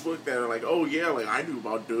Facebook that are like, oh yeah, like I knew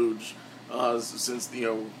about Doge since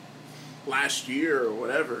last year or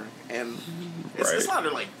whatever, and it's not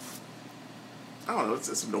like I don't know,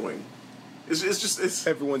 it's annoying. It's just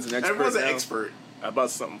everyone's an expert. Everyone's an expert about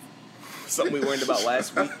something we learned about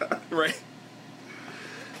last week, right?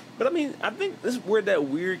 But I mean, I think we're at that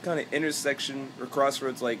weird kind of intersection or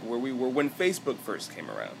crossroads, like where we were when Facebook first came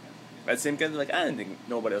around. That same kind of like, I didn't think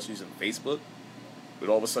nobody else using Facebook. But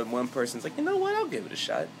all of a sudden one person's like, you know what, I'll give it a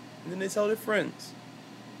shot. And then they tell their friends.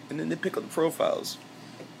 And then they pick up the profiles.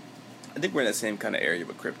 I think we're in that same kind of area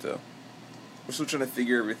with crypto. We're still trying to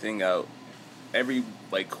figure everything out. Every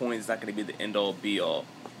like coin is not going to be the end-all, be-all.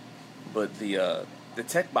 But the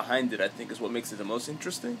tech behind it, I think, is what makes it the most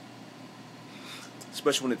interesting.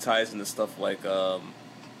 Especially when it ties into stuff like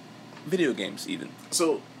video games even.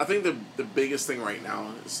 So I think the biggest thing right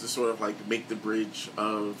now is to sort of like make the bridge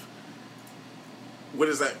of what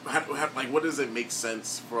is that? What does it make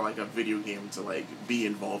sense for like a video game to like be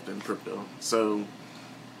involved in crypto? So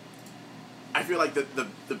I feel like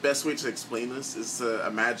the best way to explain this is to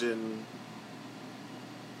imagine,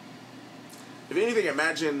 if anything,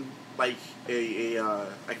 imagine like a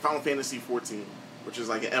like Final Fantasy 14, which is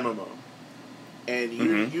like an MMO, and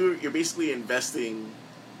you're basically investing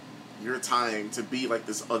your time to be like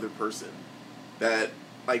this other person that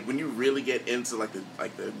like when you really get into like the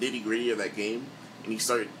nitty gritty of that game and you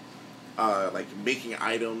start like making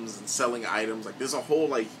items and selling items, like there's a whole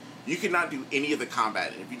like you cannot do any of the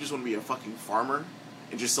combat, and if you just want to be a fucking farmer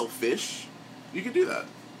and just sell fish, you can do that.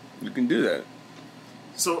 You can do that.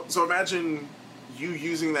 So imagine you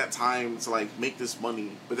using that time to like make this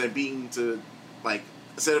money, but then being to like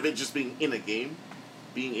instead of it just being in a game,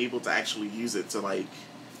 being able to actually use it to like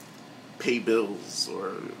pay bills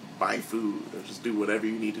or buy food or just do whatever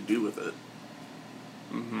you need to do with it.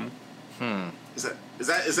 Is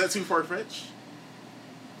that too far fetched?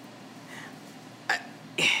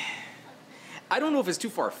 I don't know if it's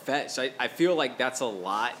too far fetched. I feel like that's a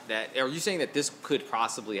lot. That are you saying that this could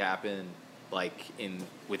possibly happen like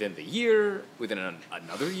within the year, within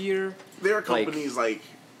another year? There are companies there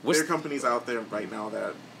are companies out there right now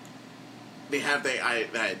that they have the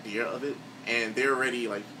idea of it, and they already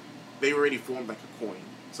formed like a coin.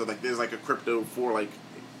 So like there's like a crypto for like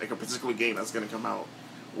a particular game that's gonna come out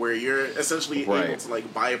where you're essentially able to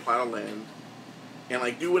like buy a plot of land and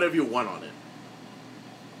like do whatever you want on it.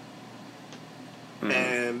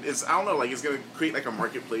 And it's I don't know, like it's gonna create like a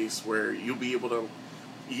marketplace where you'll be able to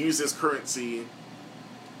use this currency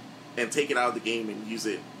and take it out of the game and use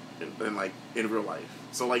it in like in real life.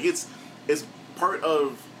 So like it's part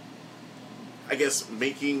of I guess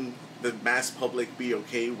making the mass public be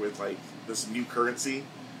okay with like this new currency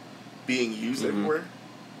being used everywhere.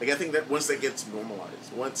 Like I think that once that gets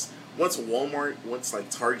normalized, once Walmart, once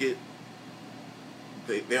like Target,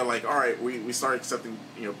 they're like, all right, we start accepting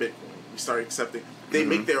Bitcoin. We start accepting. They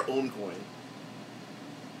make their own coin.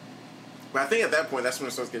 But I think at that point, that's when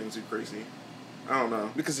it starts getting too crazy. I don't know.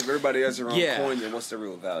 Because if everybody has their own coin, then what's the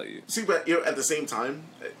real value? See, but at the same time,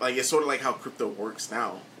 like it's sort of like how crypto works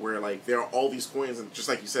now, where like there are all these coins, and just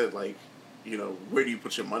like you said, like where do you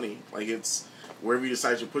put your money? Like it's wherever you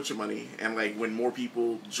decide to put your money, and like when more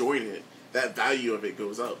people join it, that value of it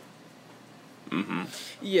goes up.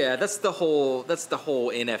 Yeah, that's the whole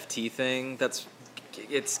NFT thing.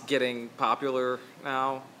 It's getting popular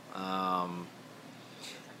now.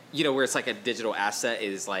 Where it's like a digital asset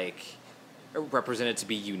is like represented to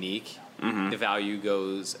be unique. The value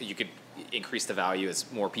goes. You could increase the value as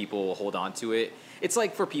more people hold on to it. It's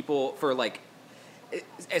like for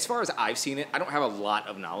as far as I've seen it, I don't have a lot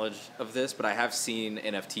of knowledge of this, but I have seen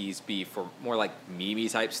NFTs be for more like meme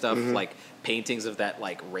type stuff, like paintings of that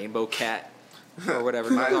like rainbow cat or whatever.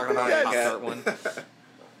 You're talking about the pop art one.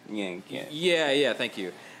 Yeah. Thank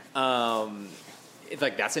you. It's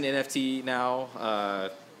like that's an NFT now.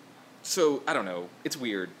 So I don't know. It's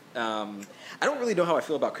weird. I don't really know how I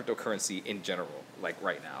feel about cryptocurrency in general, like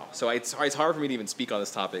right now. So it's hard for me to even speak on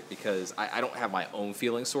this topic because I don't have my own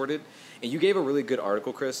feelings sorted. And you gave a really good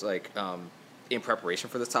article, Chris, like in preparation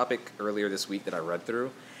for this topic earlier this week that I read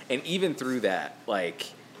through. And even through that, like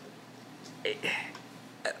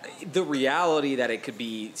the reality that it could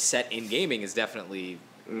be set in gaming is definitely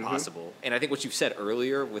possible. And I think what you've said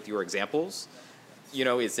earlier with your examples,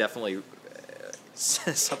 is definitely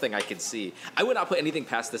something I can see. I would not put anything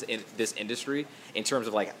past this industry in terms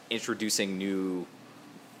of like introducing new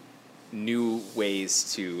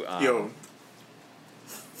ways to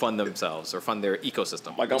fund themselves or fund their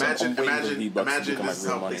ecosystem. Like imagine this is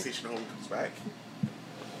how PlayStation Home comes back.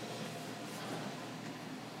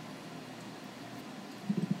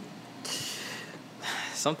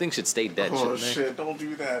 Something should stay dead. Oh shit! Don't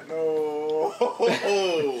do that. No.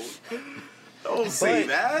 Don't say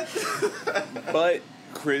that. But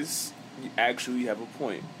Chris, you actually have a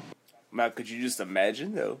point. Now, could you just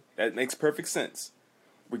imagine though? That makes perfect sense.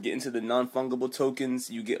 We're getting to the non-fungible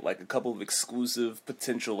tokens. You get like a couple of exclusive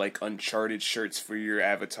potential like Uncharted shirts for your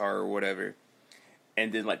avatar or whatever.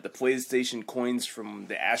 And then like the PlayStation coins from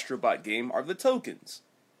the Astrobot game are the tokens.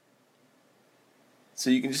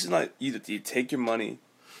 So you can just like you take your money.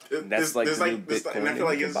 That's like the new Bitcoin. And I feel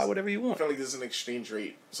like you can buy whatever you want. I feel like there's an exchange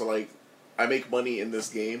rate. So like I make money in this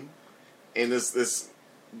game, and this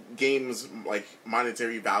game's like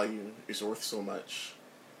monetary value is worth so much.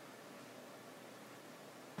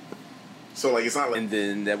 So like it's not like, and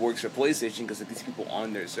then that works for PlayStation because it gets people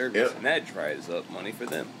on their service, and that dries up money for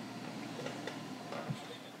them.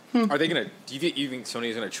 Are they gonna? Do you think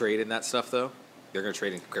Sony's gonna trade in that stuff though? They're gonna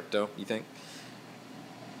trade in crypto. You think?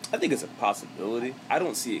 I think it's a possibility. I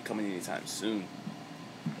don't see it coming anytime soon.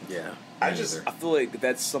 Yeah. I feel like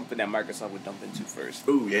that's something that Microsoft would dump into first.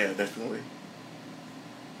 Ooh, yeah, definitely.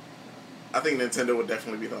 I think Nintendo would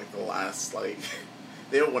definitely be like the last, like,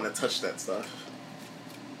 they don't want to touch that stuff.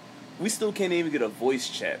 We still can't even get a voice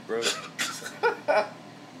chat, bro.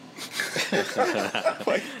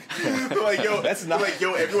 like, yo, that's not like,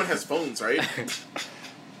 yo, everyone has phones, right?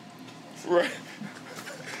 Right.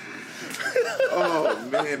 Oh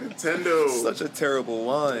man, Nintendo. Such a terrible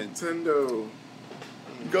line. Nintendo.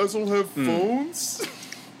 You guys don't have phones?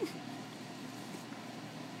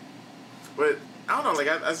 But I don't know, like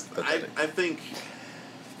I think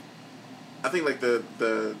like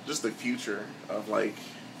the just the future of like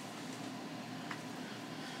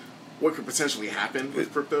what could potentially happen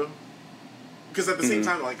with crypto. Because at the same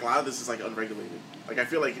time, like a lot of this is like unregulated. Like I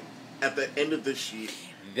feel like at the end of this year,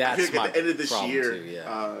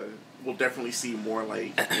 we'll definitely see more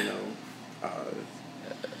like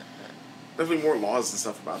definitely more laws and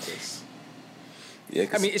stuff about this. Yeah,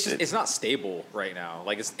 I mean it's not stable right now.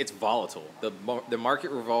 Like it's volatile. The market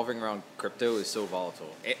revolving around crypto is so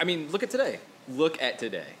volatile. I mean, look at today.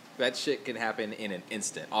 That shit can happen in an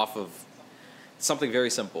instant off of something very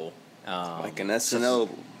simple. Like an SNL,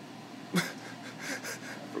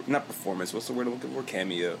 not performance. What's the word I'm looking for?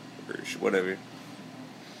 Cameo or whatever.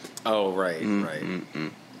 Oh right, right.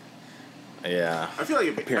 Yeah. I feel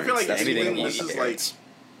like anything this is like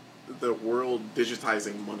the world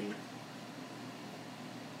digitizing money.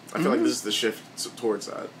 I feel like this is the shift towards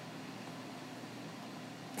that.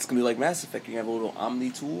 It's gonna be like Mass Effect. You have a little Omni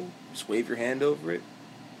tool. Just wave your hand over it.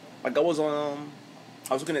 Like I was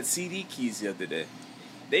looking at CD keys the other day.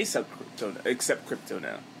 They accept crypto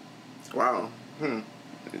now. Wow.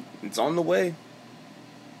 It's on the way.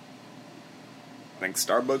 Like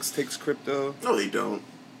Starbucks takes crypto. No, they don't.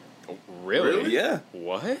 Oh, really? Yeah.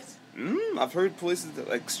 What? I've heard places that,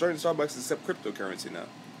 like certain Starbucks accept cryptocurrency now.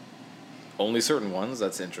 Only certain ones?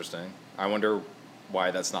 That's interesting. I wonder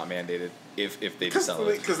why that's not mandated if they sell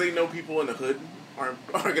it. Because they know people in the hood aren't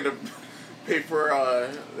gonna pay for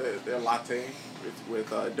their latte with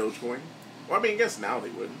Dogecoin. Well, I mean, I guess now they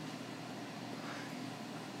wouldn't.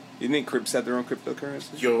 You think Crips have their own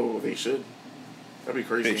cryptocurrency? Yo, they should. That'd be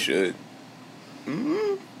crazy. They should.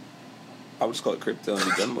 I would just call it crypto and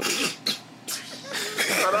be done with it.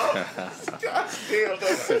 Shut up. God damn.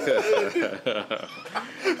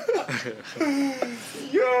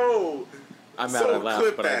 Yo. I'm out of laugh,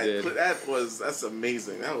 but I did. That's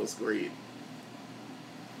amazing. That was great.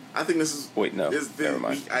 I think this is... Wait, no. Never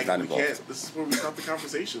mind. This is where we stop the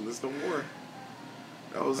conversation. There's no more.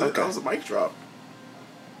 That was it. That was a mic drop.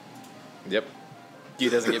 Yep. It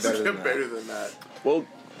doesn't get better than that. Better than that.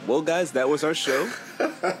 Well, guys, that was our show. I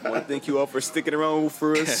want to thank you all for sticking around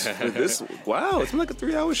for us for this. Wow, it's been like a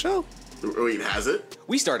 3-hour show. Wait, has it?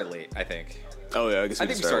 We started late, I think. Oh yeah, I guess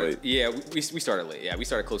we started late. Yeah, we started late. Yeah, we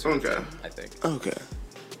started closer to 10, I think. Okay.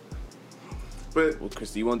 But Well,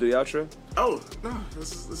 Chris, do you want to do the outro? oh no,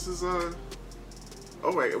 this is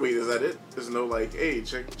oh wait, is that it? There's no like, hey,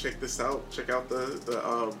 check this out. Check out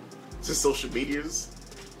the social medias.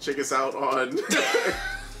 Check us out on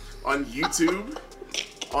on YouTube.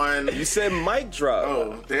 You said mic drop.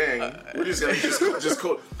 Oh dang, we're just gonna just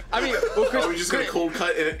cold. I mean, well, Chris, Are we just gonna cold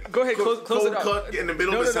cut it? Go ahead, close cold it up. cut in the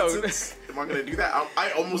middle of the sentence. Am I gonna do that?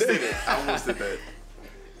 I almost did it.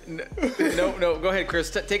 No, go ahead, Chris.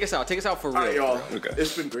 Take us out. Take us out for real. All right, y'all. Okay.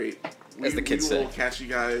 It's been great. As the kids we will say. catch you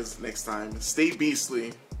guys next time. Stay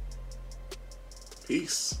beastly.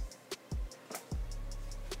 Peace.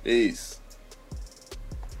 Peace.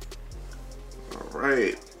 All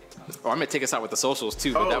right. Oh, I'm gonna take us out with the socials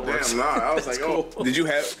too, but Oh that works. damn! Nah, I was like, Cool. oh. Did you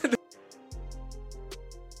have?